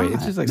maybe anyway, not.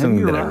 It's just like Maybe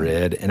something that you're I right.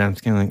 read, and I'm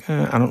just kind of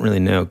like, I don't really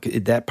know.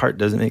 That part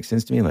doesn't make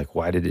sense to me. Like,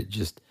 why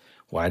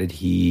did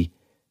he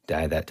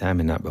die that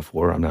time and not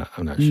before? I'm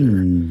not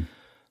sure.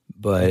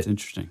 But that's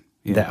interesting.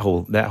 Yeah.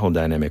 That whole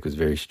dynamic was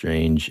very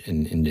strange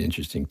and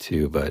interesting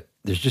too. But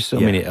there's just so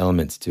many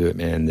elements to it,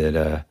 man,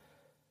 that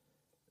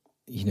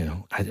you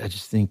know, I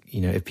just think,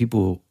 you know, if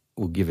people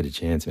will give it a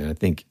chance, man, I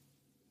think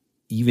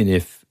even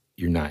if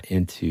you're not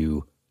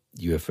into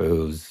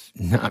UFOs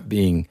not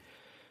being,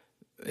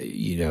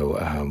 you know,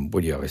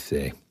 what do you always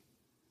say?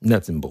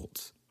 Nuts and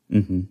bolts.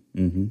 Yep.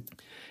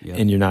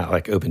 And you're not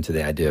like open to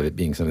the idea of it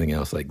being something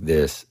else like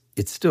this.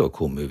 It's still a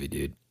cool movie,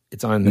 dude.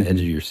 It's on the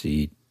edge of your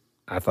seat.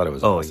 I thought it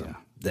was awesome. Yeah.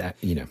 That,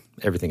 you know,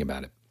 everything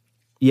about it.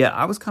 Yeah,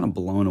 I was kind of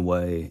blown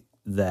away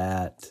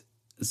that.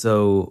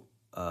 So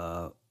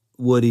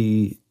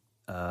Woody,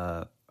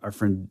 our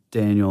friend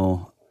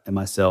Daniel, and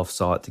myself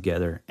saw it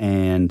together,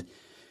 and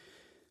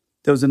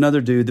There was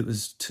another dude that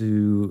was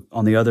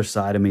on the other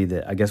side of me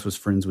that I guess was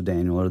friends with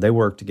Daniel, or they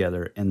worked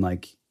together. And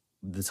like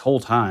this whole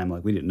time,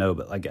 like we didn't know,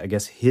 but like I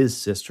guess his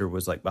sister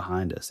was like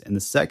behind us. And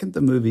the second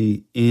the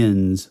movie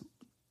ends,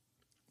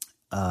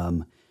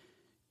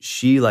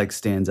 she like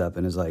stands up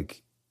and is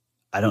like,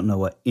 I don't know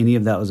what any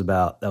of that was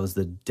about. That was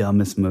the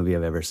dumbest movie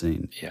I've ever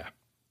seen. Yeah.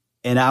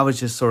 And I was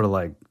just sort of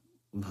like,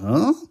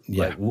 huh?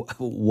 Yeah. Like,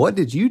 what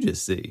did you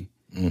just see?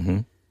 Mm-hmm.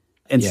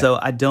 And so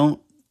I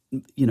don't,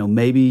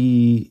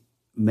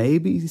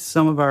 maybe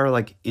some of our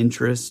like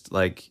interest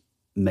like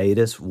made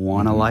us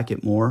want to like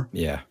it more.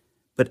 Yeah.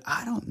 But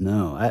I don't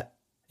know. I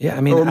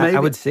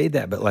would say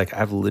that, but like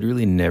I've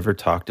literally never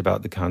talked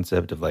about the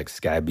concept of like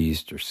Sky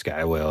Beast or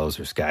Sky Whales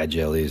or Sky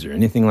Jellies or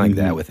anything like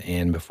that with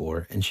Anne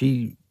before. And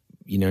she,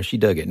 she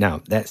dug it.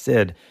 Now, that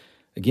said,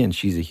 again,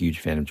 she's a huge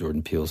fan of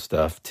Jordan Peele's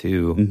stuff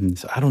too. Mm-hmm.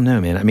 So I don't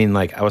know, man. I mean,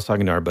 like I was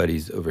talking to our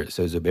buddies over at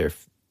Sozo Bear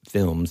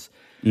Films.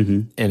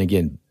 Mm-hmm. And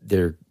again,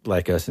 they're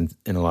like us in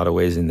a lot of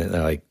ways in that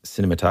like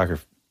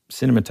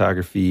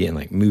cinematography and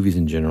like movies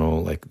in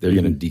general, like they're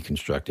going to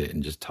deconstruct it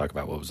and just talk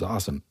about what was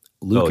awesome.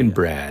 Luke and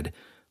Brad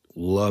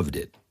loved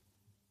it.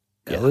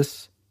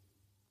 Ellis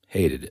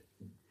hated it.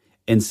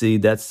 And see,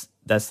 that's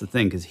the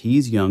thing, because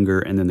he's younger,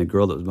 and then the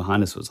girl that was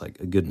behind us was like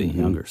a good bit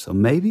younger. So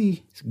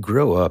maybe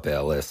grow up,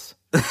 Ellis.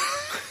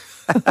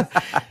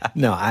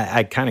 No,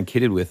 I kind of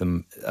kidded with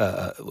them.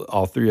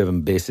 All three of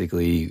them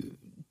basically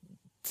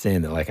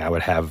saying that like I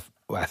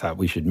thought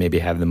we should maybe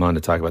have them on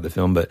to talk about the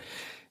film, but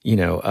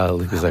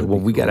Luke was like, well,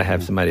 we got to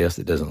have somebody else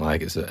that doesn't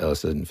like it so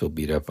Ellis doesn't feel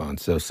beat up on.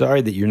 So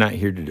sorry that you're not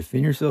here to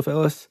defend yourself,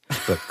 Ellis,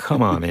 but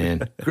come on,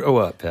 man. Grow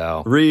up,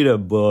 pal. Read a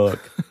book.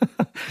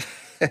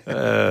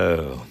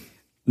 Oh.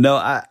 No,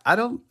 I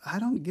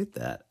don't get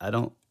that. I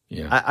don't.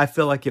 Yeah. I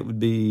feel like it would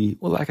be.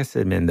 Well, like I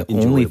said, man, the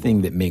enjoyable. only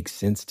thing that makes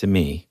sense to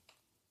me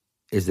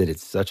is that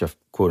it's such a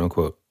quote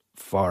unquote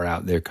far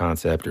out there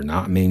concept or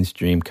not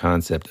mainstream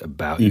concept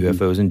about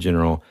UFOs in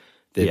general.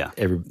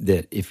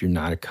 That if you're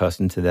not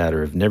accustomed to that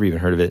or have never even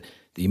heard of it,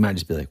 that you might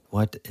just be like,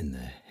 "What in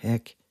the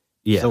heck?"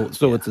 Yeah.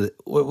 So it's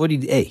what are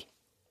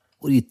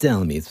you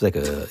telling me? It's like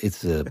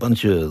it's a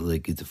bunch of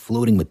like it's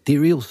floating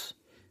materials.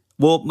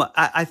 Well,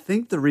 I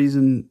think the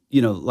reason,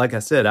 like I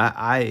said,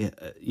 I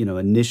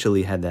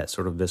initially had that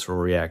sort of visceral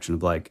reaction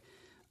of like,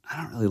 I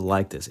don't really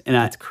like this, and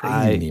it's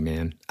crazy to me,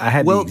 man. I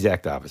had the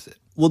exact opposite.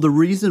 Well, the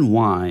reason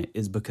why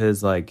is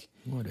because like.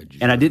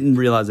 And I didn't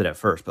realize it at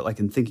first, but like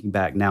in thinking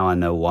back now, I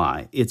know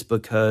why. It's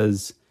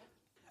because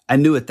I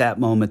knew at that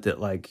moment that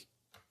like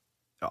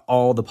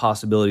all the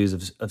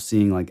possibilities of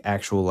seeing like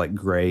actual like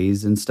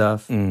grays and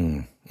stuff,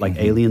 like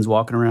aliens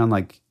walking around,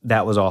 like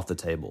that was off the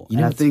table. You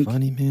know what's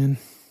funny, man?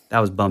 I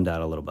was bummed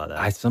out a little by that.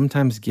 I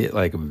sometimes get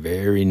like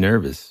very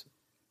nervous,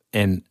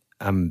 and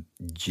I'm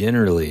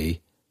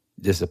generally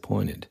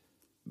disappointed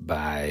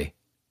by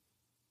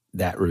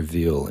that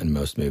reveal in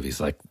most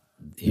movies. Like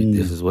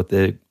this is what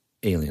the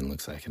alien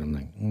looks like, and I'm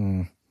like,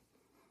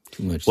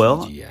 too much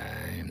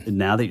CGI.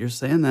 Now that you're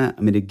saying that,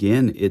 I mean,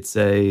 again, it's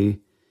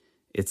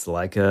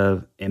like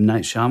a M.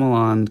 Night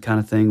Shyamalan kind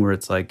of thing where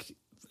it's like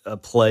a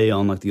play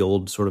on like the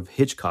old sort of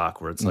Hitchcock,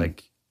 where it's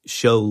like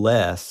show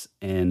less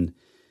and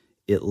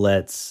it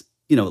lets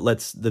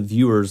the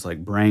viewer's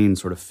like brain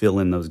sort of fill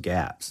in those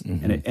gaps,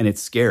 and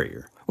it's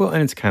scarier. Well,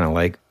 and it's kind of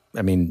like,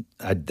 I mean,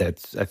 I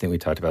think we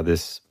talked about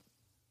this,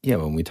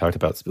 when we talked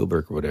about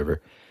Spielberg or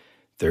whatever.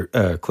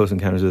 Close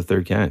Encounters of the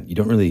Third Kind. You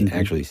don't really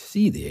actually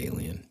see the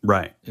alien,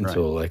 right?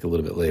 Until like a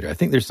little bit later. I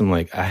think there's some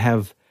like I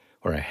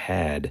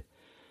had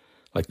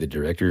like the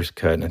director's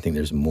cut, and I think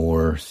there's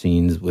more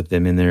scenes with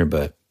them in there.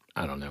 But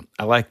I don't know.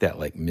 I like that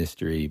like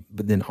mystery,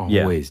 but then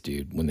always,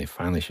 dude, when they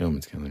finally show them,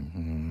 it's kind of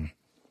like,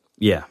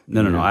 yeah,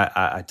 no.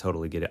 I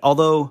totally get it.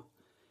 Although,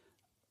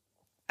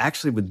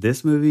 actually, with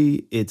this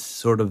movie, it's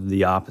sort of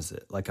the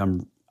opposite. Like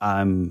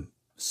I'm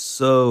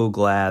so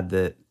glad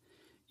that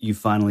you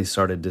finally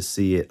started to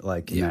see it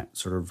like in that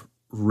sort of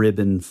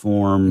ribbon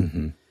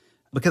form,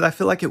 because I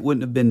feel like it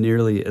wouldn't have been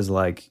nearly as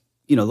like,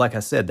 like I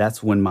said,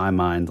 that's when my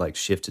mind like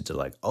shifted to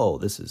like, oh,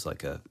 this is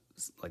like a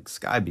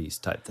Sky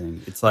Beast type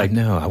thing. It's like,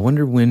 no, I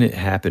wonder when it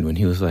happened, when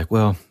he was like,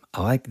 well,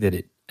 I like that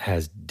it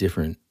has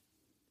different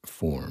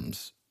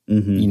forms,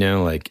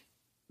 like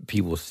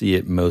people see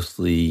it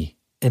mostly.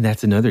 And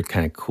that's another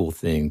kind of cool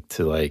thing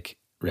to like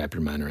wrap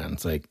your mind around.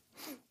 It's like,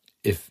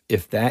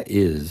 if that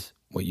is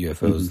what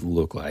UFOs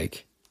look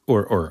like,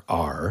 or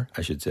are,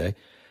 I should say,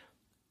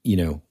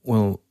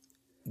 well,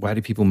 why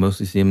do people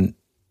mostly see them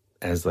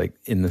as like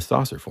in the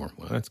saucer form?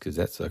 Well, that's because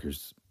that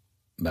sucker's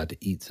about to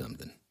eat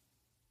something.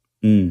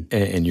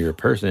 And you're a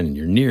person and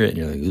you're near it and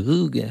you're like,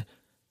 ooh, yeah.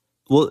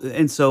 Well,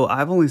 and so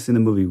I've only seen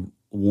the movie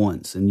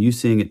once, and you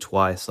seeing it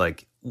twice,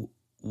 like,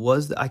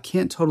 I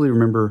can't totally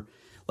remember,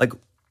 like,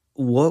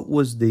 what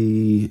was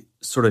the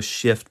sort of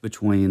shift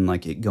between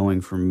like it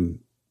going from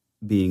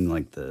being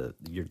like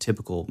your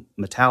typical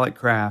metallic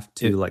craft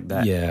to like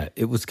that? Yeah,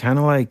 it was kind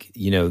of like,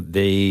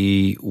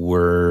 they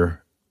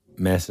were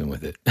messing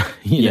with it.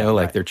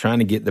 Like they're trying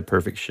to get the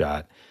perfect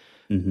shot.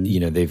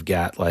 They've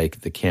got like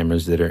the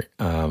cameras that are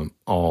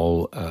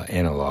all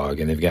analog,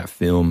 and they've got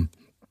film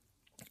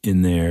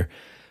in there,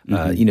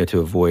 to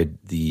avoid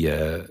the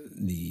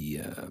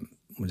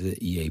what is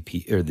it,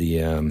 EAP or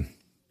the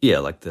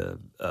like the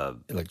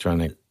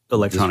electronic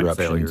disruptions,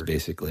 failure,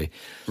 basically.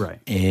 Right.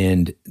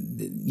 And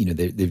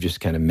they've just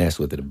kind of messed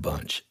with it a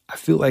bunch. I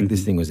feel like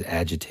this thing was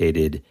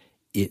agitated.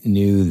 It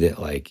knew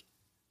that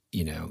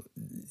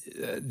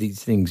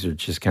these things are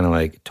just kind of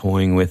like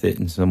toying with it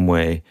in some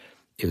way.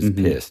 It was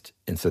pissed,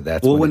 and so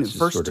that's when it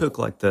first took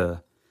like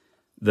the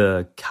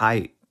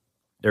kite,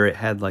 or it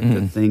had like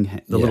the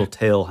thing, the little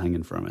tail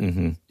hanging from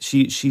it.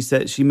 She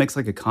said, she makes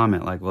like a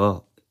comment like,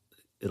 "Well,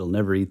 it'll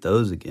never eat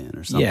those again,"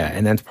 or something. Yeah,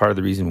 and that's part of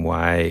the reason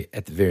why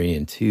at the very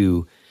end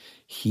too,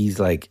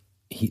 he's like,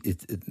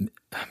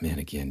 man,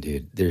 again,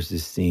 dude. There's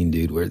this scene,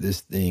 dude, where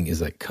this thing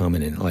is like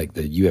coming and like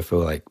the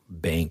UFO like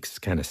banks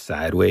kind of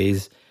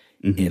sideways.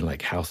 And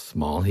like how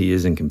small he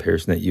is in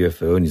comparison to that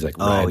UFO, and he's like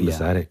riding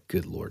beside it.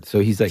 Good Lord! So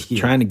he's like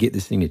trying to get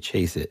this thing to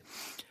chase it.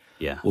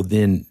 Yeah. Well,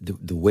 then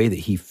the way that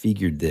he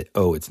figured that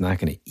it's not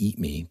going to eat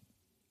me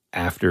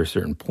after a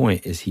certain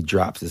point is he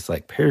drops this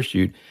like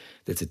parachute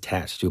that's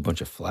attached to a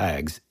bunch of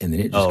flags, and then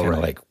it just kind of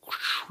like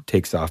whoosh,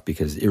 takes off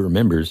because it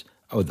remembers.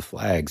 Oh, the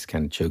flags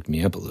kind of choked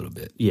me up a little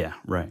bit. Yeah,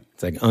 right.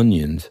 It's like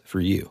onions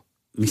for you.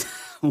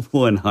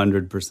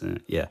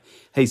 100%. Yeah.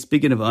 Hey,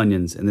 speaking of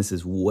onions, and this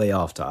is way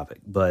off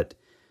topic, but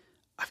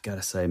I've got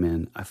to say,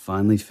 man, I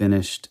finally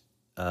finished,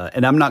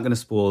 and I'm not going to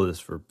spoil this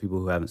for people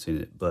who haven't seen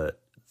it, but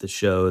the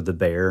show The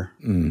Bear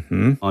on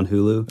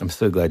Hulu. I'm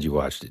so glad you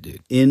watched it, dude.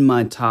 In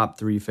my top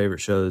 3 favorite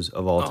shows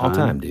of all time. All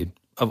time, dude.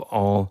 Of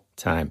all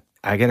time.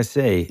 I got to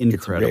say,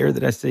 incredible. It's rare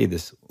that I say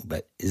this,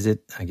 but is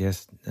it? I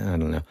guess, I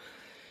don't know.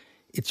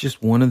 It's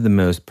just one of the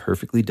most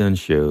perfectly done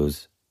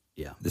shows.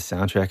 Yeah. The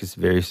soundtrack is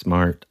very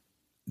smart.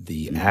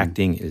 The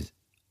acting is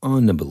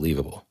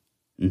unbelievable.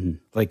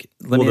 Like,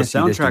 let me ask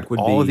you this, dude,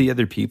 all of the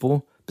other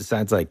people,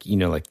 besides like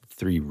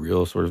 3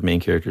 real sort of main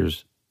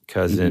characters,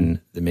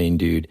 cousin, the main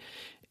dude,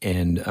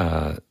 and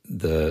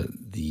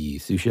the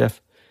sous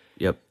chef.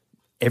 Yep.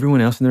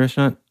 Everyone else in the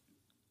restaurant,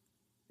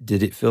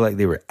 did it feel like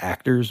they were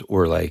actors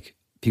or like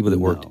people that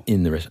worked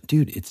in the restaurant?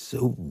 Dude, it's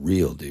so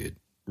real, dude.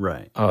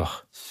 Right.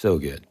 Oh, so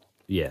good.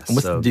 Yes. And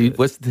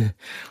what's the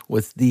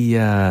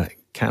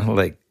kind of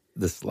like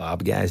the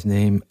slob guy's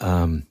name?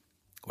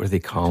 What do they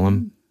call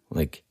him?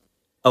 Like,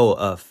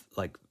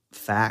 like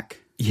Fack.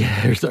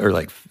 Yeah, or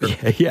like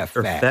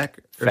Fack,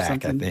 I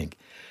think.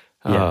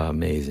 Yeah. Oh,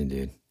 amazing,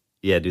 dude.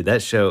 Yeah, dude,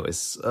 that show is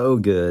so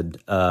good.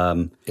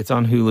 It's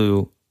on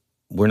Hulu.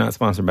 We're not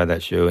sponsored by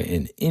that show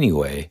in any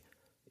way.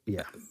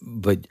 Yeah.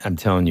 But I'm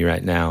telling you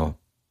right now,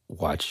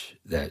 watch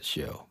that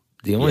show.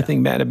 The only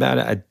thing bad about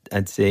it,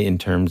 I'd say in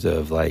terms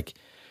of like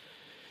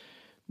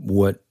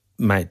what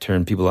might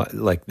turn people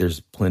like, there's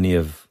plenty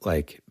of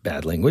like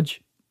bad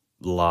language.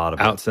 A lot of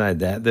outside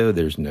that though,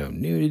 there's no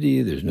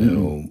nudity, there's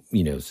no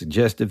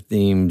suggestive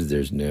themes,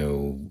 there's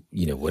no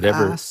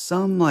whatever.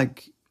 Some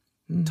like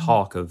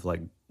talk of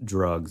like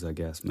drugs, I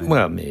guess. Maybe.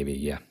 Well, maybe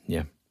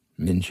yeah.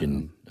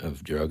 Mention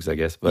of drugs, I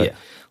guess, but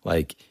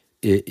like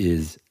it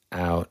is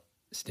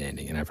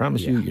outstanding, and I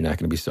promise you, you're not going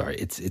to be sorry.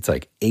 It's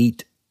like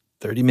 8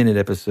 30-minute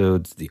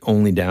episodes. The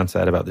only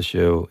downside about the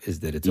show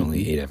is that it's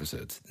only 8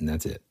 episodes, and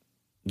that's it.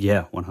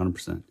 Yeah,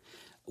 100%.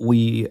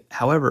 We,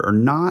 however, are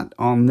not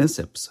on this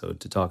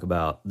episode to talk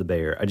about The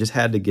Bear. I just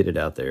had to get it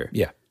out there.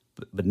 Yeah.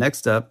 But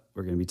next up,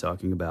 we're going to be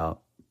talking about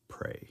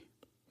Prey.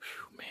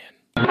 Whew,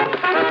 man.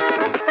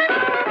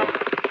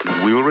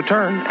 We will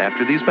return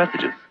after these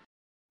messages.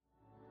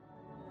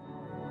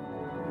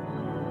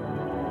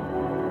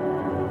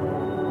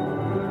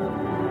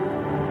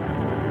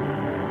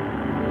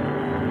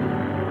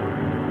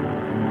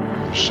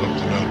 There's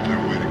something out there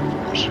waiting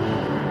for us.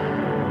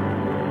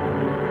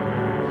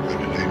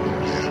 And it ain't no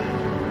dead.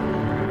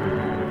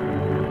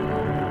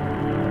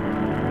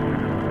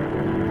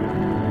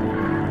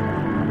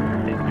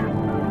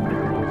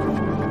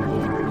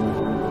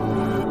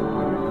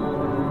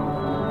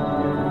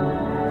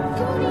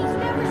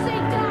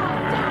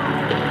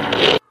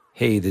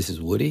 Hey, this is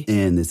Woody.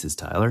 And this is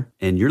Tyler.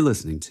 And you're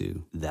listening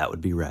to That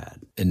Would Be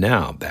Rad. And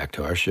now, back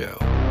to our show.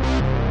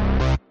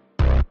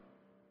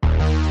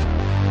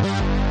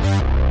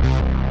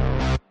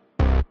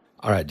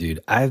 All right, dude.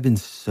 I've been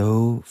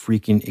so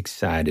freaking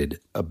excited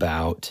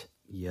about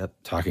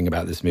talking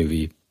about this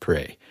movie,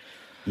 Prey.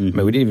 I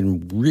mean, we didn't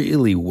even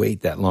really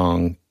wait that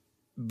long.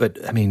 But,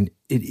 I mean,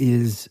 it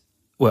is...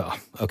 Well,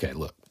 okay,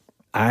 look.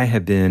 I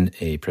have been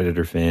a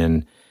Predator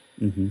fan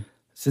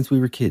since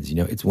we were kids.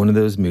 It's one of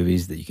those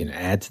movies that you can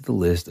add to the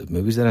list of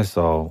movies that I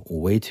saw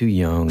way too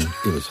young.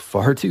 It was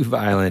far too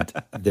violent.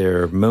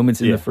 There are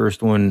moments in the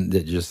first one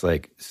that just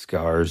like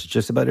scars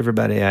just about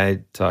everybody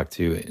I talked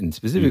to. And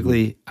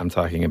specifically, I'm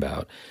talking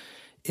about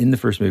in the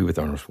first movie with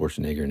Arnold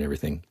Schwarzenegger and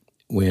everything,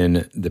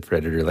 when the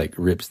Predator like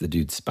rips the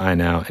dude's spine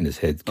out and his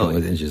head's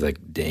and just like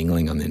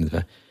dangling on the end of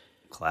the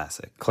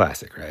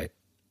Classic, right?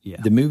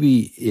 Yeah. The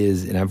movie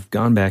is, and I've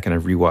gone back and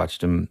I've rewatched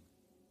them.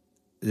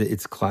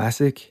 It's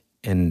classic.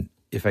 And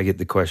if I get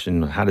the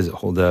question, how does it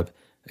hold up?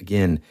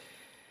 Again,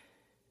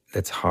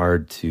 that's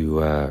hard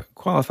to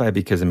qualify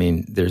because I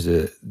mean, there's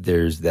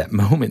that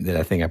moment that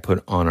I think I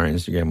put on our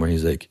Instagram where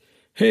he's like,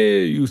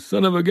 "Hey, you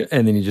son of a gun,"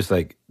 and then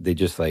they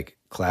just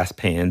clasp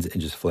hands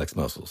and just flex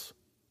muscles,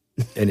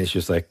 and it's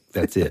just like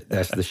that's it,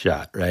 that's the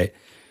shot, right?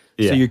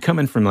 Yeah. So you're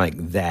coming from like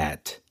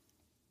that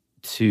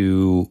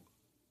to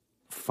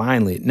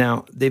finally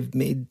now they've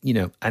made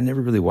I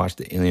never really watched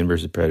the Alien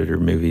vs. Predator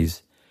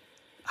movies.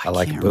 I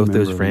like both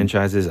those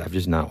franchises. I've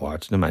just not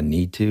watched them. I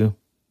need to.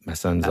 My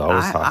son's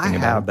always talking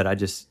about it. But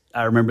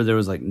I remember there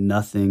was like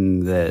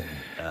nothing that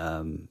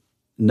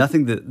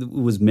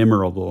was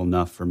memorable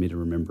enough for me to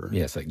remember.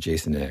 Yeah, it's like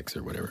Jason X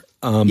or whatever.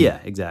 Yeah,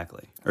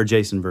 exactly. Or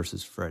Jason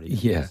versus Freddy.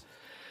 Yeah.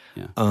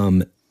 Yeah.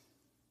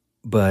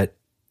 But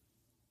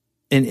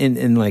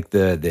and like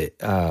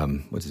the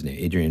what's his name?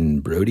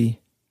 Adrian Brody.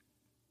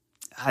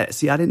 I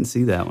didn't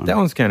see that one. That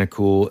one's kind of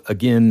cool.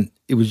 Again,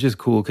 it was just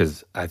cool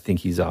because I think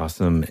he's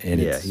awesome, and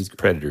he's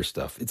Predator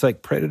stuff. It's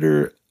like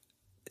Predator,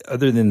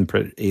 other than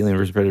Alien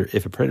vs. Predator.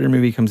 If a Predator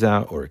movie comes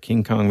out, or a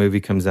King Kong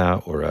movie comes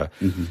out, or a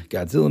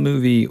Godzilla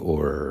movie,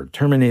 or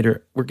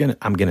Terminator,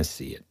 I'm gonna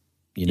see it.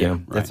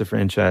 That's a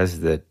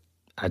franchise that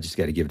I just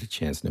got to give it a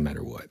chance, no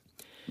matter what.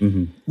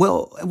 Mm-hmm.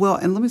 Well,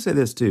 and let me say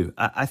this too.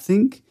 I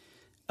think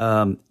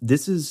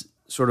this is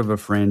sort of a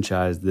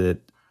franchise that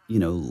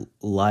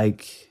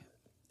like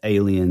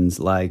Aliens,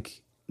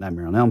 like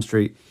Nightmare on Elm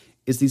Street,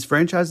 is these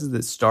franchises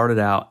that started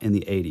out in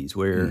the 80s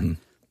where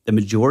the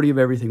majority of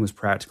everything was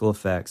practical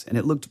effects, and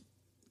it looked,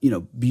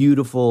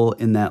 beautiful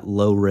in that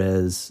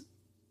low-res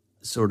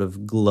sort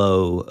of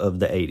glow of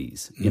the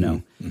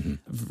 80s,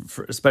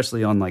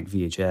 especially on like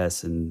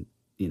VHS and,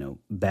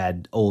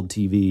 bad old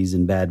TVs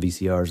and bad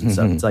VCRs and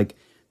stuff. It's like,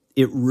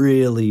 it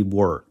really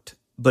worked.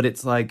 But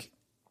it's like,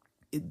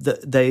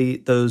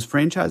 those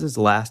franchises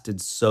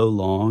lasted so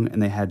long and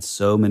they had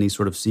so many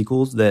sort of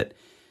sequels that,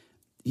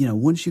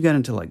 once you got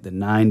into like the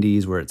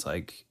 90s where it's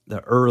like the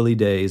early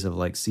days of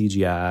like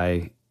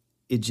CGI,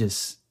 it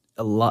just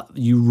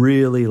you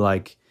really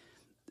like,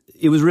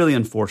 it was really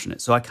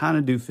unfortunate. So I kind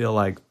of do feel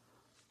like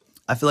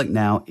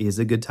now is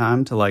a good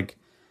time to like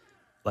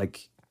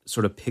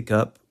sort of pick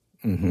up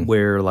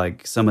where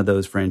like some of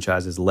those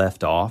franchises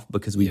left off,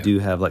 because we do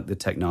have like the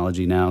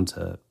technology now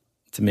to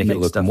make it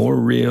look more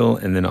real,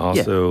 and then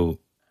also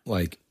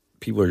like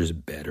people are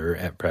just better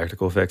at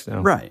practical effects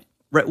now. Right.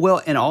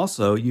 Well, and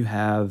also you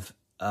have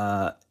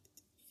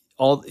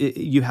all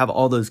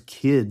those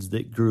kids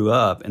that grew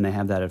up and they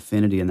have that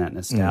affinity and that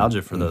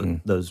nostalgia for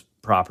those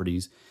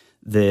properties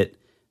that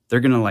they're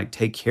gonna like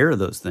take care of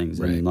those things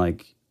and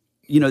like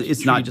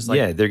it's not just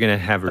like they're gonna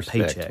have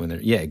respect paycheck. when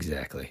they're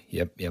exactly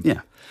yeah.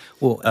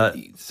 Well,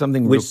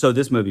 so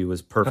this movie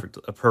was a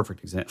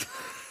perfect example.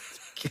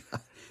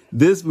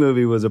 This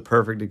movie was a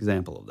perfect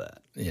example of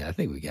that. Yeah, I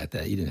think we got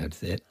that. You didn't have to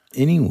say it.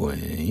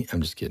 Anyway,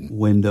 I'm just kidding.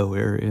 Window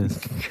areas.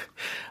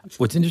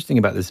 What's interesting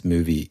about this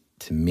movie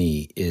to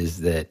me is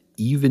that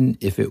even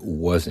if it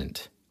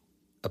wasn't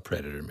a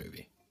Predator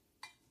movie,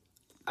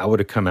 I would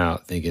have come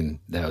out thinking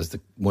that was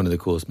one of the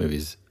coolest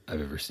movies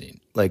I've ever seen.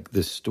 Like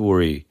the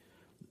story.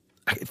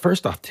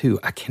 First off, too,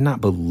 I cannot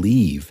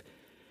believe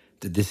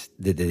that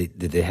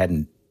they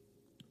hadn't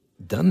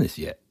done this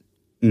yet.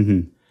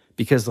 Mm-hmm.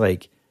 Because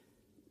like,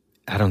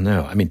 I don't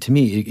know. I mean, to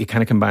me, it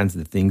kind of combines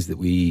the things that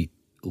we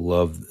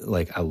love.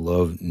 Like, I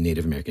love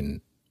Native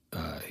American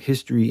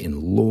history and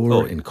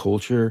lore and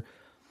culture.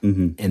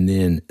 Mm-hmm. And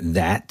then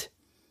that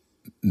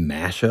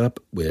mashup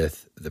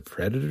with the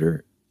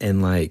Predator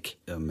and like...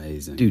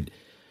 Amazing. Dude,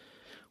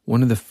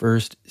 one of the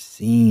first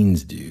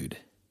scenes,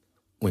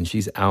 when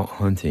she's out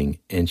hunting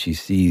and she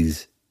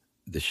sees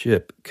the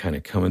ship kind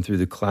of coming through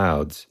the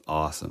clouds.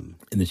 Awesome.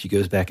 And then she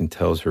goes back and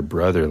tells her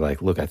brother,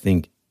 like, look, I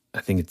think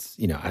it's,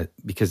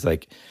 because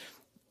like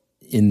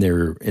in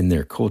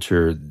their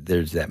culture,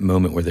 there's that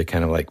moment where they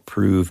kind of like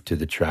prove to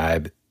the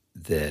tribe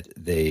that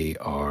they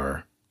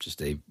are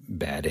just a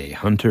bad A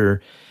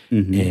hunter.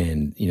 Mm-hmm.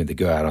 And, they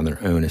go out on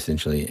their own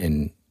essentially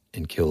and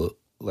kill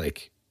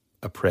like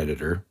a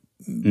predator,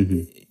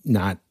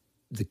 not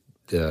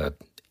the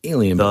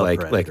alien, but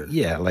like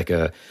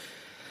a,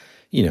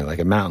 like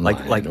a mountain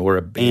lion or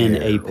a bear an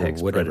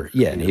apex or whatever. Predator.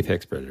 Yeah, an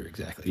apex predator,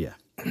 exactly. Yeah.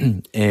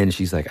 And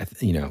she's like, I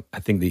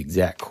think the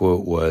exact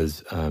quote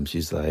was,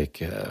 she's like,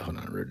 hold on,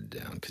 I wrote it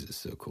down because it's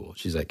so cool.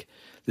 She's like,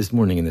 this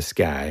morning in the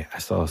sky, I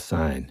saw a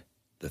sign,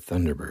 the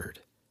Thunderbird.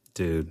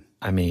 Dude.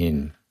 I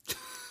mean,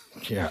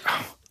 yeah.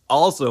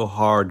 Also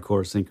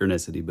hardcore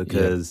synchronicity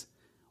because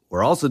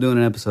we're also doing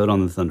an episode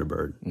on the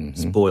Thunderbird.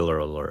 Mm-hmm. Spoiler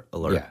alert.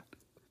 Yeah.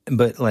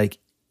 But like,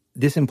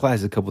 this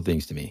implies a couple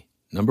things to me.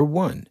 Number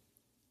one,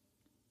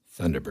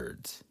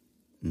 Thunderbirds.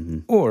 Mm-hmm.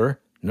 Or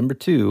number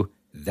two,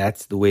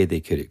 that's the way they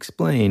could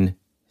explain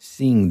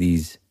seeing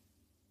these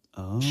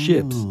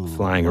ships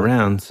flying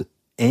around.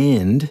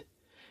 And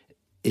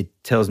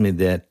it tells me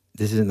that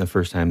this isn't the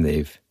first time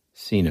they've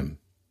seen them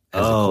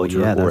as a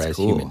culture or as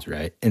humans,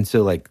 right? And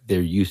so, like,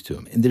 they're used to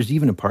them. And there's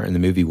even a part in the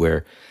movie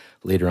where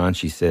later on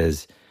she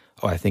says,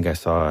 I think I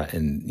saw,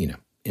 and,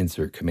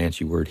 insert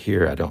Comanche word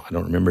here. I don't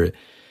remember it.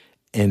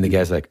 And the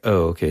guy's like,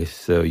 "Oh, okay.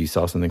 So you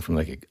saw something from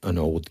like an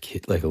old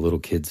kid, like a little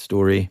kid's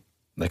story,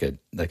 like a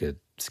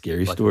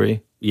scary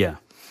story." Yeah.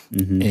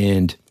 Mm-hmm.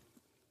 And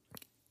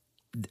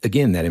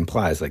again, that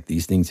implies like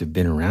these things have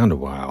been around a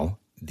while.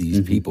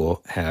 These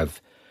people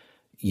have,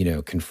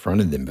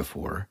 confronted them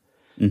before.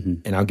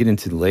 And I'll get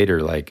into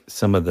later, like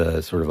some of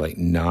the sort of like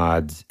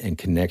nods and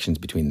connections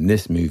between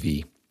this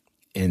movie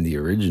and the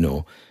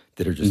original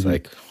that are just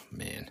like,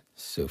 man,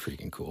 so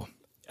freaking cool.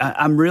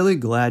 I'm really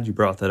glad you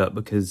brought that up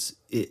because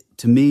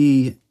to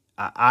me,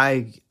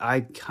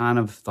 I kind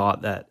of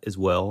thought that as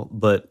well.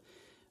 But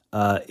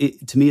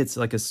to me, it's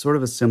like a sort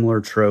of a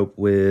similar trope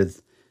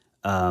with,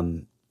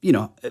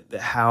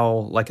 how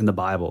like in the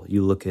Bible,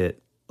 you look at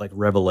like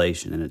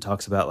Revelation and it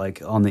talks about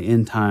like on the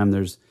end time,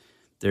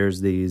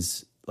 there's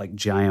these like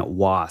giant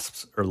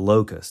wasps or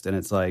locusts. And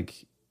it's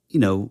like,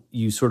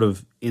 you sort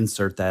of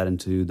insert that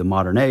into the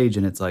modern age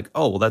and it's like,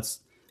 oh, well, that's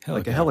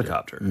like a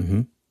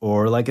helicopter.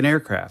 Or like an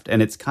aircraft.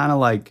 And it's kind of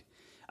like,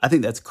 I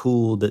think that's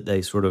cool that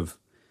they sort of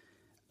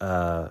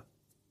did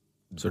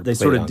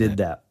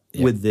that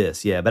with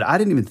this. Yeah. But I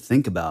didn't even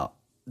think about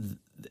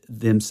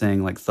them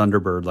saying like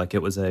Thunderbird, like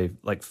it was a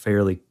like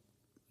fairly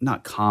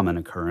not common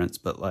occurrence,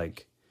 but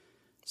like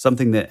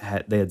something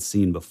that they had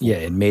seen before. Yeah.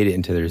 It made it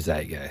into their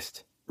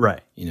zeitgeist.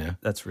 Right.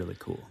 That's really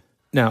cool.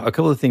 Now, a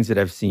couple of things that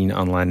I've seen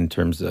online in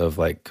terms of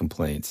like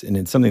complaints, and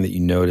it's something that you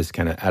notice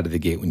kind of out of the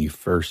gate when you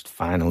first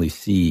finally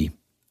see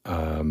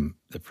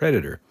the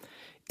Predator,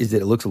 is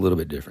that it looks a little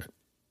bit different.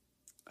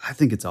 I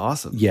think it's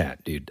awesome. Yeah,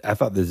 dude. I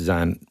thought the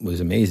design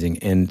was amazing.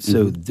 And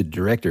so the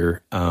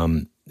director,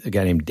 a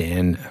guy named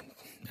Dan,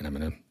 and I'm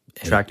going to...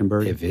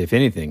 Trachtenberg? If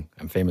anything,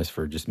 I'm famous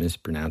for just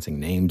mispronouncing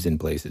names in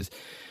places.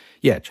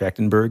 Yeah,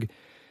 Trachtenberg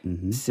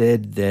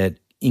said that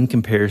in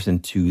comparison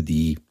to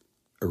the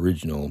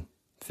original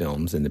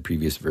films and the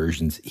previous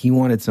versions, he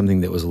wanted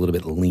something that was a little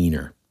bit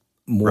leaner,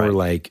 more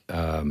like,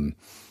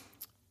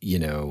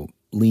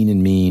 lean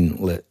and mean,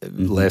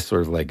 less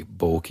sort of like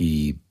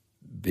bulky,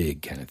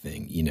 big kind of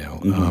thing,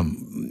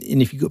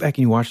 and if you go back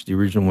and you watch the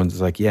original ones,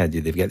 it's like, yeah,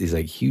 dude, they've got these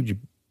like huge,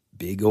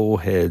 big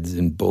old heads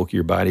and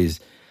bulkier bodies,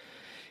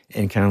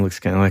 and kind of looks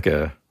kind of like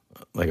a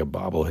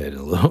bobblehead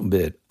a little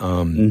bit.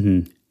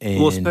 And,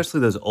 well,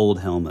 especially those old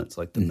helmets,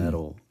 like the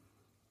metal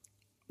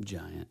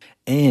giant.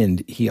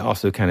 And he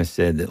also kind of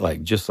said that,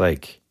 like, just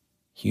like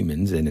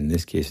humans, and in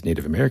this case,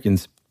 Native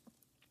Americans,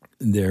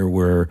 there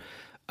were,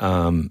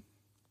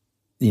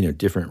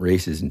 different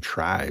races and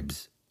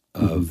tribes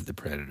of the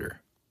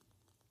Predator.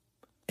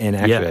 And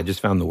actually, I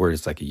just found the word.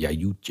 It's like a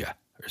Yayutja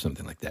or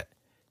something like that.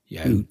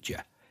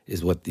 Yayutja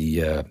is what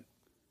the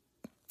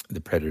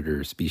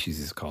Predator species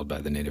is called by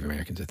the Native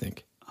Americans, I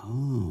think.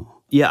 Oh.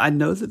 Yeah, I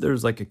know that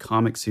there's like a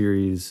comic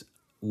series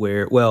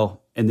where,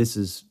 well, and this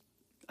is,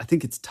 I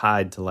think it's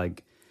tied to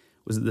like,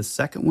 was it the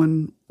second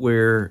one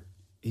where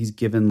he's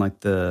given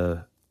like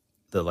the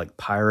like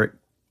pirate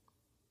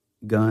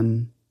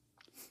gun?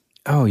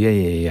 Oh,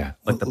 yeah.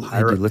 Like the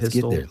pirate let's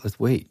pistol? get there. Let's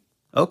wait.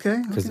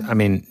 Okay. Because, I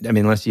mean,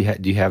 unless do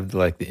you have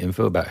like the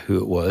info about who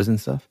it was and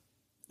stuff?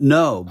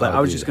 No, but I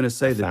was just going to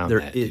say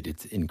that dude,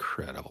 it's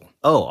incredible.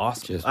 Oh,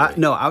 awesome.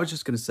 I was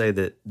just going to say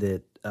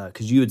that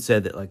because you had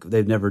said that like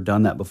they've never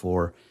done that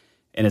before.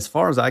 And as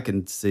far as I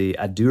can see,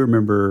 I do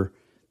remember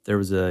there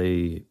was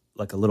a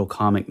little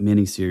comic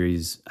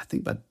miniseries, I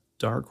think by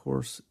Dark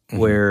Horse,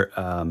 where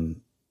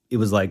it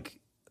was like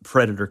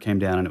Predator came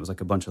down and it was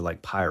like a bunch of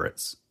like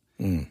pirates.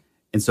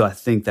 And so I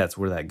think that's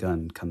where that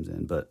gun comes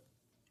in, but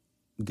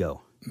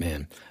go.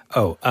 Man.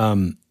 Oh,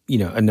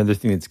 another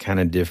thing that's kind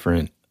of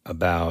different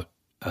about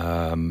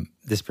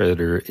this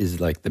Predator is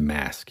like the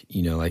mask.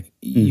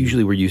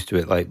 Usually we're used to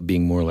it like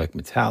being more like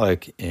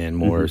metallic and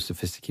more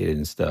sophisticated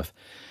and stuff.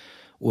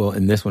 Well,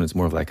 in this one, it's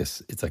more of like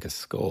it's like a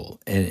skull,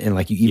 and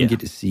like you even get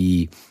to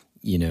see.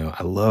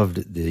 I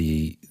loved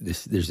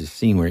there's this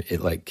scene where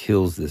it like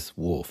kills this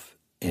wolf,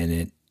 and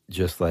it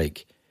just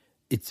like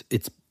it's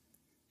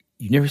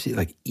you never see it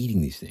like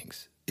eating these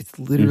things. It's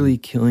literally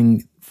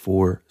killing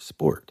for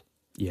sport.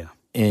 Yeah,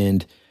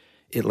 and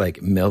it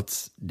like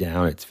melts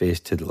down its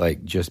face to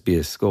like just be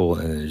a skull,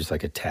 and then it just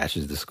like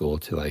attaches the skull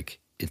to like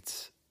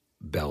its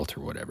belt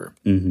or whatever.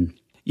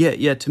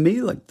 Yeah. To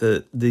me, like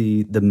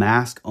the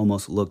mask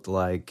almost looked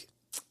like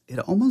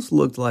a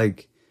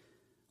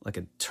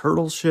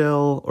turtle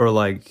shell, or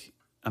like,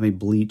 I mean,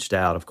 bleached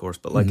out, of course,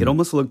 but like it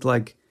almost looked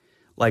like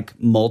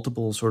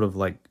multiple sort of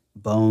like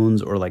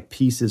bones or like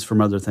pieces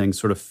from other things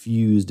sort of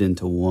fused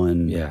into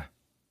one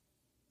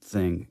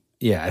thing.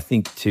 Yeah, I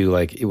think too,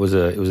 like it was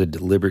a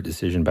deliberate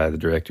decision by the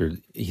director.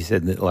 He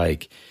said that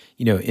like,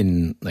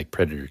 in like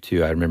Predator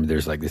 2, I remember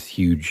there's like this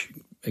huge,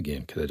 again,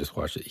 because I just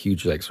watched it,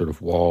 huge like sort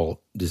of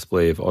wall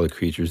display of all the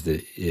creatures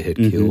that it had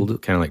killed,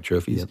 kind of like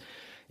trophies. Yep.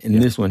 In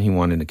this one, he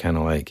wanted to kind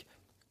of like,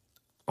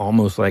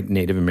 almost like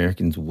Native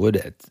Americans would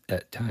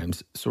at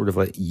times, sort of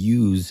like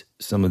use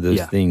some of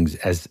those things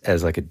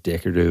as like a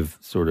decorative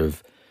sort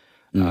of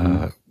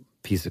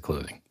piece of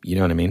clothing. You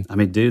know what I mean? I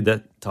mean,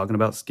 dude, talking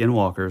about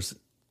skinwalkers,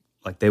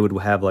 like they would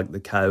have like the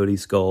coyote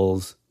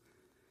skulls,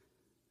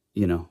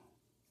 Well,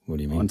 What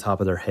do you mean? On top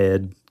of their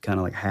head, kind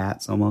of like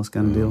hats almost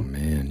kind of deal. Oh,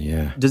 man,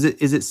 yeah.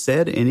 Is it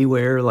said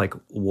anywhere like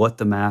what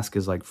the mask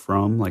is like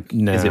from? Like,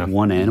 No. is it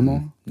one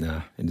animal?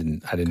 No, I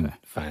didn't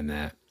find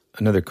that.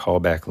 Another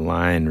callback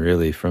line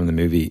really from the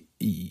movie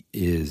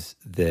is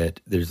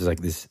that there's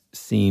like this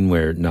scene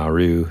where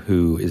Naru,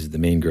 who is the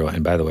main girl,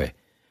 and by the way,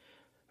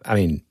 I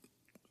mean,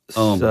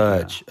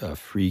 such a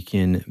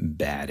freaking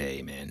bad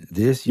A, man.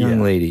 This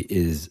young lady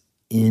is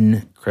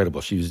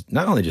incredible. She was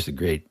not only just a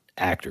great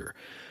actor,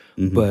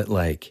 but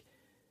like,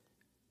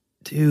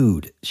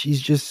 dude, she's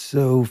just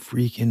so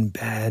freaking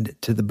bad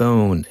to the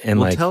bone. And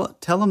well, like,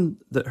 tell them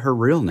that her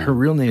real name. Her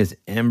real name is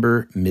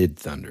Ember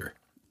Midthunder.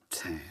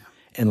 Damn.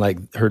 And like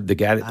the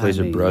guy that plays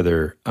her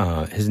brother,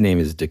 his name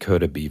is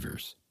Dakota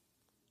Beavers.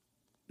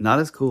 Not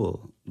as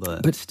cool,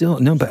 but still,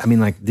 no. But I mean,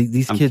 like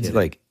these I'm kids, kidding.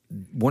 like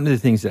one of the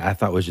things that I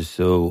thought was just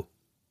so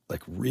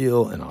like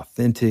real and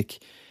authentic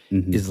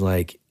is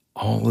like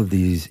all of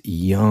these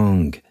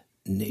young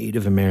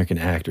Native American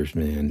actors,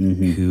 man,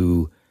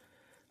 who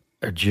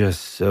are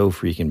just so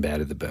freaking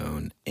bad at the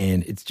bone.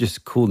 And it's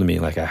just cool to me.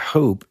 Like, I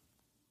hope,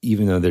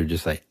 even though they're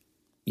just like,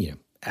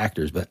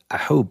 actors, but I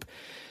hope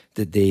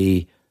that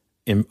they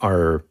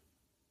are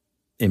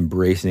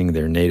embracing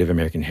their Native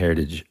American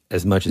heritage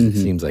as much as it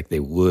seems like they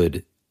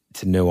would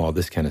to know all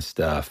this kind of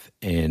stuff.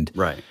 And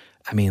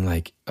I mean,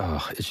 like,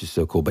 oh, it's just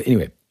so cool. But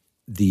anyway,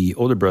 the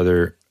older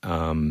brother.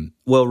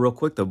 Well, real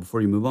quick though,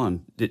 before you move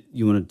on, did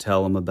you want to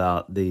tell them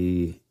about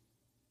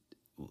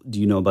do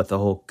you know about the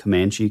whole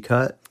Comanche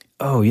cut?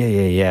 Oh,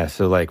 yeah.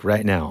 So like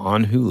right now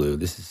on Hulu,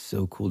 this is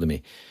so cool to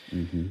me.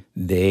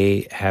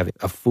 They have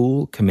a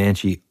full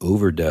Comanche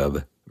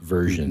overdub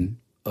version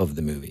of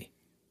the movie.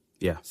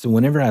 Yeah. So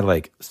whenever I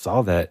like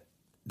saw that,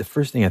 the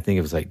first thing I think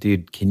of was like,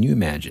 dude, can you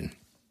imagine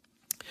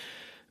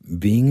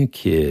being a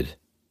kid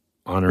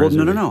on a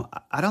reservation? No.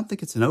 I don't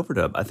think it's an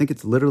overdub. I think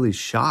it's literally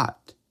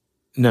shot.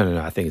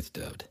 No. I think it's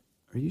dubbed.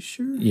 Are you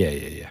sure?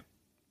 Yeah.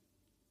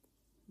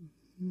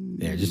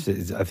 Yeah, it just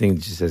says, I think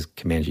it just says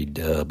Comanche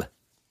dub.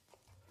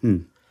 I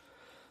mean,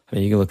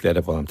 you can look that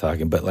up while I'm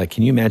talking, but like,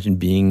 can you imagine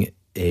being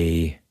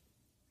a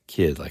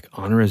kid like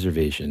on a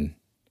reservation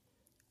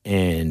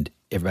and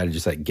everybody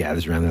just like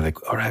gathers around? They're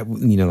like, all right,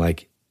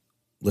 like,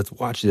 let's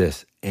watch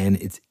this. And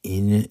it's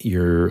in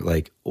your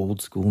like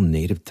old school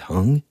native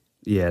tongue.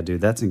 Yeah,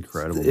 dude, that's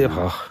incredible.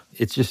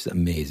 It's just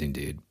amazing,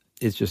 dude.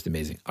 It's just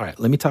amazing. All right,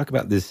 let me talk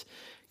about this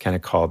kind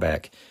of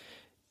callback.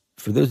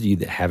 For those of you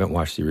that haven't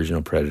watched the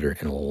original Predator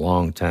in a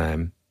long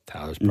time,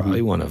 Tyler's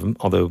probably one of them,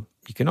 although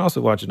you can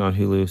also watch it on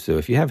Hulu. So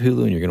if you have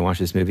Hulu and you're going to watch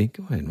this movie,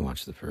 go ahead and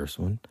watch the first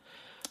one.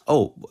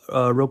 Oh,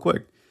 real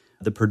quick.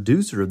 The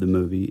producer of the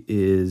movie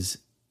is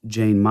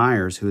Jane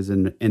Myers, who is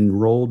an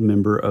enrolled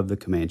member of the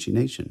Comanche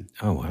Nation.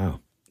 Oh, wow.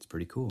 It's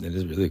pretty cool. That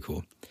is really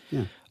cool.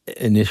 Yeah.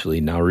 Initially,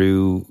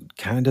 Naru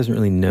kind of doesn't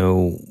really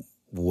know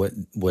what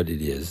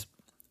it is.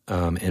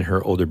 And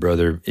her older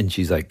brother, and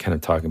she's like kind of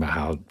talking about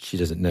how she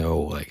doesn't know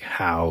like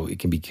how it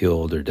can be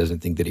killed or doesn't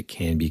think that it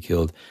can be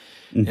killed.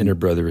 And her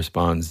brother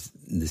responds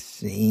the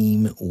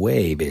same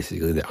way,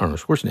 basically, that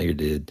Arnold Schwarzenegger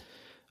did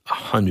a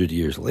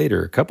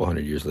couple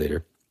hundred years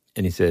later.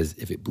 And he says,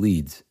 if it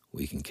bleeds,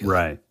 we can kill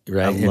it.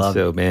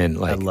 Right. Man,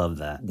 like, I love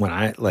that. When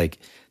I like,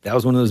 that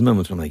was one of those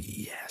moments where I'm like,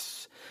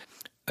 yes.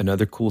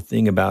 Another cool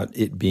thing about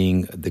it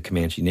being the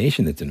Comanche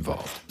Nation that's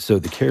involved. So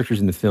the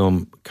characters in the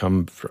film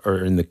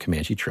are in the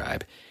Comanche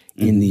tribe.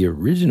 In the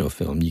original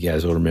film, you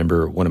guys will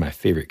remember one of my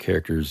favorite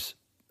characters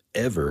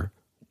ever,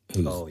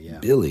 who's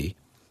Billy.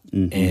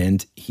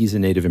 And he's a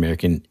Native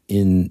American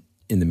in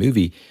the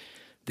movie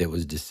that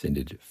was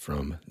descended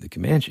from the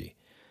Comanche.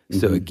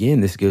 So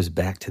again, this goes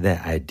back to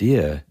that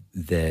idea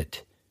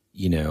that,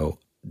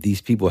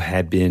 these people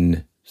had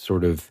been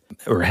sort of,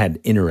 or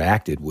had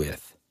interacted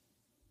with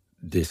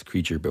this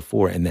creature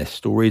before, and the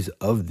stories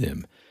of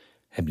them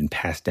have been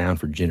passed down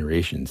for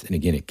generations. And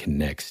again, it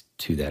connects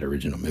to that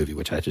original movie,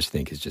 which I just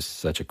think is just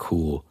such a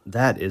cool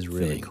That is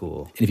really thing.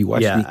 cool. And if you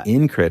watch the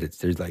end credits,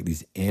 there's like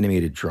these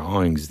animated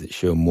drawings that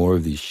show more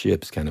of these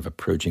ships kind of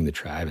approaching the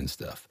tribe and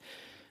stuff,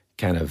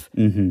 kind of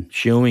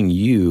showing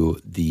you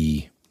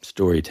the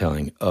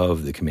storytelling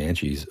of the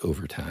Comanches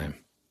over time.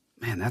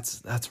 Man,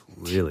 that's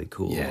really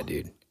cool. Yeah,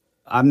 dude.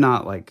 I'm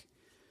not like,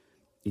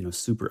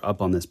 super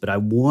up on this, but I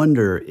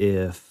wonder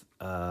if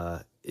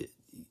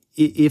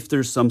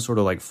there's some sort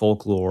of like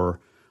folklore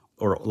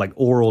or like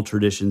oral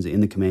traditions in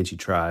the Comanche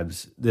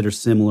tribes that are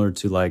similar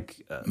to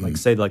like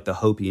say like the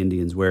Hopi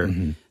Indians, where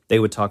they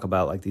would talk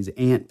about like these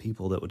ant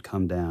people that would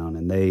come down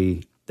and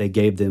they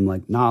gave them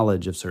like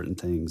knowledge of certain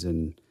things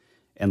and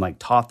like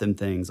taught them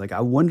things. Like,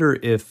 I wonder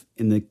if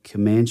in the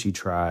Comanche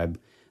tribe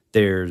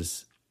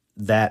there's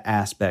that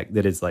aspect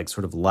that is like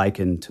sort of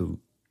likened to,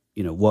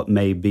 what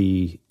may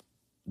be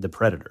the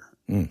Predator,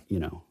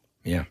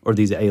 Yeah. or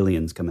these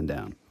aliens coming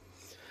down.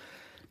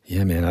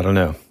 Yeah, man, I don't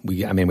know.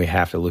 We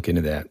have to look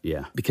into that.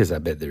 Yeah. Because I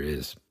bet there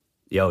is.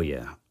 Oh,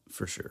 yeah,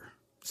 for sure.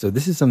 So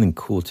this is something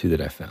cool, too,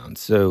 that I found.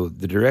 So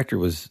the director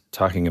was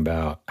talking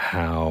about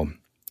how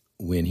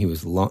when he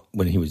was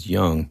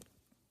young,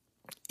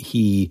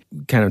 he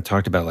kind of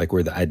talked about like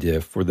where the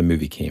idea for the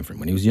movie came from.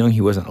 When he was young,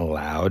 he wasn't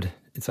allowed.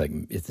 It's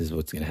like, this is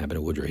what's going to happen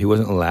to Woodrow. He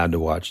wasn't allowed to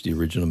watch the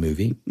original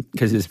movie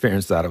because his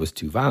parents thought it was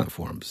too violent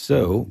for him.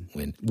 So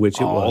when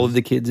all of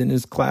the kids in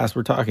his class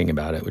were talking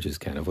about it, which is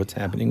kind of what's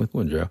happening with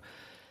Woodrow,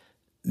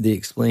 they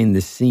explained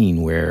this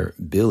scene where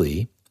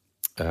Billy,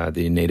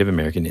 the Native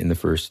American in the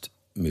first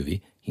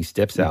movie, he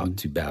steps out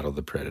to battle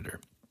the Predator.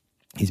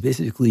 He's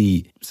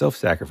basically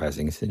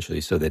self-sacrificing,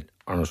 essentially, so that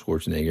Arnold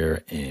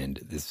Schwarzenegger and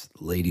this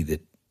lady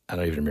that I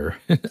don't even remember.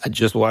 I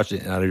just watched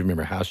it, and I don't even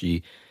remember how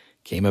she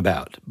came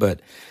about.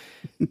 But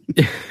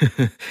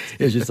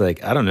it's just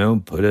like, I don't know,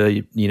 put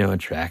a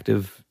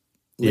attractive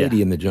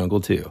lady in the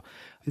jungle too.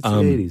 It's the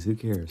 80s. Who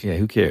cares? Yeah,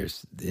 who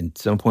cares? At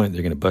some point,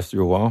 they're going to bust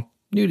through a wall.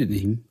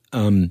 Nudity.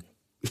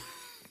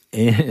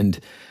 And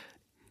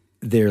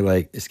they're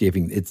like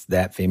escaping. It's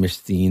that famous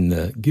scene,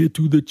 the get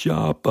to the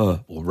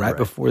chopper. Well, right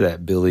before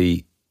that,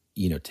 Billy,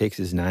 takes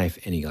his knife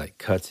and he like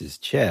cuts his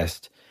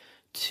chest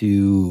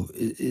to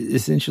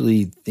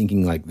essentially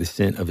thinking like the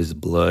scent of his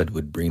blood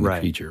would bring the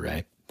creature,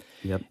 right?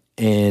 Yep.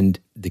 And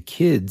the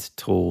kids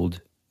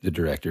told the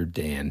director,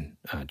 Dan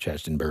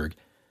Trachtenberg,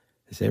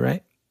 is that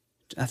right?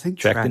 I think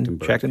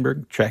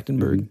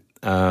Trachtenberg,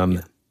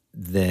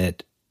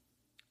 that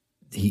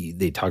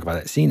they talk about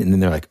that scene, and then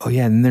they're like, oh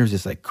yeah, and then there's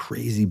this like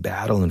crazy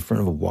battle in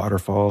front of a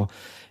waterfall.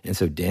 And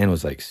so Dan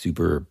was like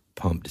super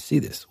pumped to see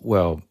this.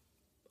 Well,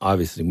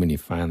 obviously when he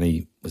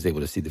finally was able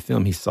to see the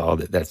film, he saw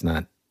that that's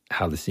not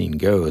how the scene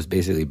goes.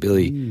 Basically,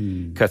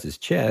 Billy cuts his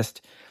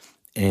chest,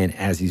 and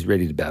as he's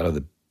ready to battle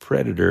the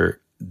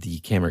Predator, the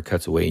camera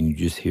cuts away and you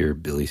just hear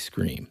Billy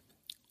scream.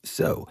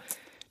 So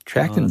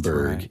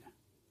Trachtenberg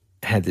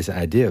had this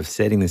idea of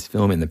setting this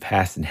film in the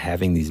past and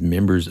having these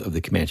members of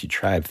the Comanche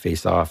tribe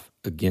face off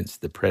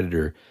against the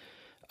Predator,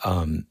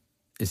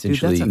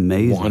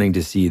 essentially wanting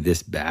to see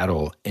this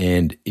battle.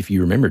 And if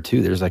you remember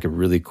too, there's like a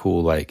really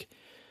cool, like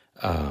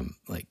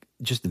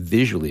just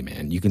visually,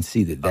 man, you can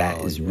see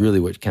that is really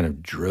what kind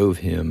of drove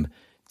him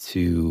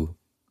to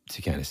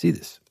kind of see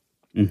this.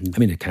 I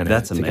mean, to kind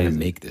of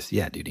make this.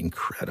 Yeah, dude,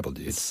 incredible,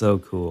 dude. It's so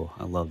cool.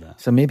 I love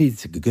that. So maybe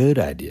it's a good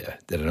idea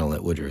that I don't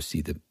let Woodrow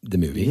see the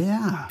movie.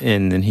 Yeah.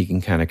 And then he can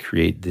kind of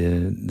create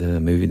the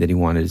movie that he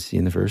wanted to see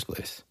in the first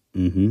place.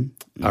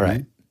 All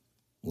right.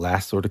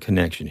 Last sort of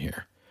connection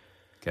here.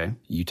 Okay.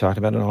 You talked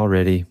about it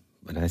already,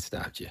 but I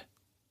stopped you.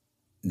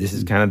 This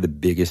is kind of the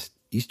biggest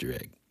Easter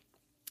egg.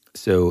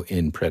 So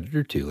in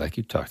Predator 2, like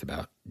you talked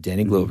about,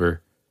 Danny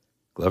Glover.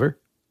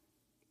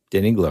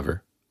 Danny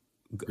Glover.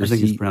 I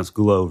think it's pronounced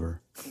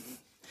Glover.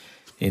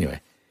 Anyway,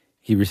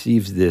 he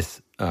receives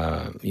this,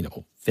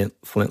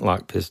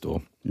 flintlock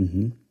pistol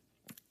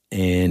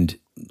and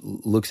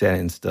looks at it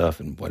and stuff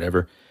and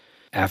whatever.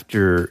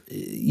 After,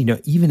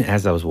 even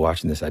as I was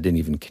watching this, I didn't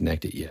even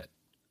connect it yet.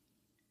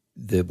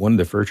 One of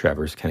the fur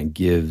trappers kind of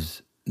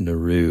gives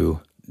Naru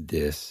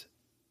this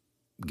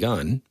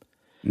gun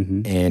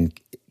and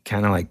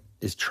kind of like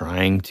is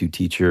trying to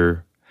teach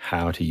her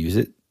how to use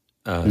it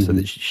so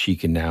that she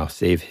can now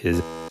save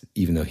his,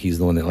 even though he's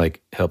the one that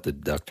like helped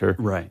abduct her.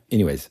 Right.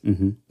 Anyways,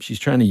 she's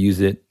trying to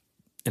use it,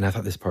 and I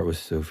thought this part was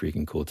so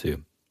freaking cool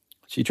too.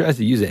 She tries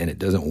to use it and it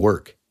doesn't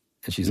work.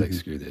 And she's like,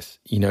 screw this,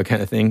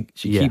 kind of thing.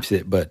 She keeps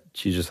it, but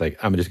she's just like,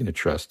 I'm just going to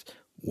trust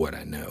what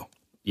I know.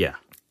 Yeah.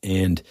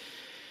 And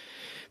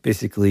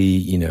basically,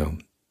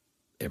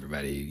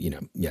 everybody,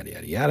 yada,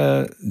 yada,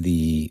 yada.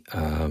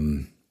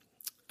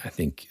 I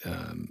think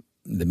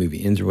the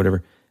movie ends or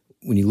whatever.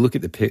 When you look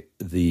at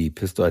the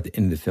pistol at the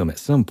end of the film, at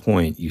some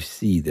point you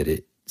see that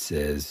it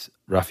says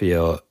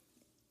Raphael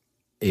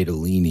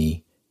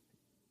Adolini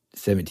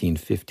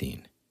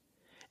 1715.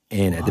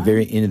 And at the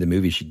very end of the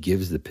movie, she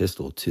gives the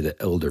pistol to the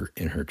elder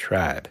in her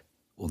tribe.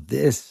 Well,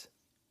 this,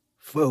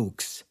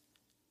 folks,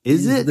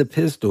 is the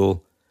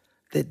pistol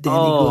that Danny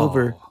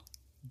Glover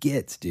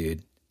gets,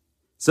 dude.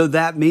 So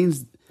that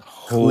means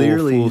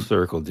clearly full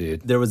circle,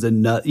 dude. There was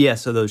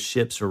so those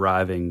ships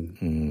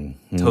arriving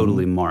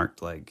totally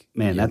marked. Like,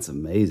 man, that's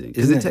amazing.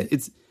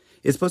 It's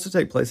supposed to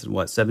take place in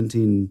what,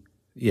 17?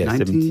 Yeah,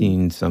 19?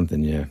 17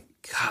 something. Yeah.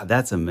 God,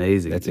 that's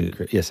amazing. That's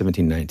incredible. Yeah,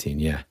 1719.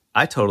 Yeah.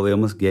 I totally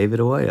almost gave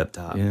it away up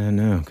top. Yeah, I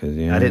know. Because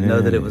I didn't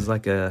know that it was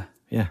like a.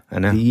 Yeah, I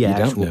know. You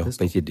don't know,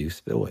 pistol. But you do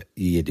spoil it.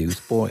 You do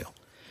spoil.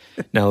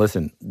 Now,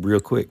 listen,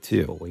 real quick,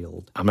 too.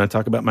 Spoiled. I'm going to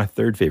talk about my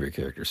third favorite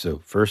character. So,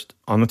 first,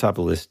 on the top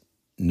of the list,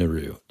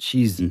 Naru.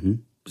 She's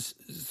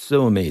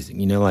so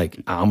amazing. I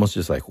almost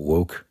just like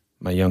woke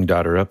my young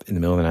daughter up in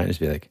the middle of the night and just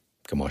be like,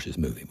 come watch this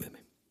movie with me.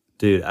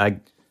 Dude,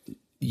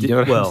 you know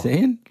what I'm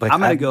saying? Like, I'm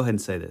going to go ahead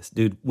and say this.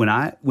 Dude, when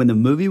the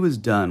movie was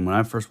done, when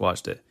I first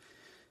watched it,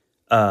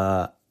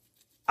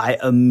 I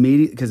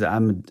immediately, because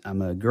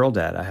I'm a girl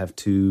dad. I have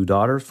 2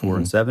 daughters, 4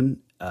 and 7,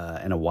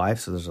 and a wife,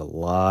 so there's a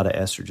lot of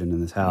estrogen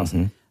in this house.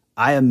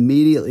 I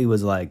immediately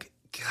was like,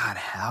 God,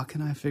 how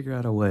can I figure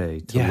out a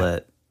way to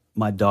let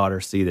my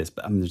daughter see this?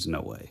 But there's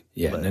no way.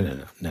 Yeah,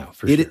 no,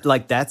 for sure.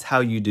 Like, that's how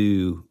you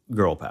do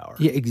girl power.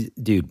 Yeah,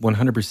 dude,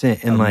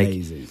 100%. And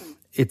amazing. Like,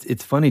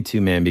 it's funny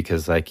too, man,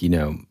 because like,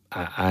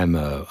 I'm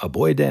a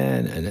boy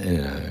dad and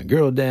a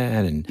girl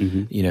dad,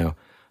 and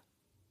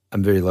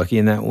I'm very lucky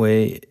in that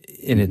way.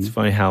 And it's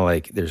funny how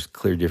like there's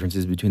clear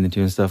differences between the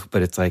two and stuff,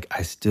 but it's like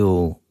I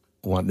still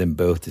want them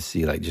both to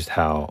see like just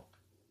how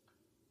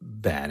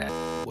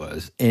badass it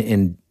was.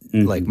 And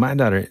like my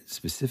daughter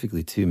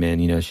specifically too, man,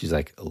 you know, she's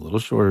like a little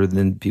shorter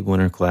than people in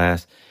her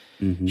class.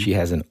 She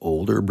has an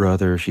older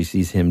brother. She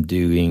sees him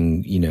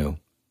doing, you know,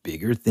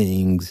 bigger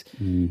things.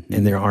 And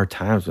there are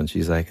times when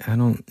she's like, I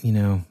don't, you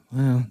know,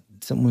 well,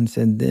 someone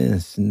said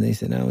this and they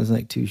said I was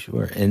like too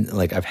short. And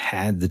like I've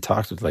had the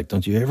talks with like,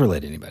 don't you ever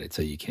let anybody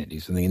tell you can't do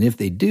something. And if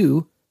they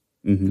do,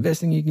 the best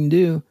thing you can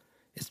do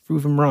is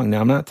prove them wrong.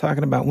 Now, I'm not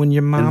talking about when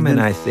your mom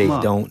and I say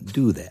don't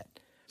do that,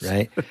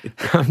 right?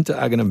 I'm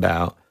talking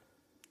about,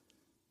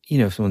 you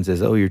know, if someone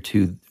says, oh, you're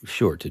too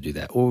short to do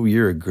that. Oh,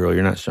 you're a girl,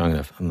 you're not strong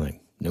enough. I'm like,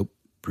 nope,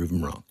 prove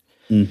them wrong.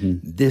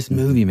 This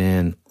movie,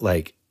 man,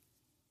 like,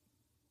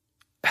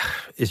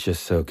 it's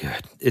just so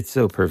good. It's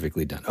so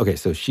perfectly done. Okay,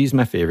 so she's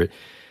my favorite.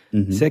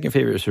 Second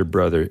favorite is her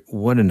brother.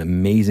 What an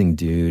amazing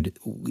dude.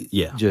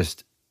 Yeah.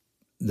 Just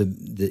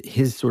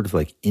his sort of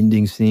like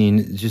ending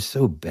scene, just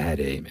so bad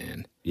A,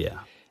 man. Yeah.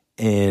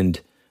 And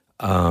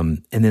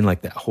then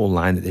like that whole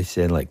line that they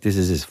said, like, this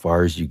is as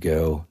far as you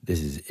go.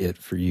 This is it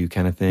for you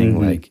kind of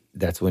thing. Like,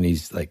 that's when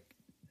he's like,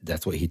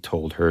 that's what he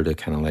told her to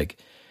kind of like,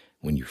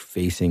 when you're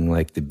facing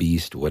like the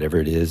beast, whatever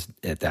it is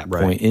at that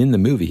point in the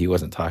movie, he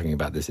wasn't talking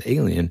about this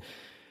alien,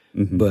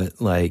 but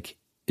like,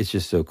 it's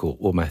just so cool.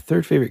 Well, my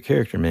third favorite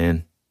character,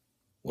 man,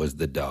 was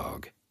the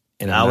dog.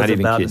 And I was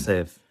about to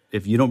say,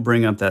 if you don't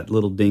bring up that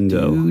little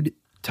dingo. Dude,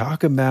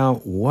 talk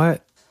about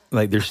what,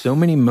 like, there's so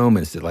many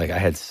moments that, like, I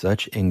had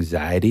such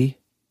anxiety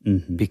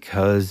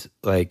because,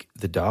 like,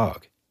 the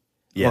dog.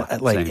 Yeah, well,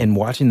 like, same. and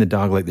watching the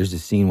dog, like, there's a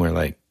scene where,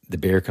 like, the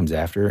bear comes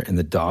after her and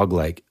the dog,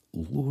 like,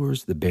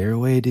 lures the bear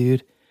away,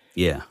 dude.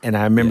 Yeah. And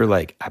I remember,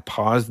 like, I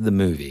paused the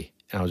movie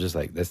and I was just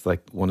like, that's,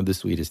 like, one of the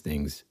sweetest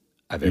things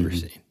I've ever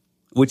seen.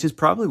 Which is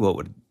probably what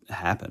would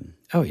happen.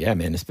 Oh, yeah,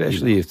 man.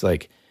 Especially if it's,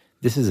 like,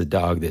 this is a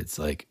dog that's,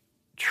 like,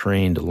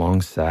 trained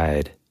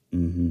alongside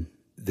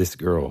this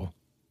girl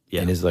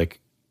and is, like,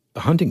 a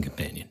hunting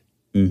companion,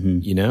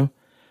 you know?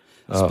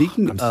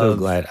 Speaking I'm so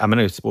glad. I'm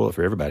going to spoil it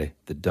for everybody.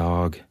 The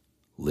dog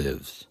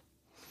lives.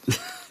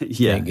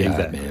 Yeah, Thank God,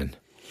 exactly. man.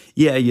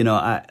 Yeah, you know,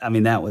 I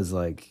mean, that was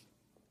like,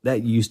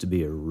 that used to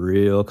be a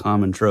real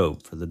common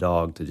trope for the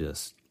dog to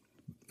just,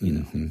 you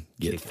know,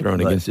 get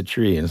thrown against a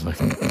tree and it's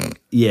like,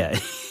 yeah,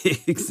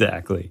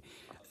 exactly.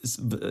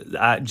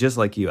 Just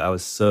like you, I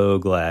was so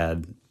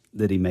glad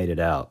that he made it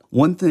out.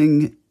 One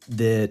thing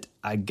that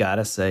I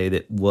gotta say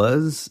that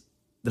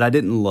I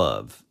didn't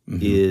love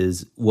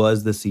was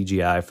the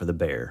CGI for the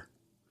bear.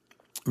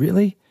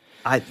 Really?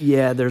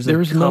 There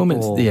was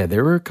moments. Yeah,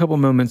 there were a couple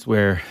moments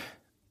where,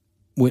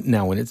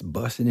 when it's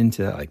busted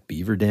into that, like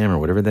beaver dam or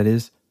whatever that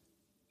is.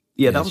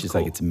 Yeah, that was was just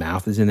cool. like its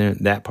mouth is in there.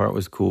 That part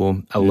was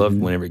cool. I love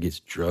whenever it gets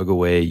drug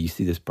away. You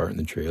see this part in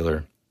the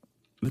trailer.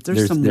 But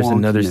there's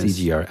another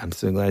wonkiness. CGI. I'm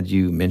so glad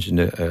you mentioned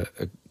a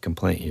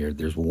complaint here.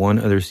 There's one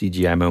other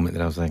CGI moment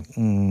that I was like, Which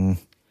when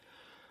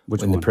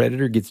one? the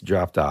Predator gets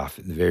dropped off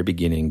at the very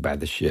beginning by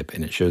the ship,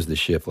 and it shows the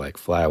ship like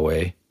fly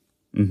away.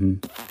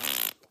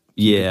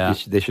 Yeah,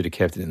 they should have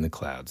kept it in the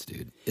clouds,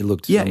 dude. It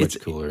looked so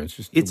much cooler.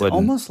 It's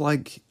almost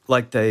like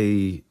which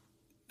they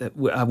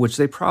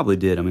probably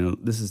did. I mean,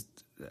 this is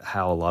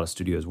how a lot of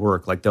studios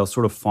work. Like they'll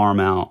sort of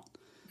farm out,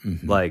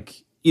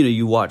 like, you know,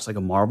 you watch like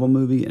a Marvel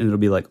movie and it'll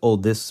be like, oh,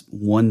 this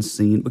one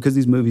scene, because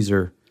these movies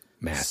are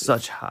massive,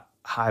 such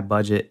high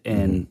budget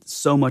and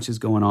so much is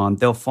going on.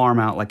 They'll farm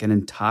out like an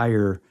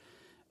entire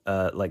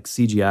like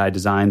CGI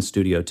design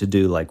studio to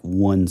do like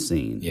one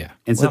scene. Yeah.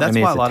 And so that's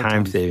why it's a lot of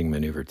time times, saving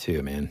maneuver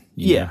too, man.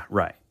 Yeah,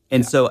 right.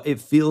 And so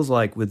it feels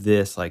like with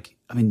this, like,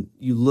 I mean,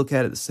 you look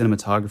at it, the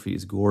cinematography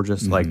is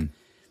gorgeous. Like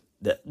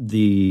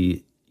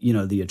the you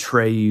know, the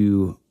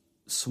Atreyu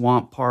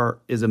swamp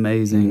part is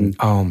amazing.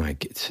 Oh my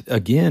God.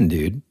 Again,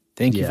 dude.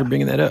 Thank you for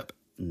bringing that up.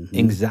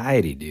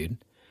 Anxiety, dude.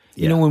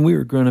 You know, when we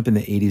were growing up in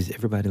the 80s,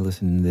 everybody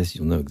listening to this,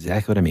 you'll know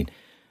exactly what I mean.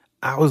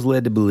 I was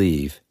led to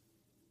believe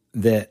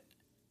that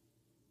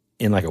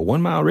in like a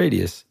 1 mile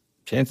radius,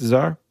 chances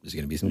are there's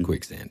going to be some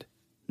quicksand.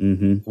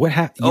 What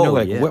happened? You know,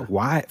 like,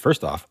 why?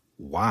 First off,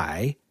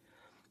 why?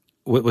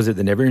 What was it?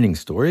 The Never-Ending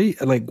Story?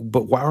 Like,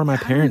 but why were my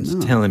parents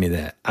telling me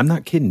that? I'm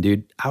not kidding,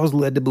 dude. I was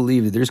led to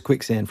believe that there's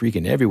quicksand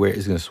freaking everywhere.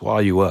 It's going to swallow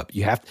you up.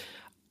 You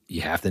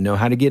have to know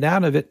how to get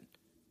out of it.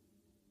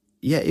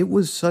 Yeah, it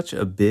was such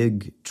a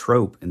big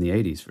trope in the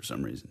 80s for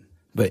some reason.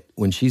 But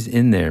when she's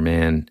in there,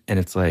 man, and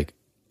it's like,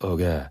 oh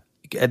God,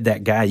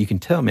 that guy, you can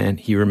tell, man,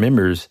 he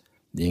remembers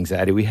the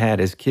anxiety we had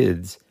as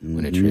kids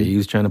when Atreyu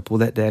was trying to pull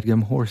that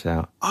dadgum horse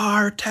out.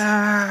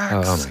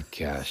 Artax! Oh my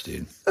gosh,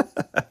 dude.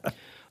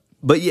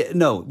 But yeah,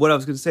 no, what I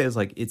was going to say is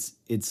like, it's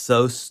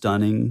so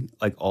stunning,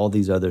 like all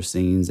these other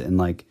scenes and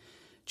like,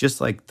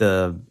 just like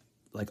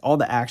all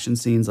the action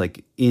scenes,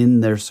 like in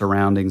their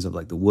surroundings of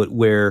like the wood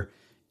where,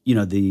 you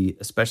know,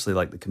 especially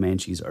like the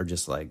Comanches are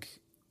just like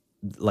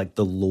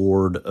the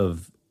lord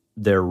of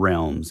their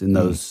realms in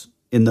those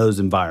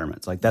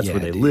environments. Like that's where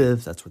they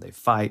live, that's where they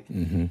fight.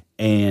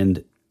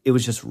 And it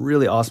was just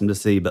really awesome to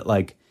see. But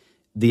like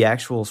the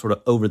actual sort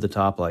of over the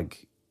top,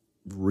 like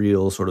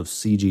real sort of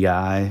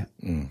CGI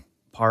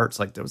parts,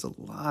 like there was a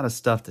lot of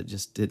stuff that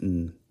just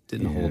didn't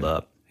hold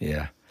up.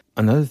 Yeah.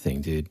 Another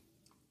thing, dude,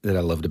 that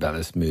I loved about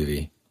this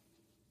movie,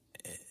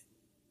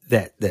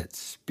 that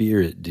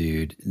spirit,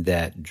 dude,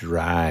 that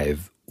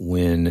drive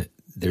when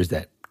there's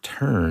that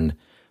turn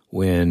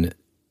when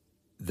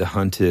the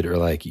hunted are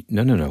like,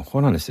 no,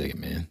 hold on a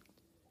second, man.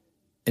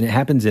 And it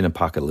happens in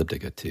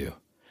Apocalyptica too,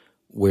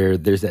 where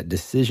there's that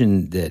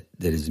decision that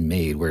is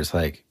made where it's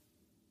like,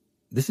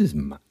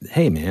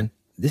 hey man,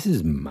 this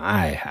is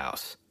my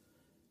house.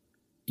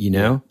 You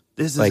know?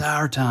 This like, is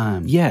our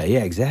time. Yeah,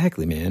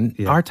 exactly, man.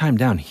 Yeah. Our time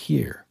down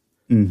here.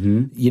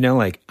 Mm-hmm. You know,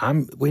 like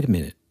wait a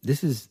minute.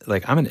 This is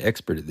like, I'm an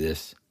expert at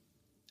this.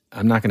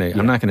 I'm not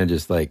gonna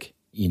just like,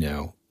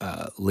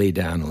 lay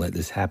down and let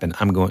this happen.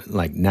 I'm going,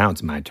 like, now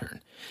it's my turn.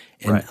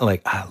 And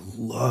like, I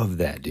love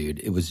that, dude.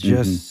 It was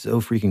just so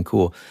freaking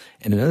cool.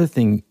 And another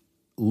thing,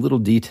 little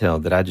detail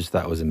that I just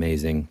thought was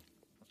amazing.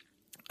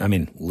 I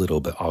mean, little,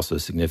 but also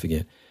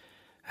significant.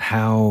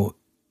 How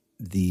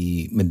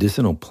the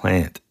medicinal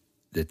plant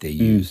that they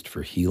used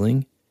for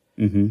healing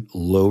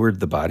lowered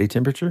the body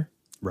temperature.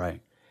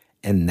 Right.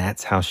 And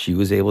that's how she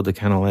was able to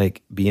kind of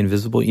like be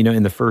invisible. You know,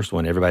 in the first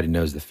one, everybody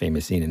knows the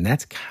famous scene. And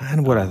that's kind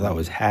of what I thought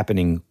was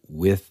happening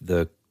with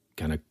the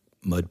kind of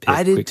mud pit.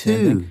 I did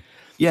too. Thing.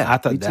 Yeah. I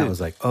thought that was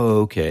like,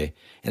 oh, okay.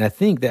 And I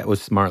think that was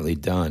smartly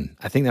done.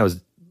 I think that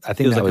was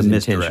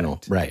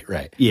intentional.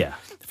 Right. Yeah.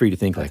 For you to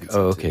think like,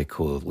 oh, okay,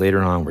 cool.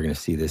 Later on, we're going to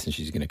see this and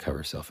she's going to cover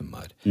herself in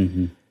mud.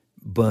 Mm-hmm.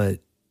 But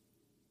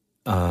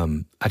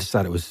I just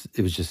thought it was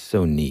just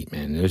so neat,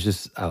 man. It was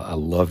just, I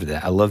loved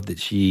that. I loved that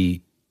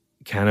she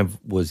kind of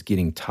was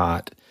getting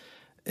taught,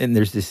 and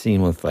there's this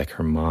scene with like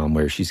her mom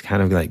where she's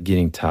kind of like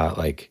getting taught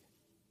like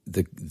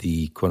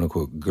the quote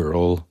unquote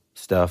girl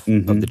stuff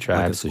of the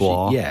tribe. Like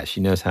so she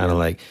knows how to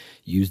like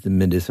use the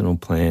medicinal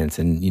plants,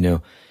 and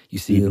you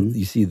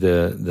see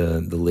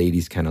the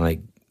ladies kind of like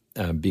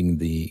being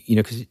the,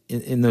 because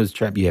in those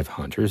tribes you have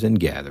hunters and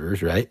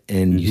gatherers, right?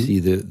 And you see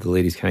the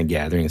ladies kind of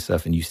gathering and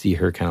stuff, and you see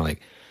her kind of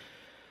like,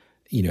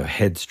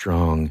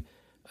 headstrong,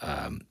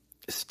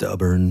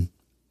 stubborn,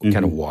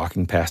 kind of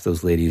walking past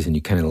those ladies, and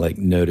you kind of like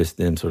notice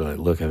them sort of like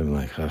look at them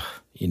like, ugh,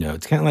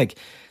 it's kind of like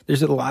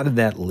there's a lot of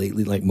that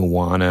lately, like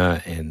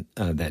Moana and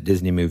that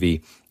Disney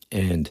movie,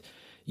 and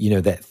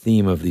that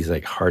theme of these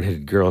like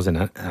hard-headed girls. And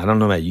I don't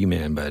know about you,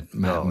 man, but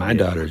my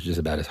daughter is just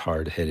about as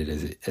hard-headed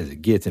as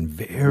it gets, and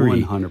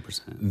very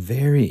 100%,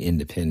 very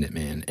independent,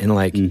 man. And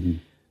like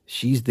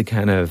she's the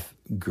kind of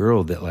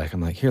girl that like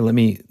I'm like, here, let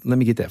me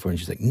get that for her, and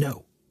she's like,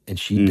 no, and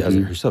she does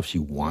it herself. She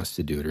wants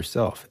to do it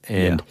herself,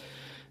 and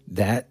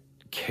that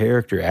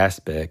character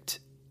aspect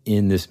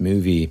in this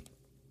movie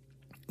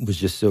was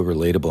just so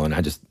relatable, and I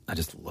just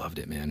loved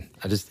it, man.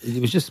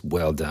 It was just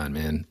well done,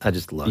 man. I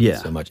just loved it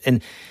so much.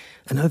 And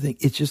another thing,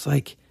 it's just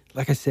like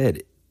I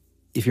said,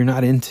 if you're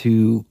not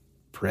into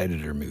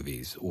Predator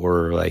movies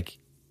or like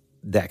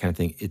that kind of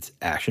thing, it's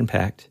action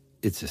packed,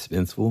 it's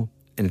suspenseful,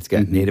 and it's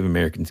got Native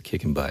Americans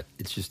kicking butt.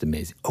 It's just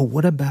amazing. Oh,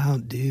 what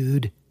about,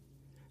 dude,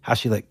 how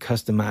she like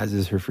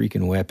customizes her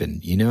freaking weapon?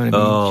 You know what I mean?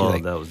 Oh, she,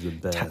 like, that was the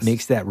best.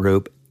 Makes that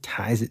rope,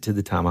 ties it to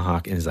the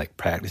tomahawk, and is like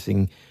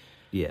practicing.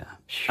 Yeah,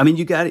 I mean,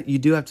 you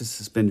do have to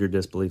suspend your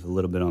disbelief a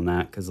little bit on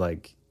that, because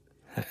like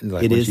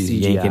it is she's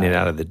CGI. yanking it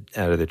out of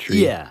the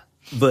tree. Yeah,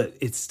 but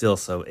it's still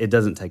it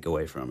doesn't take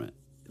away from it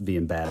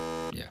being bad.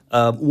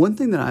 Yeah. One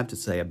thing that I have to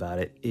say about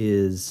it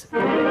is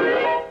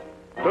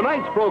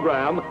tonight's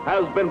program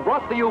has been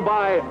brought to you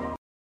by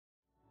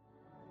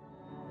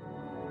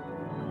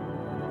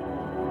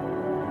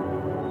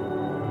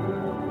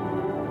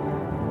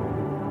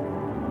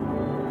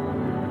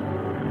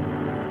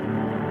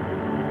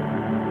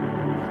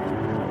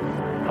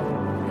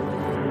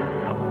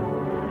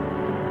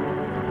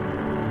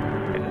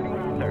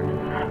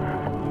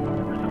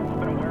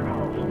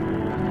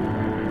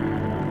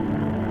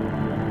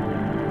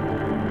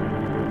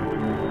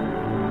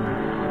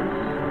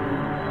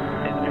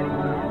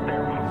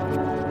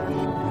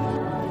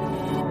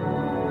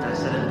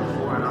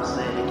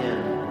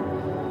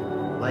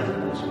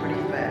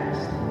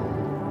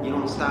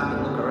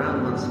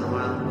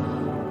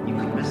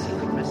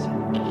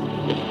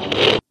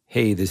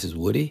Hey, this is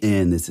Woody.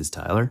 And this is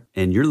Tyler.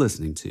 And you're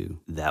listening to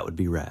That Would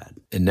Be Rad.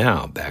 And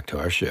now, back to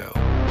our show.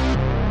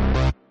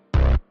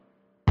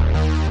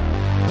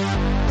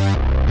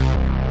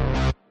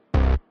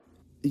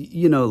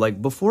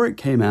 Like before it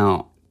came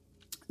out,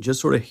 just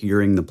sort of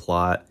hearing the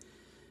plot,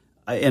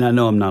 and I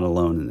know I'm not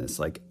alone in this,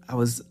 like I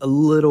was a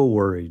little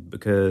worried,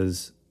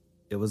 because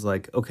it was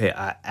like, okay,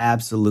 I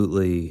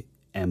absolutely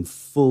am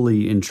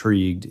fully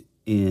intrigued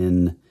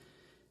in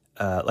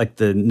like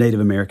the Native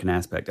American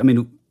aspect. I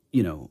mean,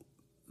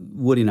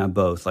 Woody and I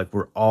both, like,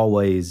 we're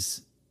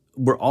always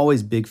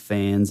big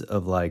fans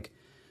of like,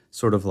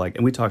 sort of like,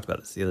 and we talked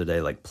about this the other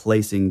day, like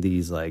placing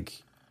these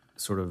like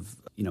sort of,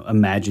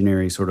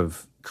 imaginary sort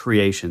of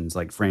creations,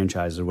 like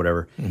franchises or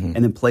whatever, and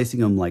then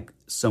placing them like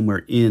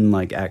somewhere in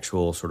like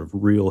actual sort of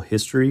real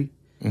history.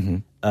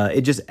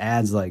 It just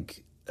adds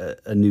like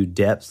a new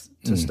depth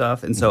to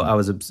stuff. And so I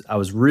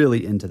was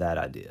really into that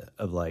idea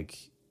of like,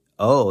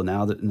 oh,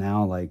 now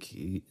like,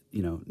 you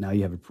know, now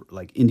you have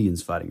like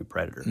Indians fighting a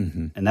predator,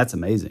 and that's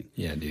amazing.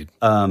 Yeah, dude.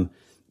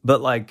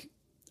 But like,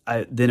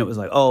 then it was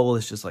like, oh, well,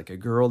 it's just like a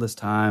girl this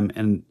time,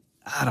 and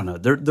I don't know.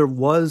 There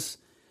was,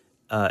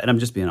 and I'm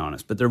just being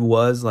honest, but there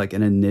was like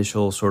an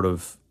initial sort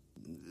of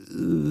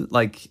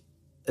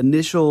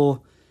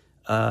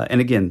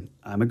and again,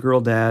 I'm a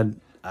girl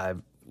dad. I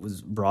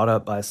was brought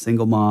up by a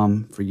single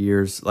mom for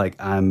years. Like,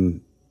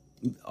 I'm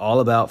all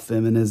about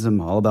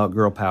feminism, all about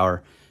girl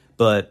power,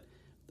 but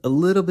a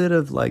little bit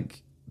of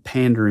like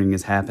pandering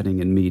is happening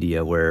in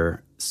media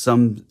where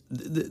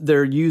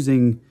they're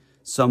using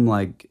some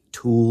like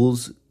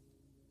tools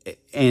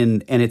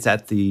and it's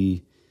at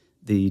the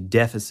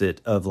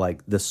deficit of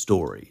like the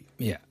story.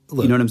 Yeah.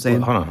 Look, you know what I'm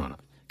saying? Hold on.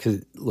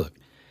 Because look,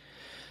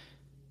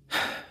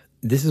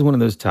 this is one of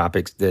those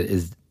topics that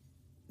is,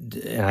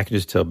 and I can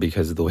just tell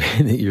because of the way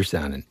that you're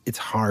sounding, it's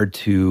hard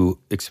to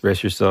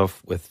express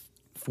yourself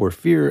for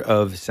fear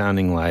of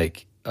sounding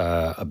like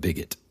a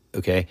bigot.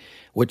 Okay,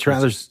 what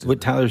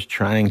Tyler's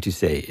trying to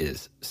say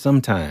is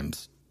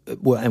sometimes,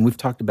 well, and we've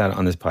talked about it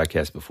on this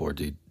podcast before,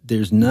 dude.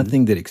 There's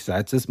nothing that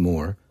excites us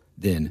more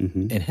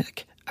than, and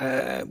heck,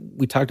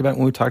 we talked about it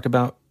when we talked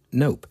about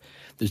Nope.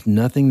 There's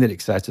nothing that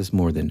excites us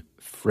more than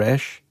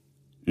fresh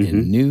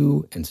and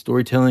new and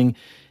storytelling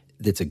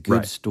that's a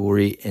good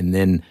story, and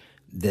then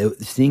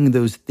seeing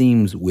those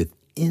themes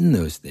within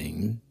those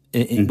things,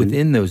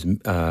 within those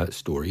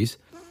stories.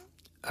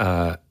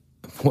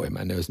 Boy,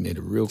 my nose made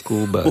a real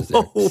cool buzz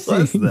there. What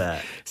was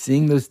that?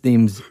 Seeing those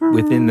themes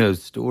within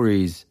those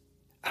stories,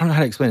 I don't know how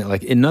to explain it.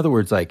 Like, in other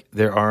words, like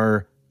there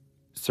are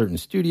certain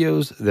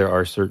studios, there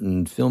are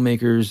certain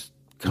filmmakers,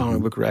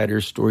 comic book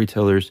writers,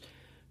 storytellers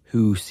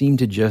who seem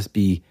to just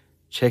be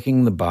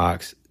checking the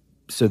box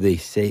so they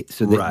say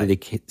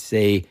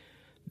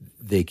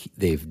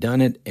they've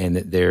done it and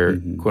that they're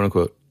quote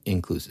unquote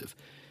inclusive.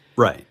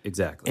 Right,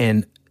 exactly.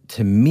 And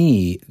to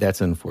me,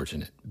 that's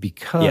unfortunate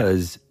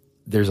because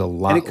there's a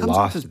lot and it comes lost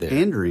off as there.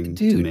 pandering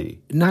Dude, to me.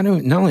 Not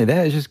only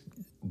that, it's just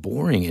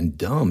boring and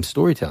dumb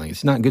storytelling.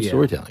 It's not good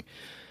storytelling.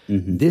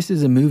 This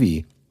is a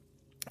movie,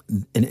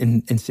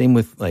 and same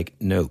with like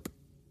Nope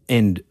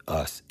and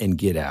Us and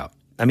Get Out.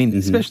 I mean,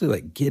 especially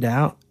like Get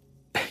Out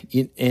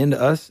and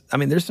Us. I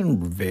mean, there's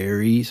some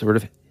very sort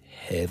of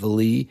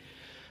heavily,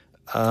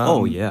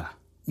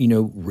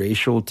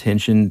 racial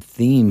tension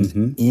themes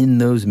in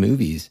those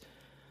movies.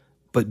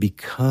 But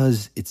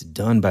because it's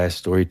done by a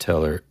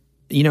storyteller,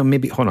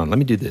 maybe, hold on, let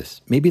me do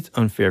this. Maybe it's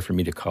unfair for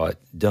me to call it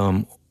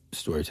dumb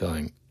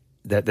storytelling.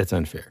 That's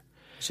unfair.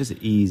 It's just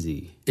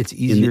easy. It's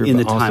easier in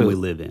the but time also, we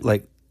live in.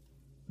 Like,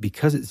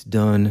 because it's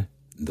done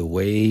the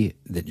way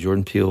that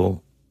Jordan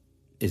Peele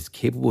is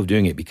capable of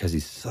doing it, because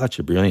he's such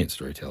a brilliant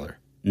storyteller,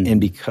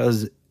 and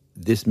because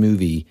this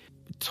movie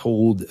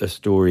told a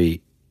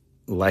story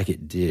like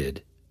it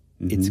did,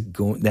 it's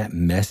going. That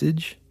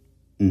message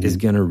is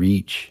going to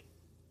reach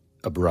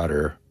a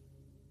broader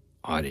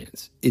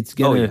audience. It's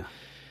going to,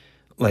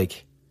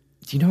 like,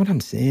 do you know what I'm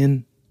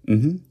saying?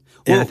 And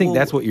I think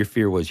that's what your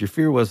fear was. Your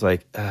fear was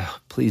like,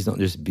 please don't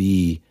just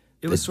be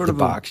the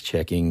box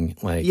checking.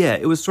 Like,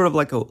 it was sort of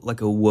like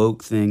a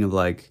woke thing of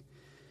like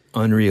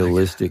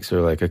unrealistic.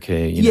 So like,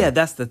 okay,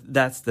 that's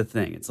the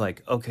thing. It's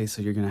like, okay,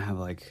 so you're gonna have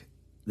like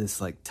this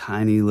like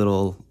tiny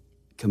little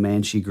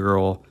Comanche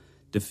girl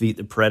defeat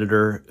the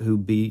predator who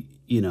beat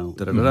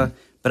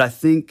But I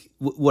think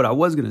what I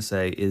was gonna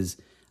say is,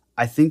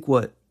 I think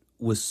what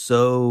was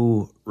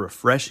so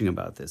refreshing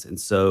about this and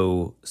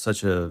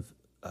such a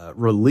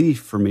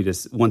relief for me to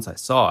once I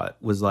saw it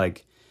was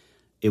like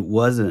it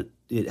wasn't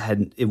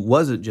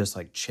just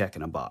like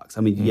checking a box.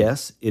 I mean,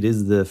 yes, it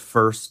is the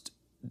first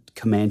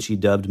Comanche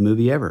dubbed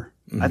movie ever.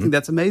 I think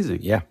that's amazing.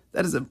 Yeah,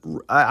 that is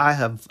I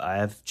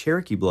have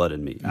Cherokee blood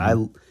in me.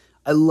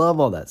 I love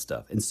all that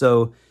stuff, and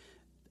so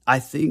I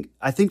think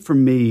for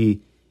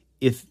me,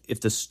 if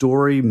the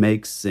story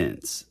makes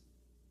sense,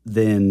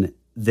 then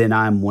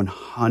I'm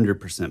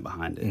 100%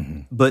 behind it.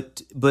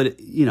 But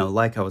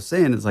like I was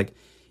saying, it's like,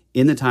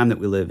 in the time that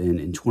we live in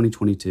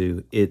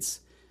 2022,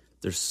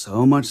 there's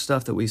so much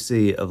stuff that we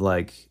see of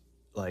like,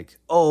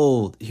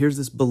 oh, here's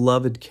this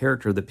beloved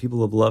character that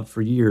people have loved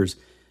for years.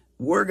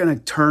 We're going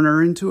to turn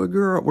her into a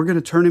girl. We're going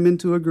to turn him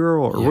into a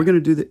girl. Or we're going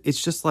to do that.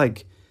 It's just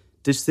like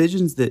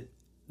decisions that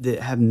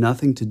have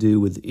nothing to do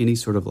with any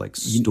sort of like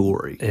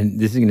story. And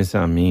this is going to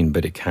sound mean,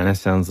 but it kind of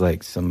sounds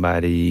like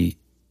somebody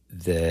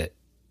that,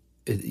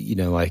 I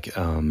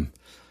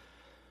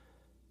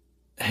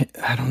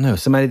don't know.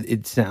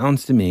 It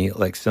sounds to me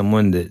like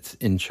someone that's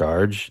in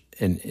charge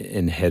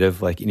and head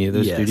of like any of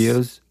those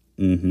studios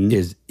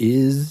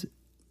is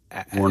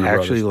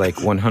actually like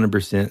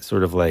 100%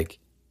 sort of like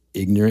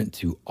ignorant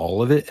to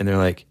all of it. And they're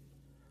like,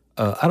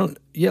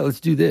 let's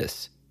do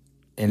this.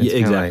 And it's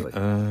kind of like,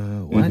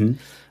 what?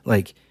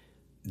 Like,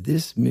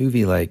 this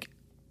movie, like,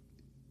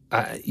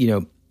 I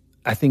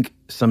think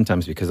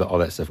sometimes because of all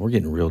that stuff, we're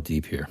getting real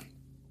deep here.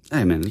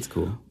 Hey man, it's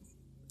cool.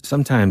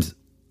 Sometimes,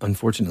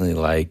 unfortunately,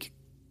 like,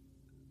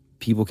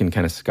 people can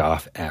kind of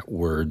scoff at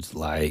words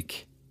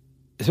like,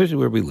 especially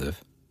where we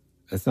live.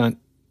 That's not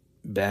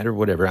bad or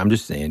whatever. I'm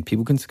just saying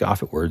people can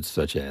scoff at words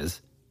such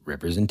as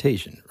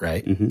representation,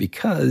 right? Mm-hmm.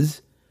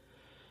 Because,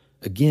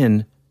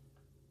 again,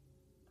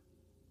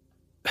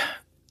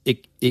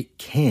 it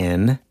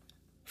can,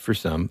 for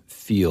some,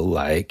 feel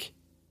like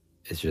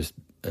it's just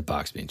a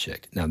box being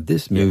checked. Now,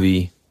 this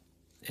movie,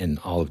 and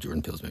all of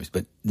Jordan Peele's movies,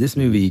 but this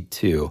movie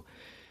too,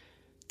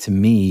 to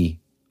me,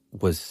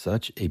 was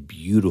such a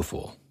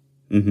beautiful,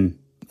 and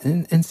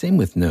same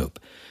with Nope,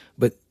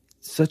 but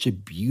such a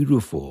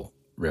beautiful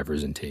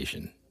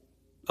representation.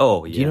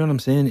 Oh, yeah. Do you know what I'm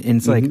saying? And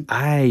it's like,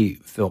 I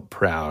felt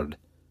proud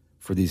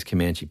for these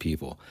Comanche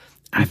people.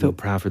 I felt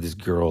proud for this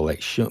girl,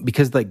 like,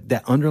 because like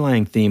that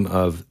underlying theme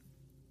of,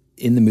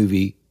 in the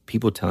movie,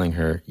 people telling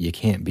her, you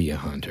can't be a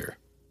hunter.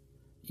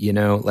 You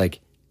know, like,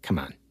 come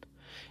on.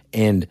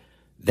 And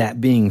that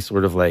being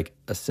sort of like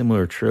a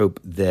similar trope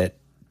that,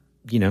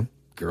 you know,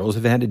 girls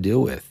have had to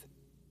deal with.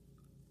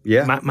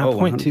 Yeah. My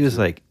point, 100%. Too, is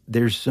like,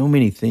 there's so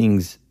many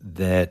things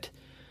that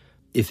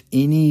if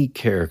any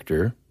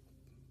character,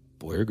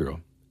 boy or girl,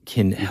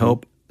 can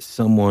help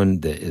someone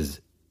that is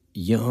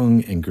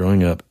young and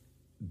growing up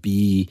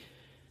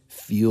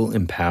feel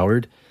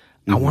empowered,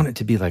 I want it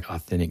to be like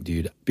authentic,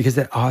 dude. Because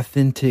that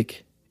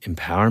authentic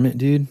empowerment,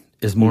 dude,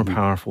 is more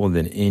powerful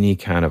than any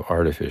kind of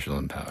artificial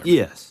empowerment.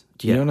 Yes.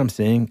 Do you know what I'm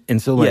saying?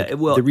 And so, like,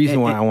 well, the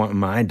reason why I want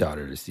my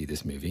daughter to see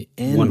this movie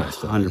and 100%. my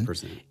son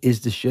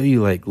is to show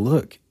you, like,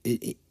 look,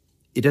 it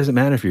doesn't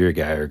matter if you're a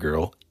guy or a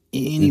girl.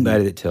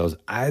 Anybody that tells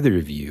either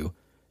of you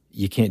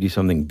can't do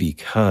something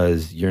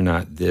because you're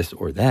not this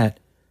or that,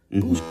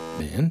 bullshit,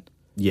 man.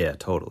 Yeah,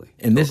 totally.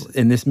 And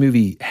this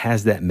movie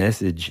has that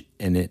message,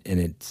 and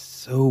it's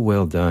so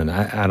well done.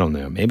 I don't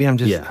know. Maybe I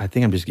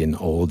think I'm just getting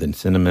old and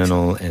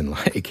sentimental, and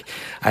like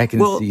I can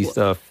see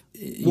stuff.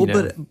 You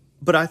know.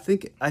 But I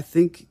think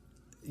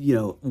you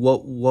know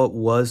what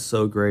was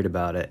so great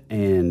about it,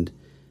 and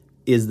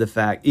is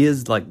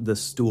like the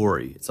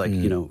story. It's like,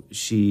 you know,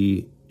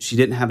 she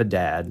didn't have a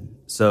dad,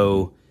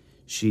 so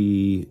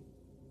she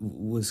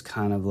was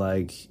kind of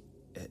like,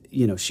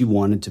 you know, she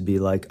wanted to be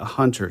like a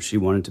hunter. She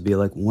wanted to be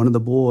like one of the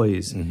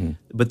boys.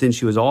 But then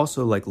she was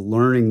also like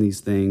learning these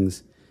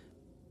things,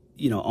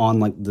 you know, on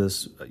like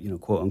this, you know,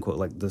 quote unquote,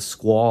 like the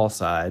squaw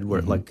side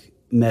where like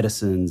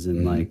medicines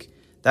and like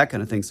that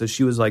kind of thing. So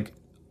she was like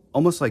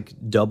almost like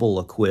double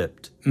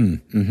equipped.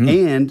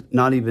 And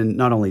not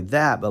only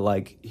that, but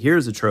like,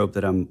 here's a trope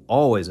that I'm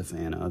always a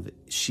fan of.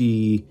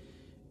 She,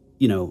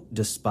 you know,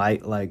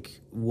 despite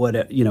like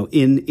what, you know,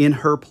 in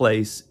her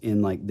place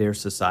in like their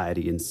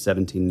society in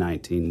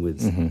 1719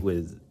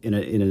 with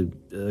in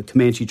a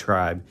Comanche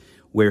tribe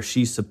where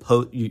she's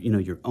supposed, you know,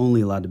 you're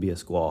only allowed to be a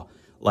squaw.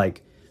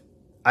 Like,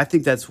 I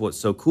think that's what's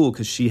so cool,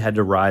 because she had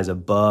to rise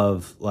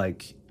above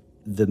like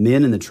the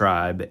men in the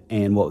tribe.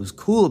 And what was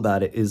cool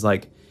about it is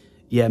like,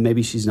 yeah,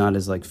 maybe she's not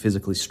as like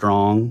physically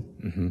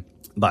strong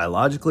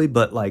biologically,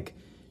 but like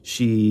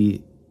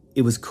it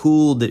was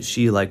cool that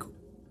she like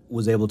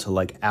was able to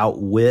like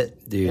outwit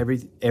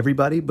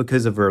everybody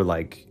because of her,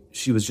 like,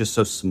 she was just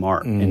so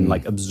smart and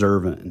like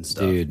observant and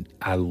stuff. Dude,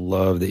 I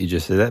love that you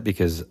just said that,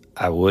 because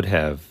I would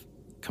have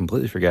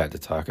completely forgot to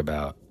talk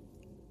about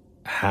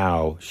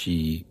how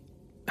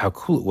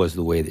cool it was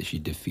the way that she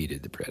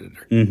defeated the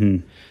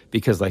predator.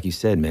 Because like you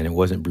said, man, it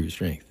wasn't brute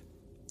strength.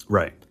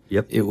 Right.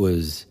 Yep. It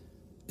was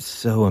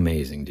so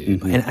amazing,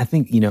 dude. And I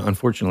think, you know,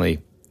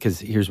 unfortunately,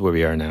 because here's where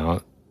we are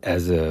now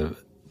as a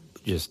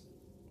just,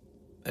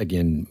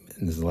 again,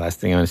 and this is the last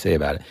thing I want to say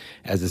about it,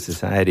 as a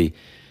society,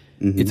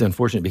 it's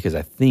unfortunate because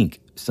I think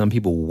some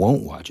people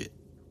won't watch it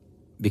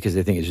because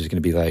they think it's just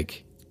going to be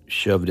like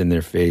shoved in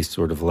their face,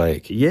 sort of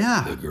like,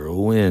 the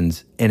girl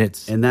wins. And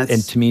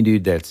to me,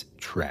 dude, that's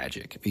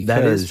tragic. Because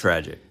that is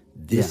tragic.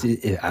 This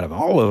is, out of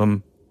all of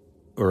them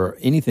or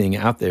anything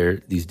out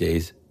there these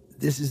days,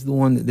 this is the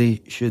one that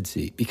they should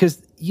see.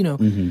 Because, you know,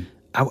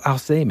 I'll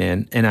say,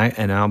 man, and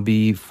I'll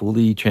be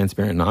fully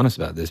transparent and honest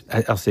about this.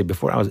 I'll say,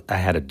 before I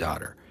had a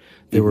daughter,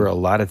 there were a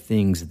lot of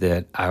things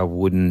that I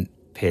wouldn't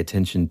pay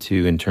attention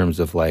to in terms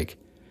of like,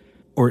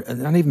 or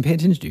not even pay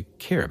attention to,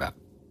 care about.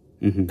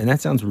 And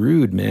that sounds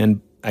rude,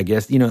 man. I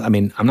guess, you know, I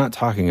mean, I'm not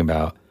talking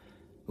about,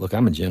 look,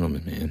 I'm a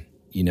gentleman, man.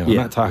 You know, I'm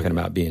not talking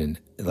about being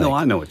like, no,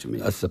 I know what you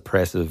mean. A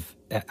suppressive.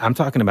 I'm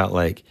talking about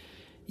like,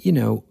 you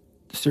know,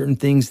 certain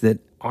things that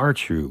are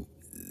true.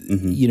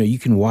 You know, you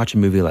can watch a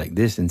movie like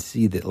this and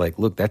see that, like,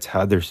 look, that's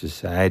how their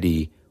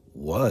society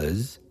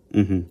was.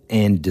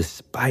 And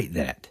despite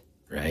that,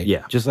 right?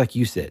 Yeah. Just like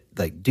you said,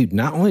 like, dude,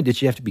 not only did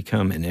she have to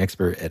become an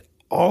expert at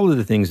all of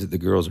the things that the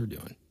girls were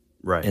doing,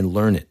 right, and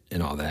learn it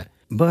and all that,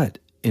 but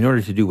in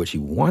order to do what she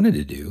wanted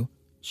to do,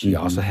 she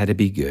also had to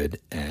be good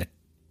at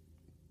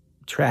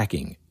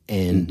tracking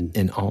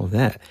and all of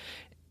that,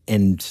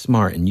 and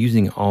smart, and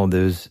using all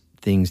those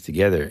things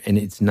together. And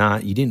it's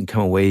not, you didn't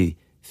come away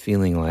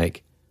feeling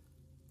like,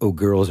 oh,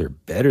 girls are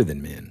better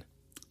than men.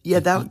 Yeah,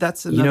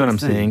 that's another, you know what I'm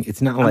thing. saying?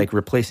 It's not like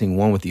replacing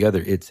one with the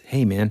other. It's,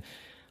 hey, man,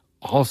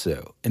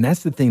 also, and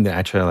that's the thing that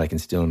I try to like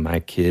instill in my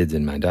kids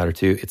and my daughter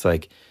too. It's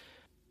like,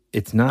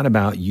 it's not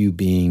about you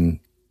being,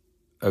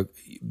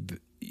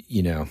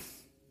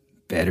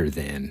 better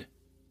than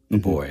a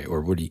boy,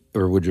 or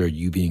Woodrow,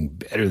 you being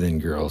better than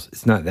girls.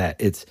 It's not that.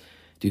 It's,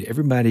 dude,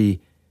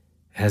 everybody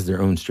has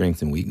their own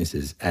strengths and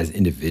weaknesses as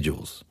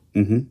individuals.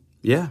 Mm-hmm.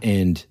 Yeah.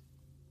 And,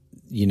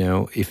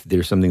 if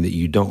there's something that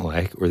you don't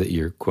like or that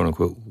you're quote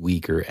unquote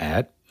weaker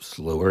at,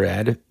 slower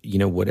at,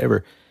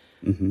 whatever.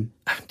 Mm-hmm.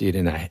 Dude,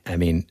 and I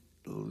mean,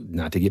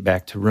 not to get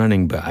back to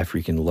running, but I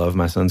freaking love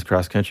my son's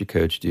cross country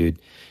coach,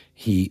 dude.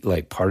 He,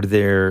 part of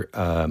their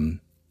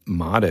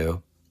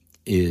motto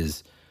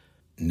is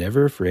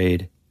never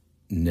afraid,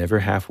 never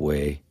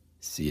halfway,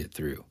 see it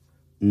through.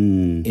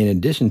 In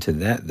addition to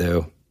that,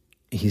 though,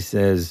 he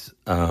says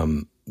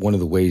one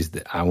of the ways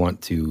that I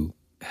want to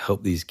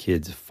help these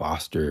kids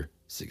foster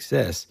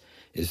success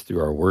is through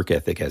our work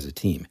ethic as a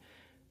team.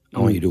 I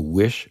want you to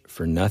wish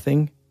for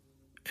nothing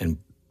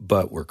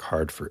but work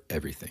hard for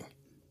everything.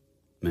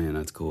 Man,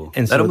 that's cool.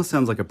 And that almost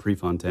sounds like a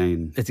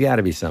Prefontaine. It's got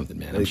to be something,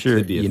 man. I'm sure,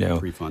 could be a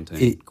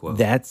Prefontaine quote.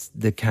 That's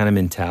the kind of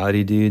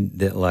mentality, dude,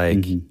 that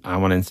I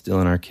want to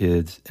instill in our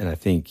kids, and I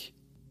think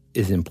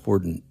is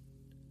important.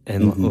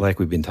 And like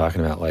we've been talking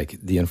about,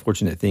 the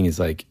unfortunate thing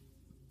is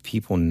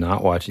people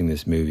not watching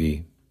this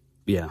movie,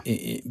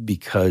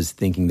 because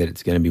thinking that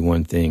it's going to be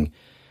one thing,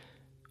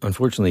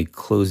 unfortunately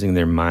closing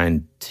their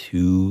mind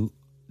to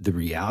the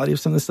reality of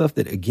some of the stuff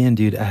that, again,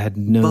 dude, I had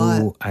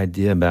no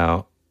idea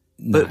about.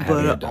 Not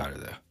having a daughter,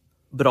 though.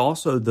 But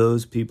also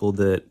those people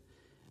that,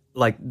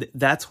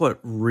 that's what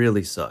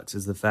really sucks,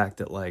 is the fact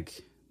that,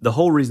 the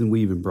whole reason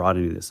we even brought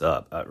any of this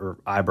up, or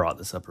I brought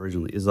this up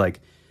originally, is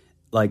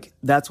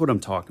that's what I'm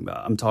talking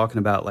about. I'm talking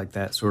about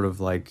that sort of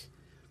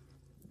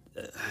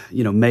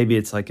maybe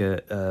it's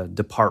a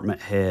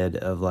department head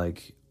of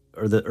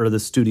or the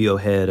studio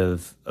head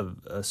of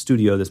a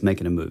studio that's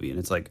making a movie, and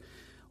it's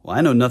well,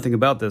 I know nothing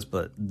about this,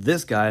 but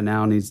this guy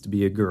now needs to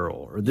be a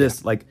girl, or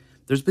this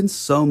There's been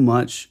so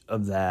much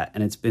of that,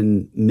 and it's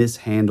been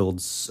mishandled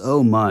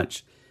so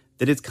much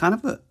that it's kind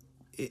of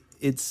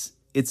it's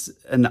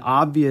an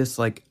obvious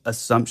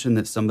assumption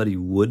that somebody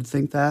would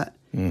think that,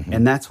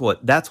 and that's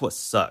what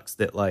sucks,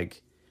 that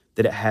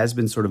that it has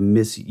been sort of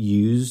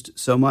misused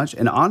so much.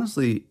 And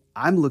honestly,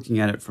 I'm looking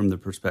at it from the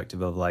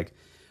perspective of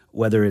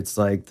whether it's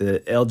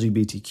the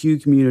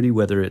LGBTQ community,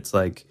 whether it's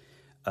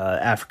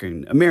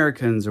African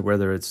Americans, or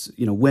whether it's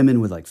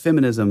women with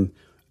feminism.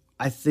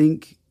 I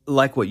think,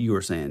 like what you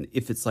were saying,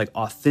 if it's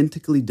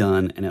authentically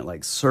done and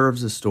it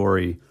serves a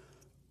story,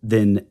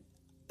 then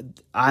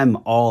I'm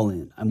all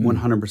in. I'm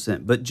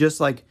 100%. But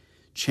just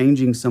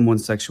changing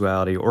someone's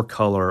sexuality or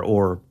color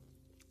or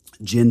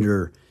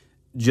gender,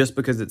 just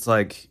because it's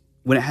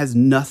when it has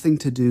nothing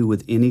to do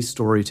with any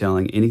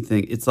storytelling,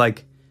 anything, it's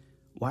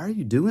why are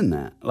you doing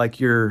that?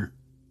 You're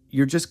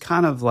just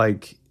kind of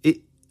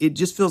it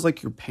just feels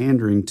like you're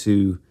pandering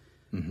to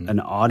an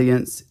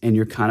audience, and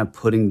you're kind of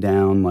putting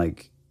down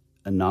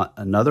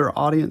another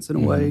audience in a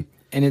way.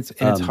 And it's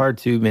hard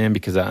too, man,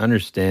 because I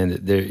understand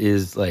that there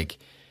is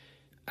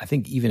I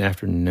think even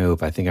after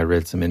Nope, I think I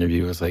read some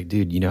interview, it was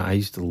dude, I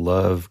used to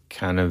love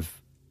kind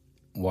of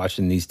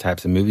watching these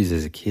types of movies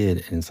as a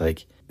kid, and it's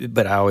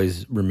but I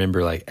always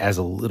remember as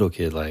a little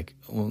kid,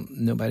 well,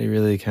 nobody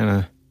really kind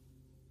of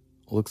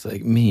looks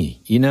like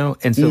me,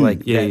 And so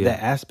that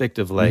aspect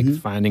of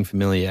finding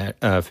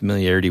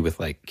familiarity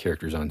with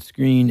characters on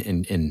screen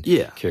and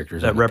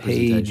characters on the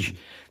page.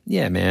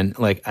 Yeah, man.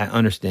 I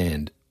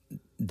understand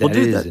that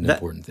is an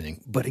important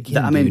thing. But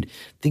again, dude,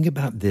 think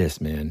about this,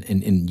 man.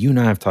 And you and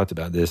I have talked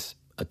about this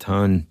a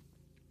ton.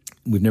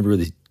 We've never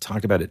really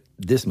talked about it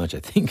this much, I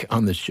think,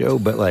 on the show.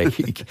 But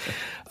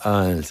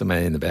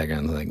somebody in the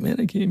background is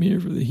man, I came here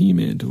for the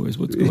He-Man toys.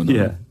 What's going on?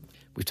 Yeah.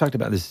 We've talked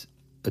about this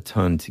a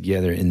ton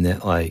together, in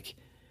that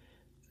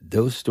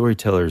those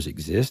storytellers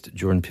exist.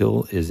 Jordan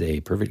Peele is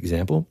a perfect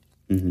example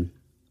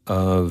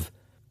of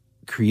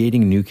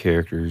creating new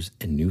characters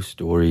and new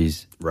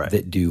stories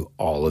that do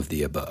all of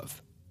the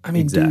above. I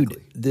mean, dude,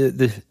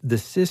 the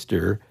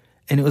sister,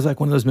 and it was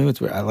one of those moments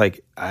where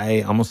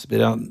I almost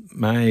spit out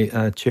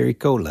my cherry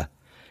cola.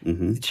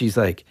 She's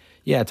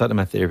yeah, I talked to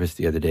my therapist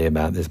the other day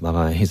about this, blah,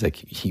 blah. He's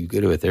you go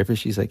to a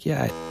therapist? She's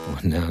yeah,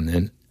 one now and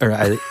then.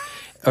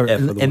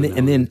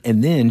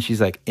 And then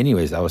she's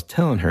anyways, I was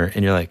telling her,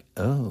 and you're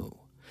oh.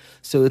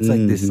 So it's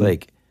this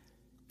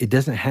it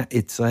doesn't have,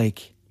 it's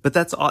but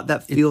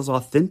that feels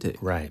authentic.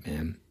 Right,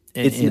 man.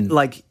 It's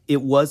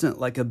it wasn't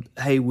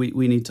hey,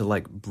 we need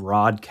to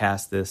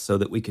broadcast this so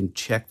that we can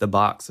check the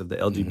box of the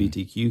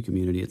LGBTQ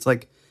community. It's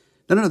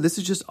no, this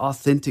is just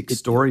authentic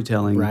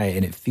storytelling. Right,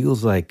 and it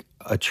feels like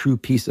a true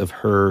piece of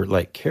her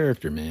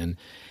character, man.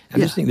 I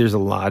just think there's a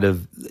lot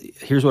of,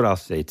 here's what I'll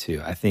say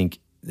too. I think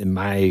in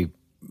my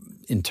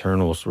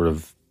internal sort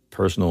of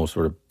personal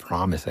sort of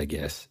promise, I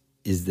guess,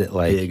 is that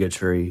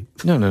bigotry.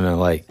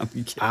 No.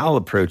 I'll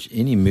approach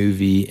any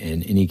movie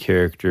and any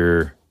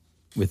character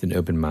with an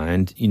open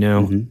mind,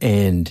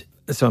 And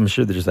so I'm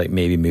sure there's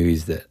maybe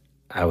movies that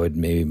I would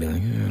maybe be I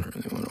don't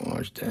really want to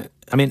watch that.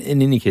 I mean,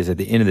 in any case, at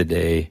the end of the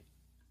day,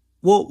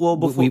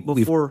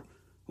 before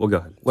Well, go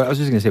ahead. Well, I was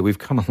just going to say, we've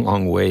come a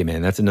long way,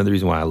 man. That's another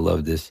reason why I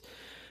love this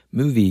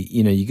movie.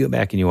 You know, you go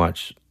back and you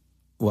watch,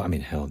 well, I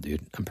mean, hell,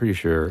 dude, I'm pretty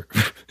sure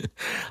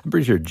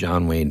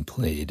John Wayne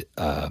played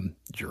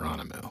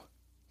Geronimo,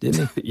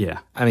 didn't he? Yeah.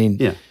 I mean,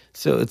 yeah.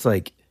 So it's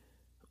like,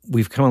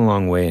 we've come a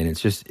long way, and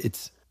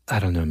it's, I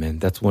don't know, man.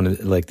 That's one of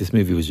the, like, this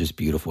movie was just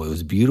beautiful. It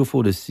was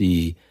beautiful to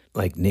see,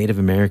 like, Native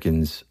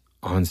Americans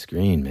on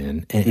screen,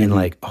 man. And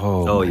like,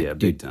 yeah, dude,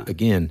 big time.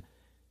 Again,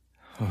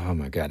 oh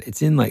my God.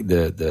 It's in like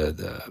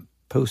the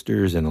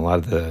posters and a lot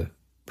of the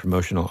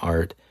promotional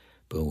art.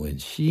 But when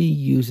she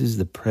uses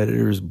the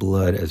Predator's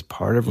blood as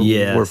part of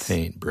her war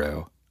paint,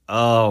 bro.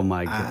 Oh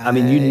my God. I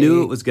mean, you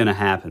knew it was going to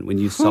happen when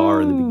you saw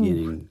her in the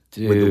beginning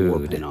with the war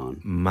paint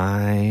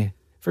on.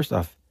 First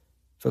off,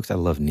 folks, I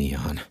love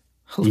neon.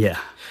 Yeah.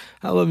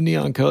 I love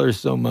neon colors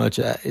so much.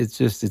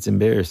 It's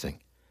embarrassing.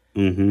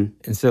 Mm-hmm.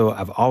 And so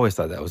I've always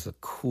thought that was a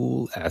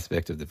cool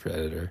aspect of the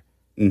Predator.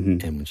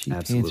 Mm-hmm. And when she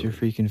paints her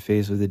freaking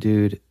face with a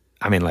dude,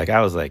 I mean, like,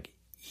 I was like,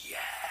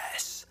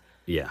 yes.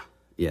 Yeah.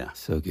 Yeah.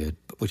 So good.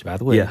 Which, by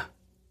the way,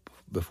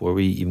 before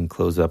we even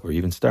close up or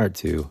even start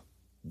to,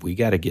 we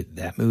got to get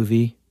that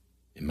movie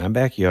in my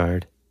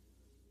backyard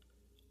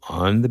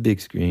on the big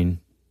screen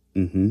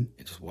and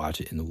just watch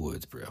it in the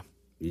woods, bro.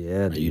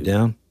 Yeah, Are you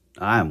down?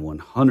 I am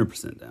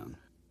 100% down.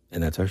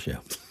 And that's our show.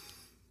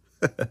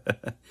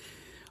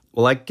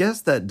 Well, I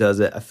guess that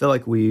does it. I feel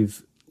like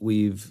we've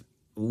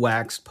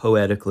waxed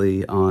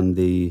poetically on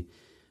the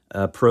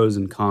pros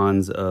and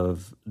cons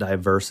of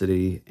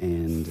diversity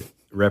and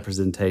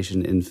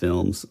representation in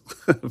films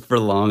for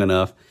long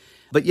enough.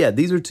 But yeah,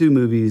 these are two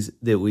movies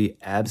that we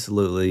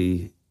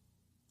absolutely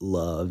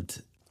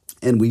loved.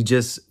 And we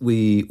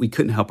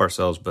couldn't help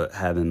ourselves but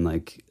having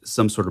like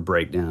some sort of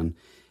breakdown.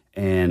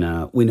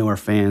 And we know our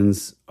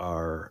fans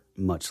are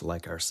much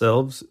like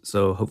ourselves.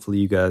 So hopefully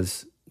you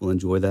guys will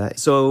enjoy that.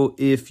 So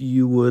if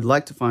you would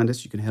like to find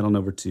us, you can head on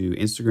over to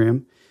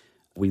Instagram.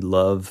 We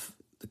love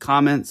the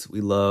comments.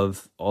 We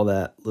love all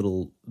that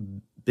little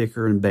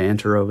bicker and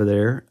banter over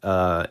there.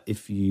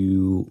 If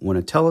you want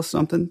to tell us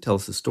something, tell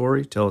us a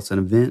story, tell us an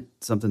event,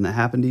 something that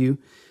happened to you,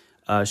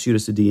 shoot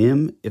us a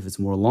DM if it's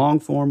more long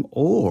form,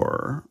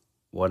 or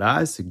what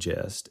I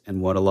suggest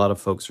and what a lot of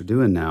folks are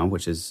doing now,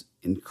 which is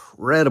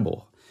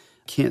incredible,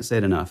 can't say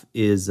it enough,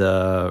 is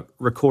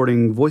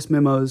recording voice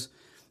memos.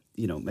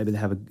 You know, maybe they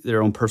have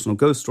their own personal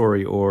ghost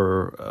story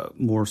or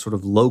more sort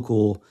of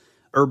local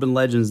urban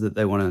legends that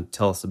they want to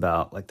tell us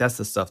about. Like, that's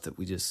the stuff that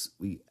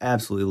we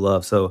absolutely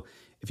love. So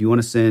if you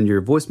want to send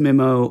your voice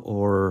memo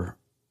or,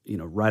 you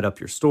know, write up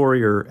your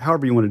story or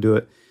however you want to do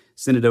it,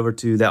 send it over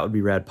to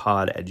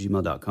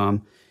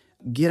thatwouldberadpod@gmail.com.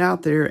 Get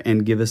out there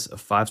and give us a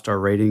 5-star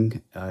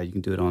rating. You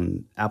can do it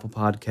on Apple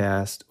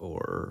Podcast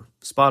or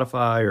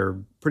Spotify,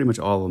 or pretty much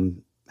all of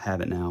them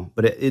have it now.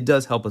 But it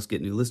does help us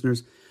get new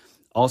listeners.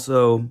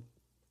 Also,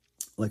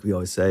 like we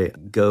always say,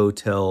 go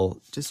tell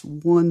just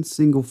one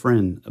single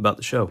friend about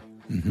the show.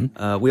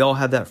 Mm-hmm. We all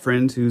have that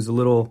friend who's a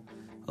little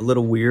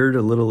weird,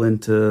 a little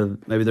into,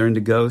 maybe they're into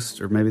ghosts,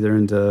 or maybe they're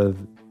into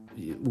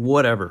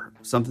whatever,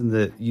 something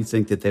that you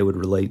think that they would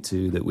relate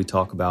to that we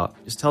talk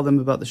about. Just tell them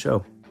about the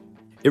show.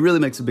 It really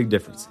makes a big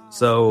difference.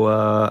 So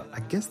I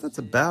guess that's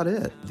about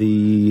it.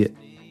 The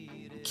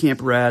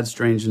Camp Rad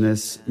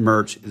Strangeness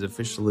merch is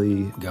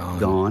officially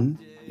gone.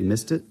 You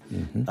missed it.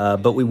 Mm-hmm.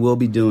 But we will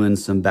be doing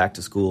some back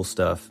to school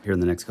stuff here in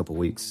the next couple of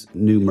weeks.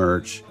 New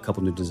merch, a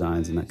couple new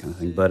designs and that kind of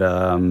thing. But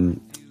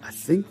I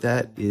think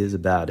that is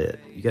about it.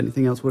 You got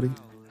anything else, Woody?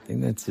 I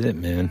think that's it,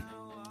 man.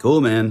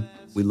 Cool, man.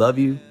 We love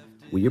you.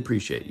 We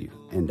appreciate you.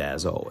 And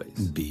as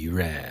always, be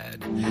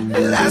rad.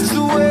 That's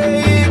the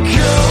way it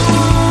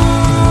goes.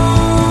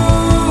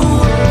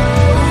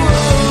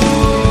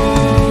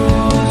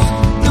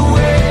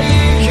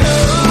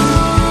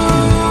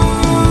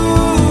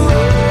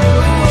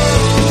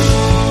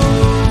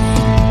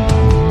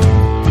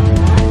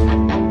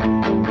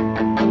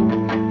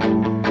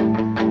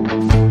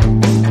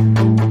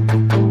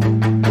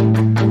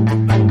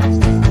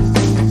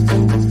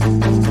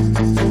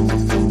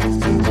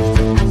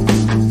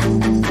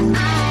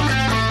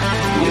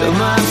 You're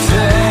my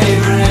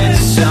favorite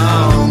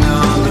song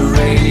on the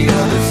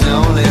radio.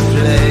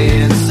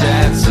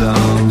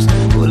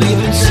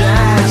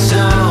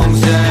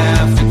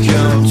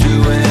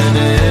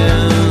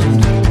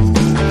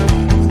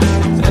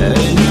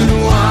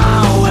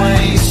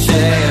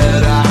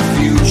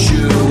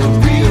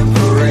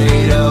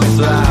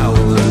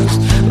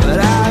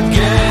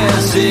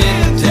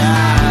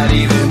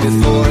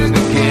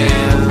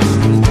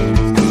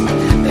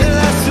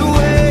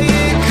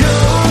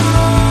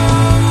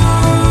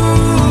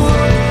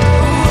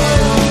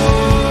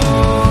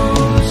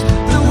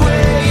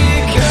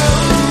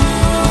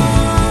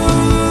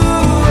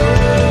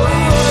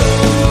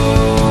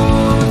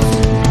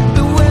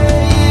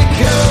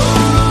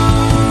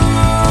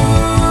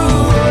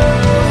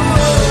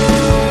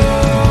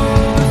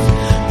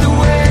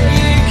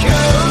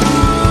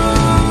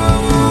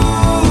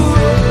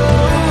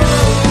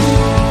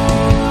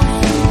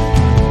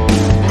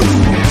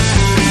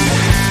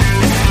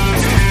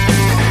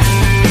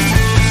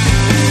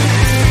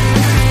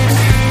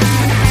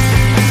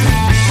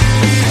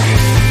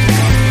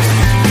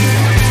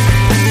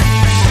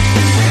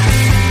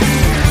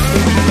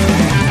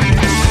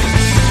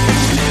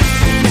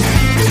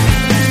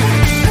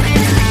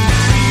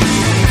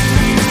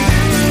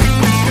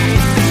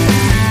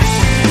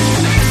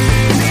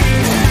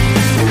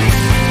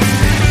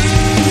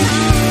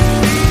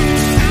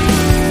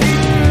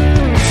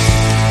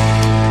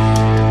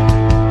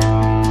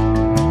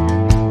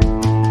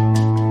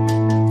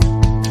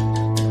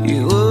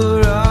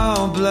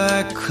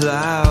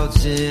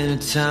 clouds in a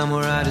time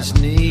where I just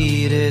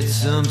needed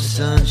some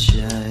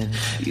sunshine.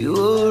 You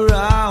were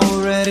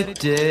already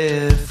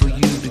dead before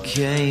you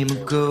became a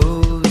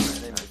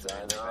ghost.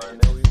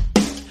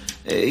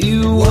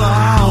 You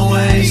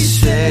always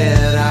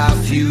said our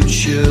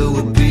future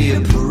would be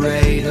a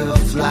parade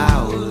of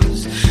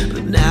flowers,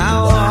 but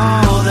now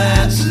all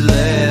that's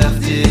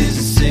left is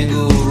a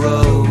single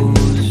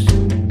rose.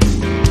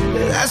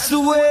 That's the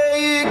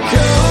way it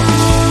goes.